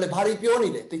Attache on the Bari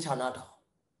Pioni Tichanata.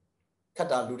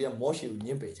 Catalunya Moshi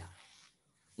Nimbeja.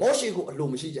 Moshi go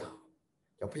Lumishija.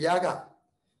 Your Piaga.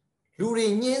 Luri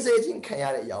Niense in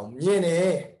Kayari Yam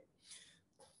Yene.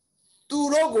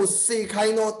 Turogo say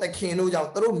kind of the Kano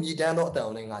Yam through me down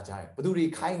down in Ajay. But do we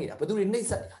kind of, but do we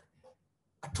Nisa?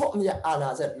 I told me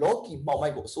Anna said, Loki,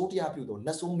 Mamago, Sotia Pudo,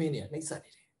 Naso Mania, Nisa.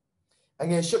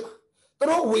 Again, ship.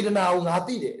 Throw with an hour, not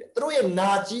did it. Throw a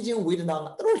not cheating with an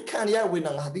hour, throw candy with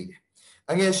an hour.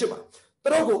 Again, ship.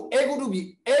 Throw go, ego to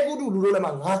be, ego to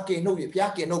Lulaman, Hake, no,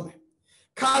 Piake, no.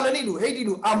 Kalanilu,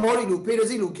 Hadilu, Amorilu,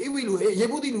 Perezilu, Kiwilu,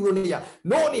 Yebudi Lunia,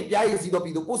 no need Piazido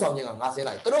Pido Pusan and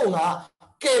Hasela. Throw her.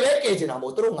 Keleke na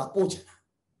mo tro nga poche.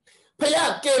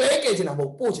 Paya keleke na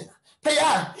mo poche.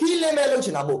 Paya heal me lo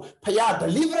china mo. Paya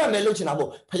deliver me lo china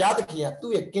mo. Paya the kia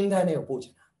tu ye kinda ne poche.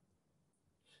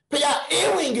 Paya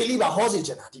ewing liba hosi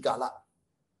china tikala.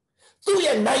 Tu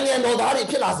ye 9 year no dari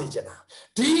phila si china.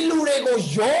 Di lu de ko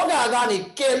yoga ga ni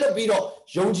ke lup pi do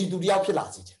yong ji tu tiao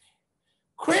phila si china.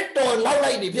 Crypto lau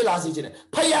lai ni phila si china.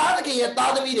 Paya the kia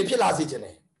ta thami de phila si china.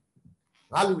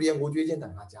 Nga lu de ngo jwe chin ta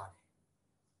nga ja de.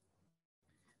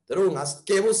 The room as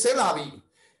cable Selavi.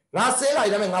 Not say I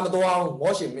don't have a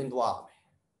washing mean dwa.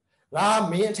 Now,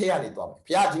 me and Tiani dwa.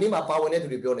 Piatinima power net to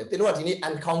the building. They know what you need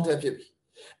encounter pipi.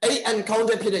 Any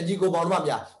encounter pit and Yigo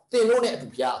Bonamia. They know net to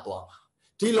Pia dwa.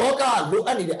 Tiloka look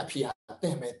any appear.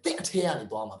 They may think Tiani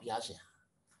dwa Piasia.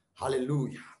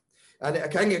 Hallelujah. And I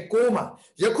can get coma.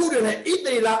 You couldn't eat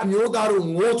the la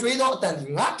Myogaru, more trade out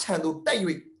than not handle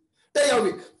Daywik.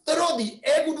 Daywik. Throw the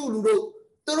Egudu.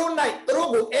 Throw night,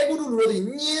 throw able to really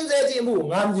mean that you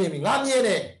move. I'm Yemi.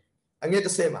 I get the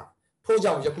same.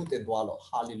 Toja Yakut and Dwallo.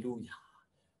 Hallelujah.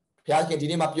 Piakin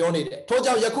didn't up Yoni.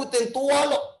 Toja Yakut and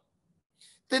Dwallo.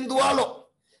 Then Dwallo.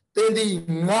 Then the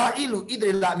Nailu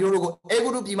either la Yorogo,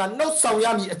 able to be my no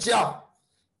Sawami a job.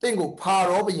 Then go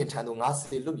Parobi and Tando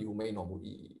Nasi look you may not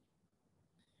be.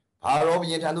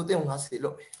 Parobi and Tando then Nasi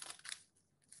look.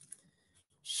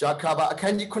 Shakaba,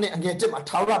 can you connect and get him a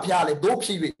Tara Piale,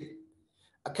 Dopi?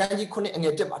 A candy connect and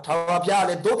get a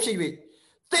Tarabia, Dopi.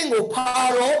 Think of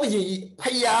Parobi,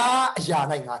 Paya,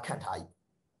 Yana can't I.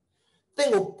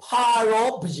 Think of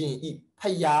Parobi,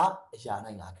 Paya,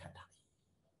 Yana can't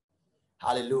I.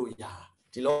 Hallelujah.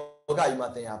 ဒီလောကကြီးမှာ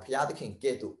သင်ဟာဘုရားသခင်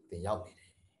ကဲ့သို့သင်ရောက်နေတ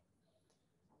ယ်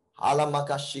ဟာလာမ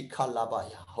ကရှိခလာပါ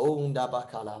ယဟောန္ဒဘ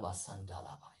ခလာပါစန္ဒ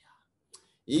လာပါ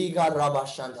ယဤဂရဘ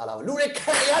ရှန္ဒလာလူတွေ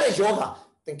ခံရတဲ့ယောဂ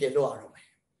သင်ကယ်လို့ရတော့မယ်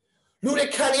လူတွေ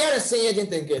ခံရတဲ့ဆင်းရဲခြင်း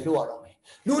သင်ကယ်လို့ရတော့မယ်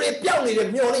လူတွေပျောက်နေတဲ့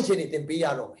မျောလင့်ခြင်းတွေသင်ပေးရ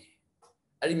တော့မယ်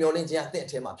အဲ့ဒီမျောလင့်ခြင်းအသင်အ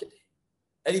ထဲမှာဖြစ်တယ်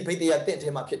အဲ့ဒီဘိတ်တရားအသင်အထဲ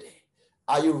မှာဖြစ်တယ်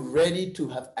Are you ready to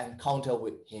have encounter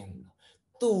with him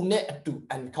သူနဲ့အတူ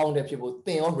encounter ဖြစ်ဖို့သ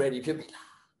င်ရော ready ဖြစ်ပြီလား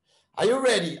Are you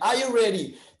ready Are you ready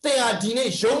သင်ဟာဒီနေ့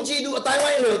ယုံကြည်သူအတိုင်း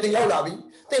ဝိုင်းလို့သင်ရောက်လာပြီ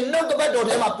သင်နှုတ်ကပတ်တော်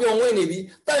ထဲမှာပျော်ဝင့်နေပြီ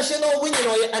တန်ရှင်းသောဝိညာဉ်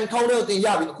တော်ရဲ့ encounter ကိုသင်ရ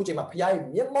ပြီအခုချိန်မှာဘုရားရဲ့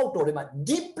မျက်မှောက်တော်ထဲမှာ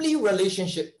deeply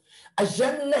relationship အယံ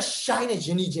နဲ့ shine နဲ့ယဉ်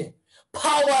ကျေးခြင်း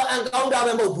power encounter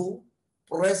ပဲမဟုတ်ဘူး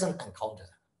present encounter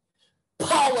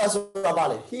power ဆိုတာဘာ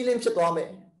လဲ healing ဖြစ်သွားမယ်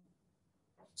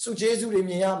စုကျေးဇူးတွေ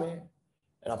မြင်ရမယ်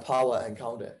အဲ့ဒါ power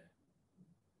encounter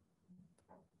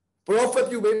prophet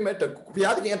ပြုပေးမယ်ဘု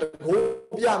ရားသခင်ကတကိုး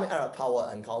ပြမယ်အဲ့ဒါ power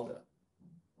encounter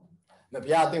မဘု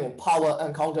ရားသခင်ကို power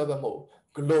encounter ပဲမဟုတ်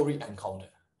glory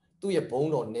encounter သူ့ရဲ့ဘု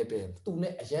န်းတော်နဲ့ပဲသူ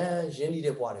နဲ့အရန်ရင်းနှီး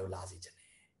တဲ့ဘဝတွေကိုလာစေချင်တယ်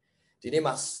ဒီနေ့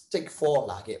မှာ stick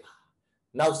 4လာခဲ့ပါ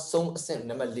နောက်ဆုံးအဆင့်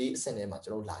နံပါတ်4အဆင့်ထဲမှာကျွ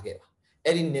န်တော်လာခဲ့ပါ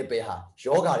အဲ့ဒီနေပဲဟာ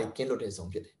ယောဂါတွေကင်းလွတ်တဲ့ဇုံ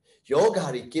ဖြစ်တယ်ယောဂါ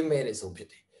တွေကင်းမဲ့တဲ့ဇုံဖြစ်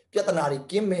တယ်ပြဿနာတွေ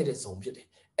ကင်းမဲ့တဲ့ဇုံဖြစ်တယ်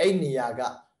အဲ့ဒီနေရာ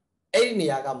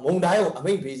ကမုန်တိုင်းကိုအ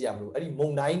မိန့်ပေးကြမလို့အဲ့ဒီမု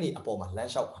န်တိုင်းတွေအပေါ်မှာလ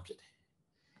မ်းလျှောက်မှာဖြစ်တယ်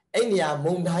အဲ့နေရာ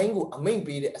မုန်တိုင်းကိုအမိန့်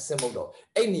ပေးတဲ့အဆင့်မဟုတ်တော့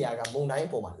အဲ့နေရာကမုန်တိုင်း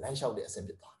အပေါ်မှာလမ်းလျှောက်တဲ့အဆင့်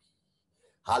ဖြစ်သွားပြီ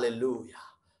hallelujah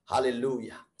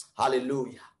hallelujah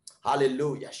hallelujah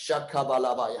hallelujah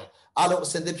shakabalabaya အားလုံးအ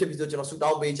ဆင့်သစ်ဖြစ်ပြီဆိုကျွန်တော်ဆုတော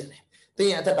င်းပေးခြင်းတယ်သင်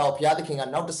ရဲ့အသက်တော်ဘုရားသခင်က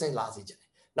နောက်တစ်ဆင့်လာစေခြင်းတယ်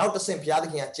နောက်တစ်ဆင့်ဘုရားသ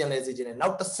ခင်ကကျင်လည်စေခြင်းတယ်နော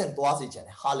က်တစ်ဆင့်သွားစေခြင်းတ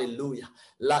ယ် hallelujah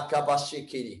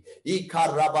lakabashikiri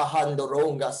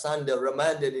ikarabahandronga sande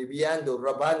ramande biando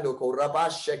rabando ko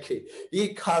rabasheke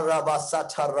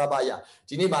ikarabasatarabaya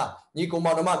ဒီနေ့မှာညီကောင်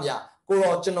မောင်နှမများကို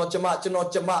ရောကျွန်တော်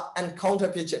ကျမ encounter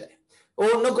ဖြစ်ခြင်းတယ်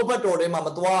ဟိုနှုတ်ကပတ်တော်ထဲမှာမ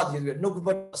သွားသေးဘူးနှုတ်ကပ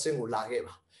တ်အဆင့်ကိုလာခဲ့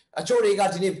ပါအချို့တွေက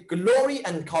ဒီနေ့ glory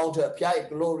encounter ဘုရားရဲ့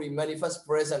glory manifest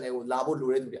presence ကိုလာဖို့လို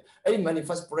တဲ့သူတွေအဲ့ဒီ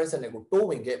manifest presence ကိုတိုး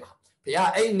ဝင်ခဲ့ပါဘုရား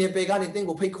အဲ့ဒီနေပေကနေသင်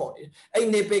ကိုဖိတ်ခေါ်နေတယ်အဲ့ဒီ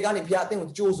နေပေကနေဘုရားသင်ကို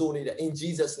ကြိုးစိုးနေတယ် in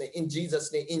Jesus name in Jesus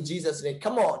name in Jesus name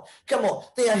come on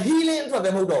သင် healing အတွက်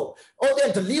ပဲမဟုတ်တော့ဘူးသင်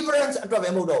deliverance အတွက်ပဲ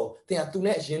မဟုတ်တော့ဘူးသင်သူ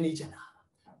နဲ့ယဉ်နေချင်တာ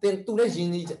သင်သူနဲ့ယဉ်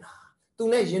နေချင်တာသူ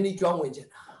နဲ့ယဉ်နေကြွားဝင်ချင်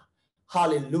တာ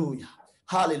hallelujah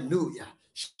hallelujah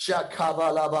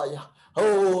shakabalabaya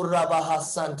oh rabaha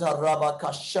santa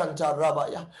rabaka shanta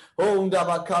rabaya onda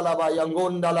bakalabaya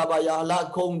ngonda labaya la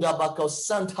konda bako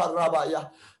santa rabaya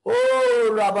oh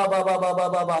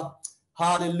rababa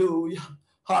hallelujah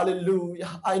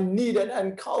hallelujah I need an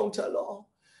encounter Lord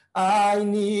I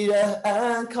need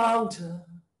an encounter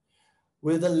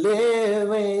with the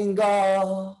living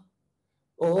God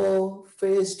oh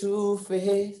face to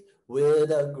face with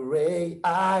the great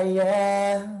I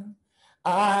am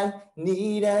I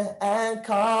need an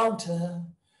encounter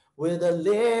with the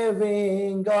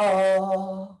living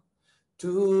God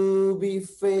to be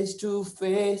face to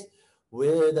face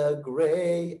with the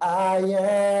great I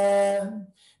am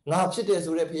ငါဖြစ်တယ်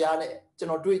ဆိုတဲ့ဘုရားနဲ့ကျွန်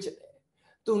တော်တွေ့ချင်တယ်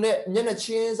သူနဲ့မျက်နှာချ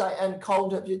င်းဆိုင်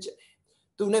encounter ဖြစ်ချင်တယ်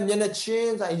သူနဲ့မျက်နှာချ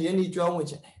င်းဆိုင်ယဉ်ဤကျွမ်းဝင်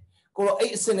ချင်တယ်ကိုတော့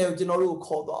အဲ့အစင်တွေကိုကျွန်တော်တို့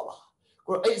ခေါ်သွားပါ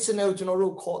ကိုတော့အဲ့အစင်တွေကိုကျွန်တော်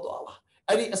တို့ခေါ်သွားပါ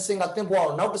အဲ့ဒီအစင်ကသင်ဘဝကို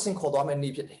နောက်တစ်ဆင့်ခေါ်သွားမယ်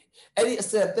နေ့ဖြစ်တယ်အဲ့ဒီအ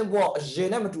စင်သင်ဘဝအရင်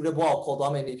နဲ့မတူတဲ့ဘဝကိုခေါ်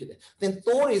သွားမယ်နေ့ဖြစ်တယ်သင်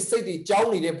သိုးတွေစိတ်တွေကြောင်း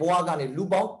နေတဲ့ဘဝကနေလူ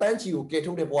ပေါင်းတန်းချီကိုကယ်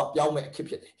ထုတ်တဲ့ဘဝပြောင်းမယ်အခက်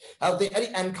ဖြစ်တယ်အဲ့တော့သင်အဲ့ဒီ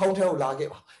encounter ကိုလာခဲ့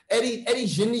ပါအဲ့ဒီ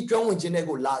ယဉ်ဤကျွမ်းဝင်ခြင်းတွေ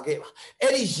ကိုလာခဲ့ပါ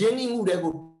အဲ့ဒီယဉ်ဤမှုတွေ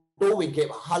ကိုတိုးဝင်ခဲ့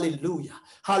ပါ hallelujah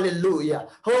hallelujah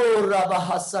oh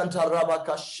rabaha santa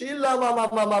rabaka shila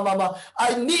mama I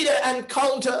need an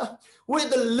encounter with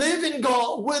the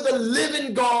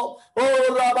living God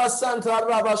oh rabba santa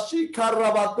rabba shika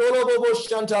rabba korobo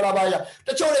shanta rabaya တ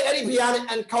ချို့တွေအဲ့ဒီဘုရားနဲ့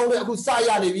encounter အခုစရ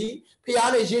နေပြီဘုရား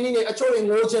နဲ့ယဉ်နေအချို့တွေ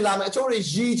ငိုချင်လာမယ်အချို့တွေ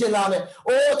ရီးချင်လာမယ်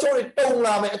အိုးအချို့တွေတုံ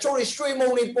လာမယ်အချို့တွေရွှေမုံ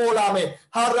တွေပေါ်လာမယ်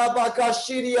harabaka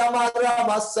shiriya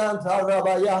rabba santa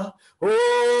rabaya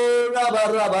oh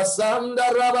rabba santa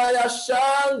rabaya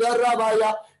shanda rabaya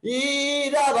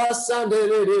iraba santa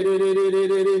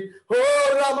oh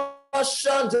rabba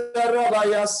Shanta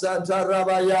Rabaya Santa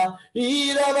Rabaya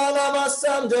Irabala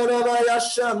Santa Rabaya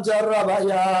Shanta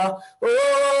Rabaya oh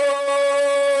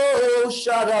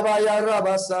Sharabaya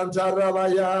Rabba Santa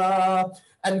Rabaya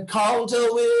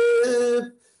encounter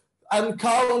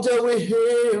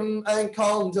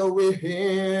with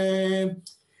him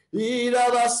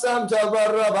Iraba Santa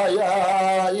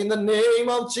Rabaya in the name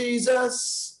of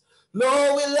Jesus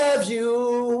Lord we love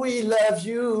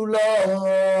you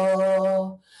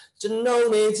Lordကျွန်ုပ်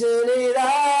နေချင်နေ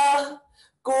တာ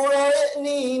ကိုရောရဲ့အ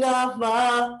နီးနားမှာ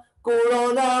ကိုရော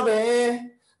နာပဲ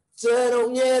ကျွန်ုပ်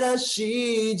မြဲတ ရှိ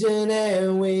ခြင်းနဲ့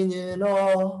ဝိညာဉ်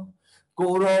တော်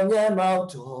ကိုတော်မြတ်မောက်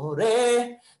တော်တဲ့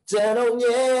ကျွန်တော်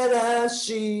မြဲတမ်း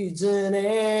ရှိခြင်း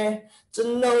နဲ့ကျွ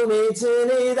န်တော်နေခြင်း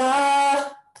နေတာ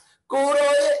ကို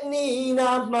တော်ရဲ့နီ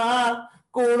နာမှာ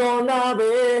ကိုတော်နာ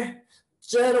ပဲ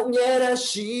ကျွန်တော်မြဲတမ်း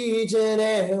ရှိခြင်း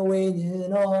နဲ့ဝိညာဉ်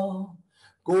တော်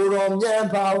ကိုတော်မြတ်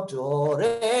မောက်တော်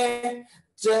တဲ့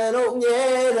ကျွန်တော်မြဲ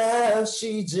တမ်း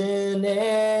ရှိခြင်း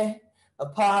နဲ့အ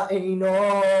ဖအိမ်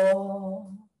တော်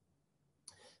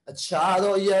အခြား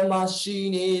သောယမရှိ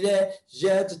နေတဲ့ရ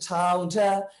တထောင်ထ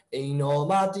က်အိမ်တော်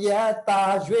မှာတရားသာ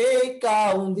ရွေးကော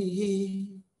င်းသည်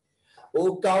။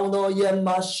အိုကောင်းသောယမ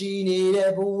ရှိနေ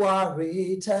တဲ့ဘဝတွေ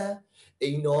ထက်အိ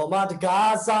မ်တော်မှာတ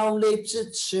ကားဆောင်လေးဖြစ်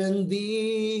ခြင်းသ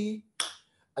ည်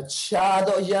အခြား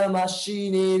သောယမရှိ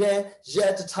နေတဲ့ရ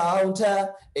တထောင်ထက်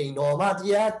အိမ်တော်မှာတ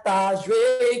ရားသာ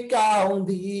ရွေးကောင်း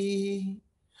သည်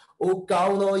။အိုကော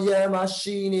င်းသောယမ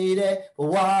ရှိနေတဲ့ဘ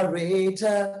ဝတွေထ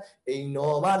က်အိမ်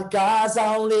တော်မှာတကားဆော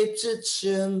င်လေးဖြစ်ခြ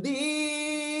င်းသ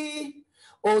ည်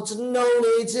။အိုကျွန်တော်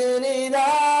နေခြင်းနေ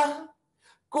တာ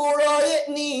ကိုရောရဲ့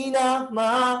နီနာ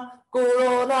မှာကို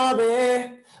ရောနာပဲ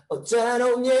အိုကျွန်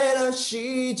တော်မြဲတမ်းရှိ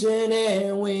ခြင်းနဲ့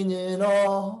ဝိညာဉ်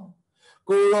တော်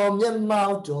ကိုရောမျက်မှော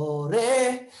က်တော်တဲ့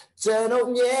ကျွန်တော်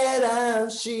မြဲတမ်း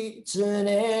ရှိခြင်း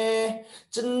နဲ့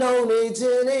ကျွန်တော်နေခြ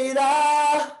င်းနေတာ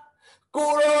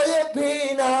ကိုရောရဲ့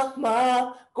ဖေးနာမှာ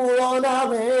ကိုရောနာ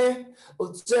ပဲအို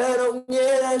ကျွန်တော်မြဲ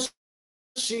တမ်း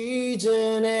ရှိခြ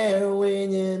င်းနဲ့ဝိ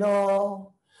ညာဉ်တော်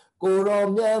ကိုရော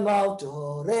မျက်မှောက်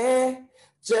တော်တဲ့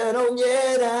ကျွန်တော်မြဲ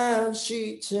တမ်းရှိ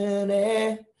ခြင်းနဲ့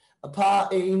အဖ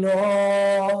အိမ်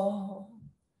တော်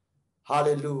ဟာ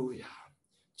လေလုယာ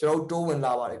ကျွန်တော်တိုးဝင်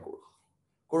လာပါတယ်ကို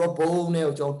ရောဘုံနဲ့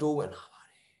ကိုကျွန်တော်တိုးဝင်လာပါတ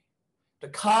ယ်တ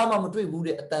ခါမှမတွေ့ဘူး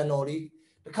တဲ့အတန်တော်လေး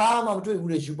တခါမှမတွေ့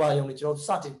ဘူးတဲ့ယူပါယုံလေးကျွန်တော်စ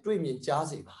တင်တွေ့မြင်ကြား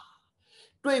စေပါ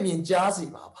တွေ့မြင်ကြားစေ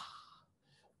ပါ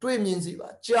တွေ့မြင်စေပါ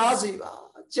ကြားစေပါ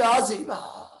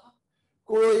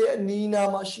ကိုရောရဲ့အနီးနား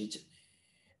မှာရှိခြင်း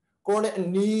ကိုရောနဲ့အ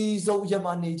နီးဆုံးရမ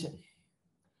နေခြင်း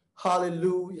ဟာလေ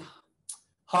လုယာ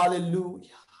ဟာလေလု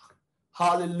ယာဟာ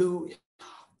လေလုယာ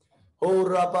ဟို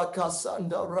ရာဘကာဆန်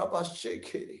ဒရာဘရှေ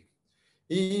ခေ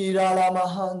အီရာလာမ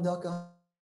ဟန်ဒကာ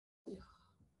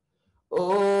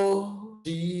Oh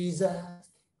Jesus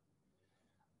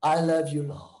I love you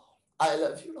Lord I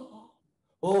love you Lord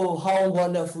Oh how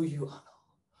wonderful you are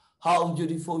Lord how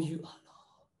beautiful you are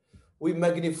Lord we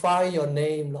magnify your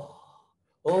name Lord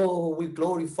Oh we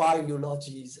glorify you Lord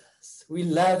Jesus we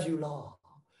love you Lord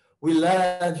we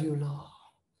love you Lord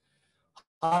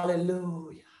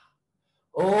Hallelujah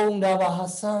Oh Nava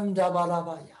Hassan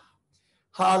Dabarabaya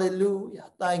Hallelujah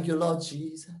thank you Lord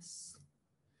Jesus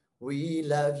We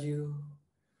love you.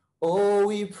 Oh,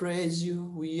 we praise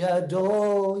you. We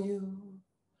adore you.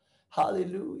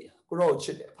 Hallelujah. Grow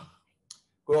children.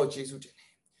 Grow Jesus.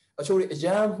 Actually, a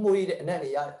young boy and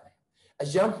nanny. A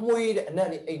young boy and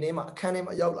nanny. A name. I can't name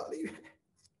a young lady.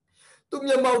 To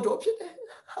me, a mouth of it.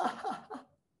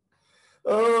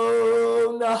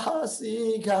 Oh,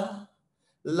 Nahasika.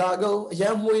 Lago. A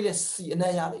young boy that see an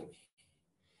ayali.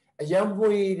 A young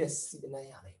boy that see an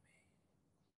ayali.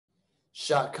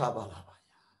 Shakabalabaya.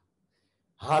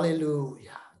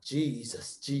 Hallelujah.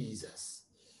 Jesus.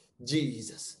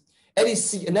 Eddie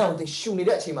see now they shoot me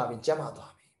that team up in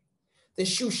Jamadami. They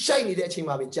shoot shiny that team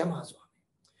up in Jamazwami.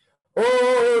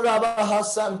 Oh, Rabba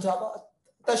Hassan Taba.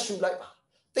 That shoot like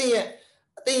they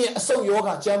so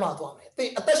yoga Jamadwami. They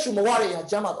attach you Mawari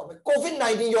Jamadwami.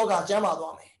 COVID-19 yoga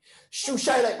Jamadwami. Shoot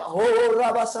shiny like oh,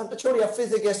 Rabba Santa Choria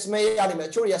physical smay alime,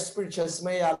 Choria spiritual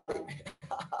smay alime.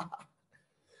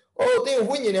 Oh, they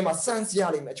win in my sense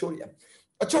yali, Machoria.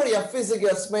 A choria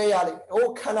physical smell yali.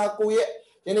 Oh, can I go yet?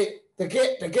 You need to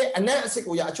get a nancy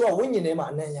go ya, a winning in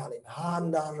my nayali.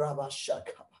 Handa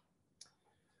Rabashaka.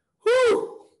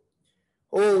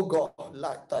 Oh, God,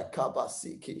 like that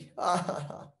Kabasiki.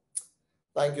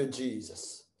 Thank you,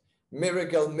 Jesus.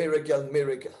 Miracle.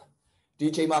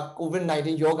 DJ Mark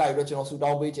COVID-19 yoga original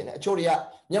Sudan Beijing. A choria,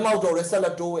 Yamaudo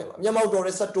Resella doing, Yamaudo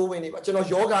Ressa doing it, but you know,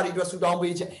 yoga to Sudan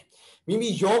Beijing.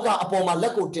 Mimi yoga upon my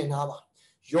leko denava.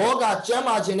 Yoga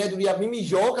jama geneduria mimi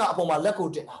yoga upon my leko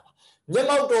denava.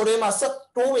 Nyama dorema sat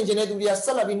doing geneduria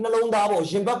salabi nalondavo,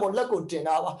 Zimbabwe leko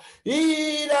denava.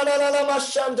 La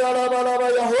mashanda la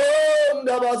home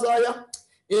dabazaya.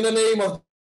 In the name of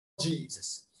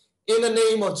Jesus. In the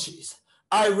name of Jesus.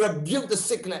 I rebuke the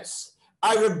sickness.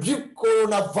 I rebuke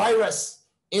coronavirus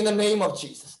in the name of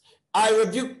Jesus. I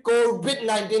rebuke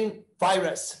COVID-19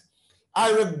 virus.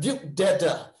 I rebuke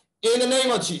death. In the name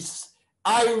of Jesus,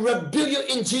 I rebuke you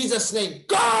in Jesus' name.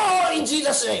 Go in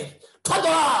Jesus' name.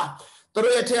 Tadwa,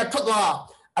 Torete Tadwa,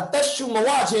 Atashu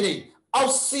Mawajini,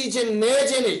 Oxygen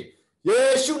Nejini,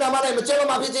 Yeshu namane machema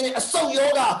mapijini assault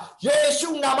yoga.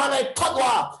 Yeshu namane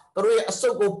tatwa. The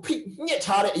assault go pick net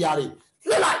hard yari.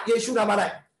 Like Yeshu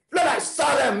namane. Like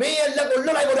Sarah may level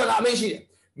like what I mentioned.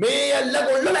 May a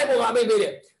level like what I made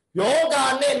it.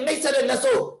 Yoga name nature and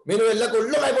so. May a level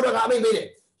like what I made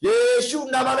it.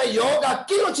 Yeshu namane yoga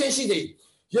kilo chenshide.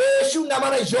 Yeshu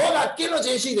namane yoga kilo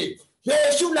chenshide.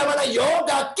 Yeshu namane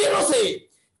yoga kilo say.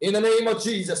 In the name of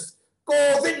Jesus.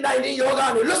 COVID-19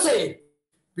 yoga let's say.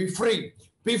 Be free.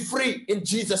 Be free in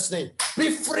Jesus' name. Be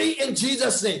free in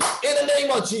Jesus' name. In the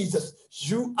name of Jesus.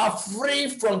 You are free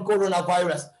from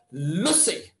coronavirus.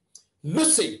 Lucy.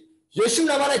 Lucy. Yeshu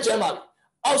namane jamabi.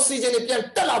 Oxygen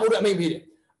pian talabuda maybe.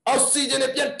 Oxygen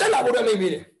pian talabuda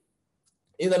maybe.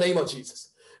 In the name of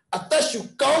Jesus.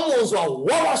 Atashu kaumos wa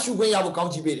washu when yabu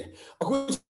county bede.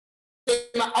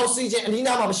 Oxygen and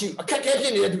Nina machine. A cat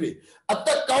can't do it.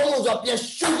 Attack kaumos wa pian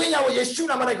shooting our Yeshu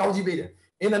namane county bede.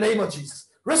 In the name of Jesus.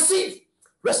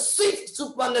 Receive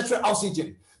supernatural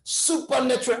oxygen.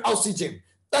 Supernatural oxygen.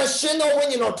 That shino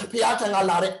when you know tapiata and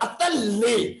alare at the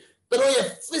lay.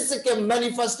 The physical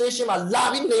manifestation of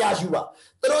loving the Ajuba.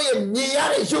 The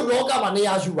Niare Yoga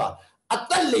Neajuba. At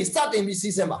the lay, starting me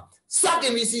seasema.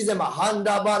 Starting me seasema.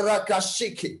 Handa Baraka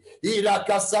Shiki.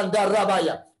 Iraka Sanda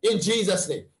Rabaya. In Jesus'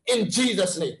 name. In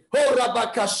Jesus' name.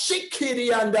 Horabaka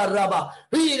Shikiri and Raba.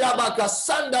 Irabaka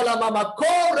Sandala Mama.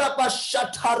 Koraba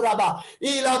Shataraba.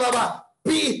 Ilababa.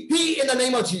 Be he in the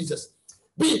name of Jesus.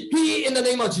 Be he in the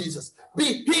name of Jesus.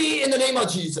 Be he in the name of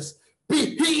Jesus.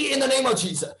 Be he in the name of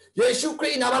Jesus. Yeshu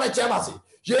Kri Namana Jamasi.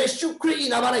 Yeshu Kri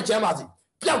Namana Jamasi.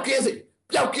 Piao Kenzi.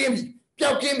 Piao Kemi.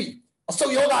 Piao Kemi. So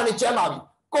yoga ni Jamabi.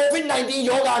 COVID-19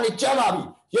 yoga ni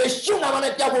Jamabi. Yeshu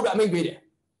Namana Piao Maybe.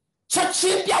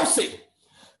 Chachin Piao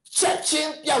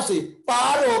Chachin Piao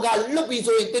Paroga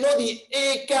Lupizo. They know the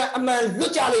Eka Aman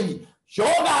Lujalini.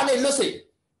 Yoga ni Lucy.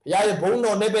 Yaya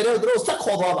Bono Nebere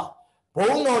Sakodava.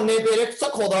 Bono Nebere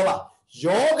Sakodava.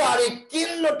 Yoga ni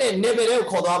Kilote Nebere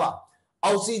Kodava.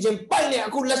 Oxygen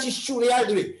Pine could let you shoot the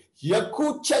other.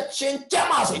 Yaku Chachin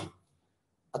Jamasi.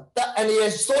 And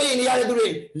yes, so in the other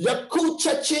way. Yaku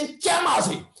Chachin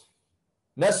Jamasi.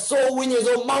 That's so when you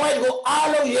go, my go,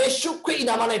 Alo Yeshu Queen,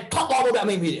 I'm on a top of the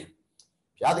maybe.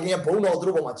 Piating a Bono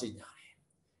Drubo Machina.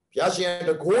 Piashi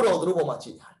the Goro Drubo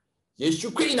Machina.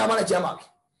 Yeshu Queen, I'm on a Jamaki.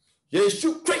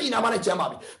 Yeshu Queen, I'm on a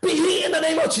Jamaki. Be he in the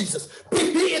name of Jesus. Be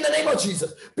he in the name of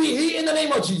Jesus. Be he in the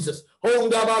name of Jesus.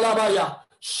 Honda Balabaya.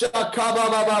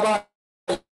 Shakababa.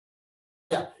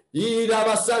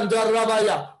 Idaba Santa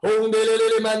Rabaya.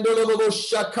 Hondelele Mandolo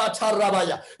Shakata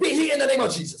Rabaya. Be he in the name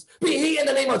of Jesus. Be he in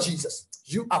the name of Jesus.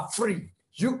 You are free.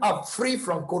 You are free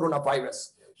from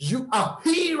coronavirus. You are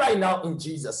he right now in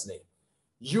Jesus' name.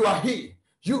 You are he.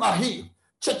 You are he.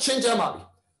 Chachinja Mabi.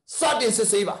 Sadin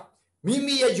Seseva.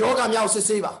 Mimi yoga Miao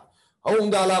Seseva.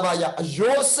 Honda Labaya.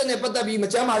 Yosene Patabi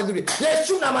Majamari.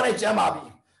 Yeshuna Mane Jamabi.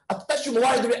 Atashu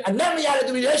Mwari, and then we are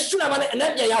doing Yeshunamane and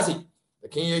Yazi. The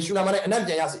King Yeshunamane and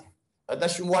Yazi.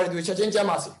 Atashu Mwari to Chachin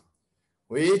Jamasi.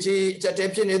 Which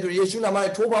Chatapin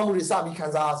Yeshunamane Toba Murisabi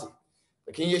Kanzazi.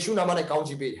 The King Yeshunamane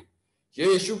County Bay.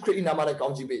 Yeshu Krinamane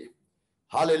County Bay.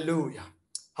 Hallelujah.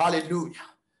 Hallelujah.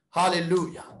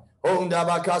 Hallelujah. Honda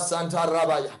Baka Santa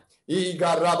Rabaya.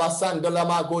 Iga Rabasan de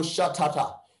Lamago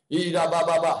Shatata. Ida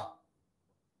Baba.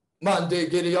 Mande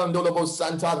Gideon Dolabo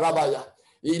Santa Rabaya.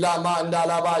 Ila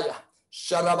mandalabaya,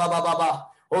 sharababa,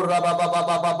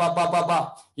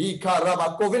 orababa,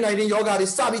 ikaraba. COVID-19 yoga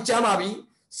is sabi jamabi,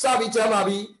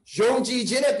 yongji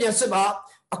jene pianseba,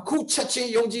 aku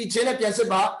chachin yongji jene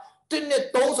pianseba, didn't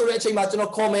it those or reaching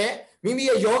matino come, mimi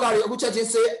yoga, aku chachin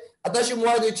se, atashu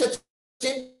moi de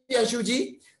chachin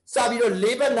pianshuji, sabi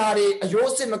lebanare,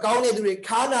 yose macaune dure,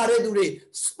 canare dure,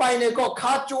 spine co,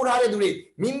 carchurare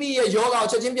dure, mimi yoga,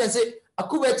 chachin pianse,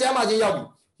 akube jamaji yogi.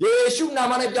 Yeshu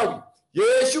namane piawi.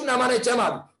 Yeshu namane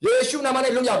jamabi. Yeshu namane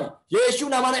lunyabi. Yeshu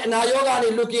namane nayoga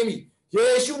ni lukimi.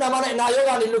 Yeshu namane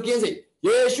nayoga ni lukinze.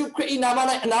 Yeshu kri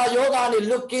namane nayoga ni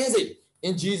lukinze.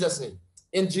 In Jesus' name.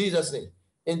 In Jesus' name.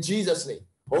 In Jesus' name.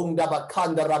 Hondaba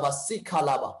kanda raba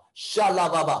sikalaba.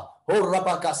 Shalababa.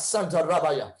 Horabaka santa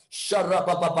rabaya.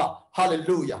 Sharababa.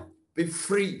 Hallelujah. Be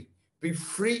free. Be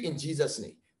free in Jesus'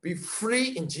 name. Be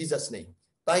free in Jesus' name.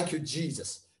 Thank you,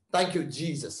 Jesus. Thank you,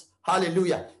 Jesus.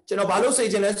 Hallelujah. Cheno balo say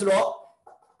jenes lo.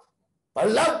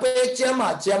 Bala pe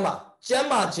chema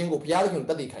chingo piyade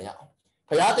tadi kaya.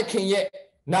 Piyade kinye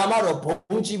nama ro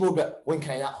bongji bo win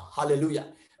kaya. Hallelujah.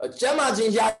 Chema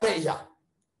chin yade ya.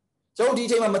 Chou di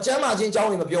chema chema chin chao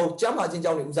ni ma pyo. Chema chin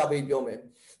chao ni usa pe pyo me.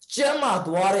 Chema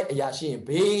dware aya shin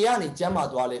be ya ni chema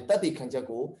dwale tadi kanja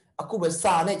ko aku be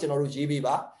sa ne cheno ro yi bi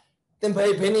ba. Tin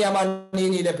phe ni ya ma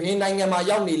ni le phe naingan ma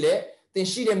yauk ni le tin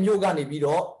shi de myo ga ni bi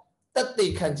do that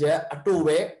they can get a two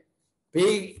way.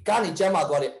 Be Gani Jama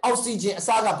Dore, oxygen,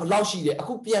 Saga, Palaushi, a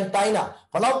Kupian Dina,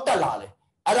 Palau Talale,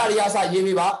 Adariasa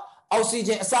Yemiba,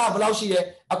 oxygen, Saga Palaushi,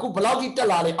 a Kupalauti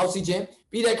Talale, oxygen,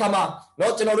 Pide Kama,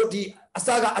 not Generati,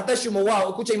 Asaga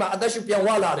Atashumawa, Kuchima Atashupian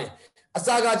Walare,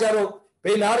 Asaga Jaro,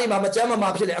 Benari Mamachama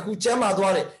Mapile, Akuchama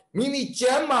Dore, Mimi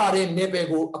Jama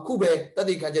Nebego, Akube, that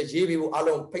they can just Yebu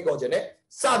alone, Pegogene,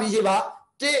 Sabi Jiba,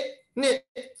 De Ne,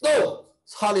 no,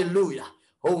 hallelujah,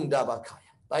 Home Dabakaya.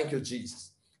 Thank you, Jesus.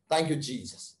 Thank you,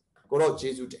 Jesus. Koro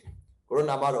Jesu de. Koro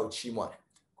namaro chimone.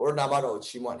 Koro namaro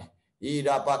chimone.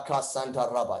 Ira baka santa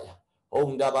rabaya.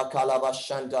 Onda baka laba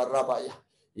shanta rabaya.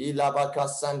 Ila baka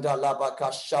santa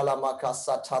labaka shalamaka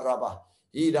sataraba.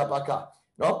 Ira baka.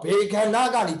 No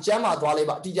pekanaga ni chama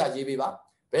dwaleba tija yebiba.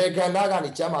 Pekanaga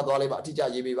ni chama dwaleba tija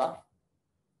yebiba.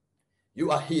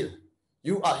 You are healed.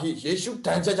 You are healed. Yeshu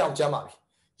tanja jang chama.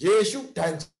 Yeshu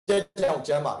tanja jang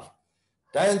chama.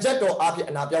 Tanja to api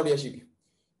anapyaw yeshibi.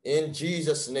 In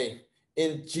Jesus' name,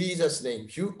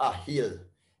 you are healed.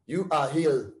 You are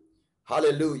healed.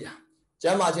 Hallelujah.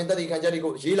 Jama Jentari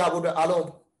Kanjarigo, Jila Buddha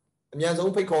Alon,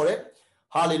 Mianzon Pekore.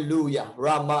 Hallelujah.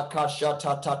 Ramakasha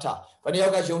Tata.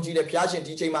 Panioga Jonji, the Piajan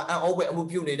teaching my aunt over and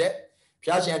Mupuni.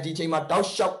 Piajan teaching my thou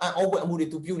shalt and over and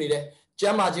Mudi to Puni.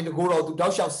 Jama Jin Goro to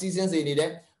thou shalt seasons in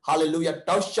it. Hallelujah.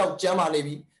 Thou shalt Jama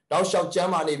Nevi. Thou shalt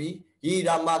Jama Nevi.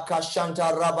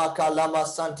 Iramakashanta Rabaka Lama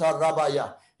Santa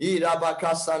Rabaya.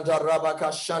 Irabaka Santa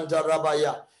Rabaka Shanta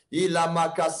Rabaya,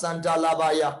 Ilamaka Santa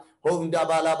Labaya, Honda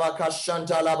Balabaka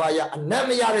Shanta Labaya,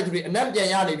 Anamiari,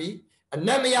 Anamianibi,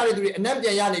 Anamiari,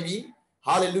 Anamianibi,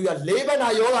 Hallelujah,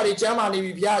 Lebana Yoga,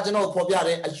 Jamani, Piagano,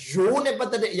 Popiare, a June,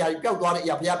 but the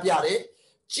Yapia Yapiare,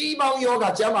 Chibang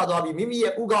Yoga, Jamadobi, Mimi,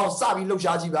 Uga, Sabi,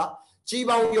 Lojajiba,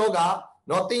 Chibang Yoga,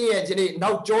 nothing yet,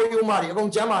 now Joy Umari,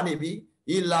 on Jamanibi,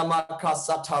 Ilamaka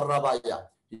Sata Rabaya.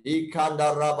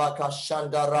 Ikanda rabaka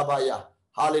shanda rabaya.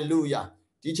 Hallelujah.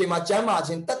 DJ Majama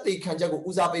in Tati Kanjago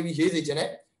Uza baby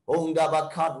Hezijane. Onda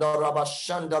Bakada Rabba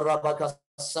Shanda Rabaka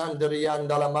Sandrian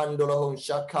Dalamandolo Home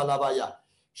Shakalabaya.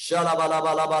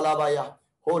 Shalabalabalabaya.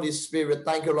 Holy Spirit,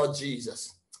 thank you, Lord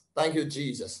Jesus. Thank you,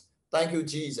 Jesus. Thank you,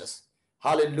 Jesus.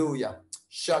 Hallelujah.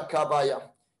 Shakabaya.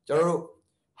 Jaru.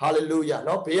 Hallelujah.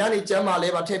 No Piani Jama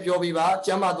Leva Tepio Viva,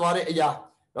 Jama Dware Ya.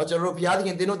 No Jaru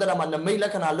Piati Dino Daman, the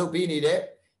Mailakana Lubini de.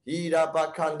 Ira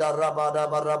bakanda rabada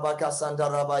barabaka santa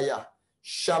rabaya.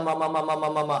 Shama mama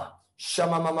mama mama.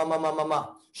 Shama mama mama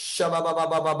mama. Shama baba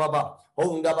baba baba.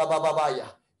 Honda baba babaya.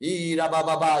 Ira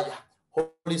baba baya.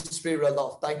 Holy Spirit,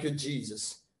 Lord. Thank you,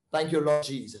 Jesus. Thank you, Lord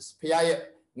Jesus. Piaye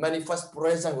manifest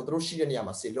presence with Roshi and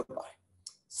Yama say look by.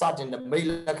 Sat in the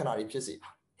mail canary pissy.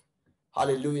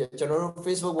 Hallelujah. General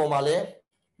Facebook Womale.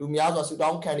 Lumiazo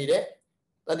Sudan candidate.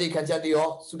 That they can tell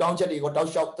you Sudan Jetty got out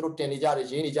shop through Tenijari,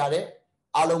 Jini Jare.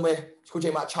 Alome,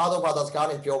 Kuchema, Chado Brothers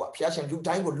Garden, Pio, Piashan, do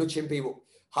time with Luchin people.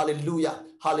 Hallelujah,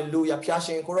 hallelujah,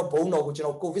 Piashan, Koro Bono, which you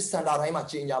know, go visit Sandara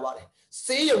Machinia Valley.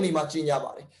 Say only Machinia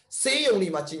Valley. Say only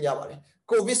Machinia Valley.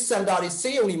 Go visit Sandari,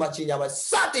 say only Machinia Valley.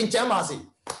 Satin Jamasi.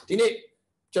 Dine,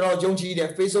 General Jonji,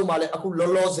 the Facebook Male, Aku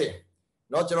Loloze.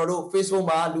 Not General Facebook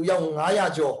Ma, Luyang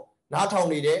Ayajo, not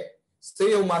only there.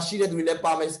 Say on Mashida do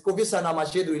Lepame, go visit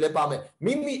Namashidu Lepame.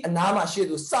 Mimi and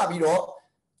Namashidu Sabiro,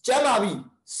 Jamabi.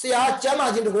 Sia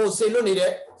Jama in the whole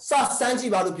Salonide, Sa Sanji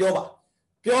Balu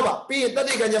Pioba, be it that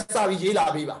they can just Savi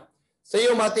Jila Viva. Say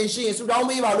you Matishi, Sudan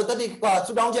Viva, Lutatic,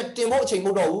 Sudan Jet Timochi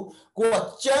Modo,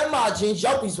 go Jama Jin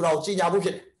Japis Rao,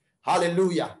 Chinabuket.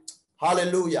 Hallelujah,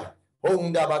 hallelujah.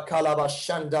 Honda Bakalaba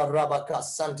Shanda Rabaka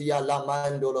Santia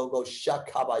Lamandolo go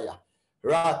Shakabaya.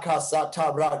 Raka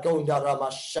Satabra Gonda Rama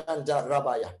Shanda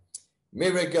Rabaya.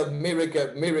 Miracle,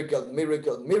 miracle, miracle,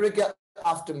 miracle, miracle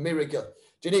after miracle.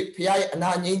 Today, Pia and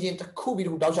I need to Kubi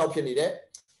who does out penny there.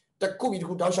 The Kubi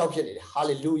who does out penny.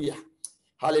 Hallelujah.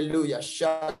 Hallelujah.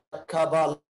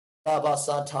 Shakabala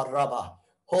Sataraba.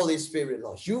 Holy Spirit,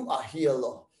 Lord. You are here,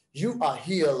 Lord. You are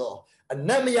here, Lord. And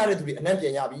Namiari to be an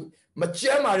Yabi,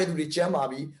 Majamari to be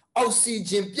Jamabi,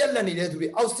 Oxygen Pialani to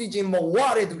be Oxygen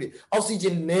Mawari to be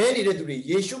Oxygen Nani to be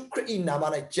Yeshu Kri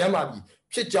Namana Jamabi,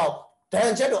 Pichao.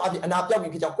 Tanjano Abi and Api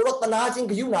Pija, Korotanazing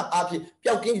Yuna Api,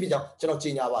 Piaking Pija, General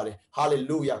Chinyavale,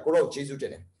 Hallelujah, Koro Jesu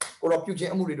Jene, Koro Puja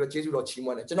Amuri, Jesu or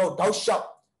Chimone, General, thou shalt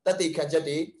that they can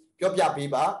jedi, Piopia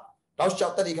Biba, thou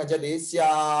shalt that they can jedi, Sia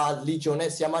Legione,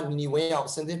 Siaman, Niway of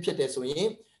Saint Pietes,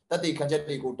 that they can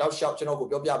jedi, thou shalt, General,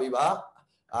 Piopia Biba,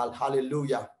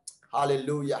 Hallelujah,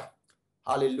 Hallelujah,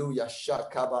 Hallelujah,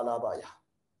 Shakabalabaya.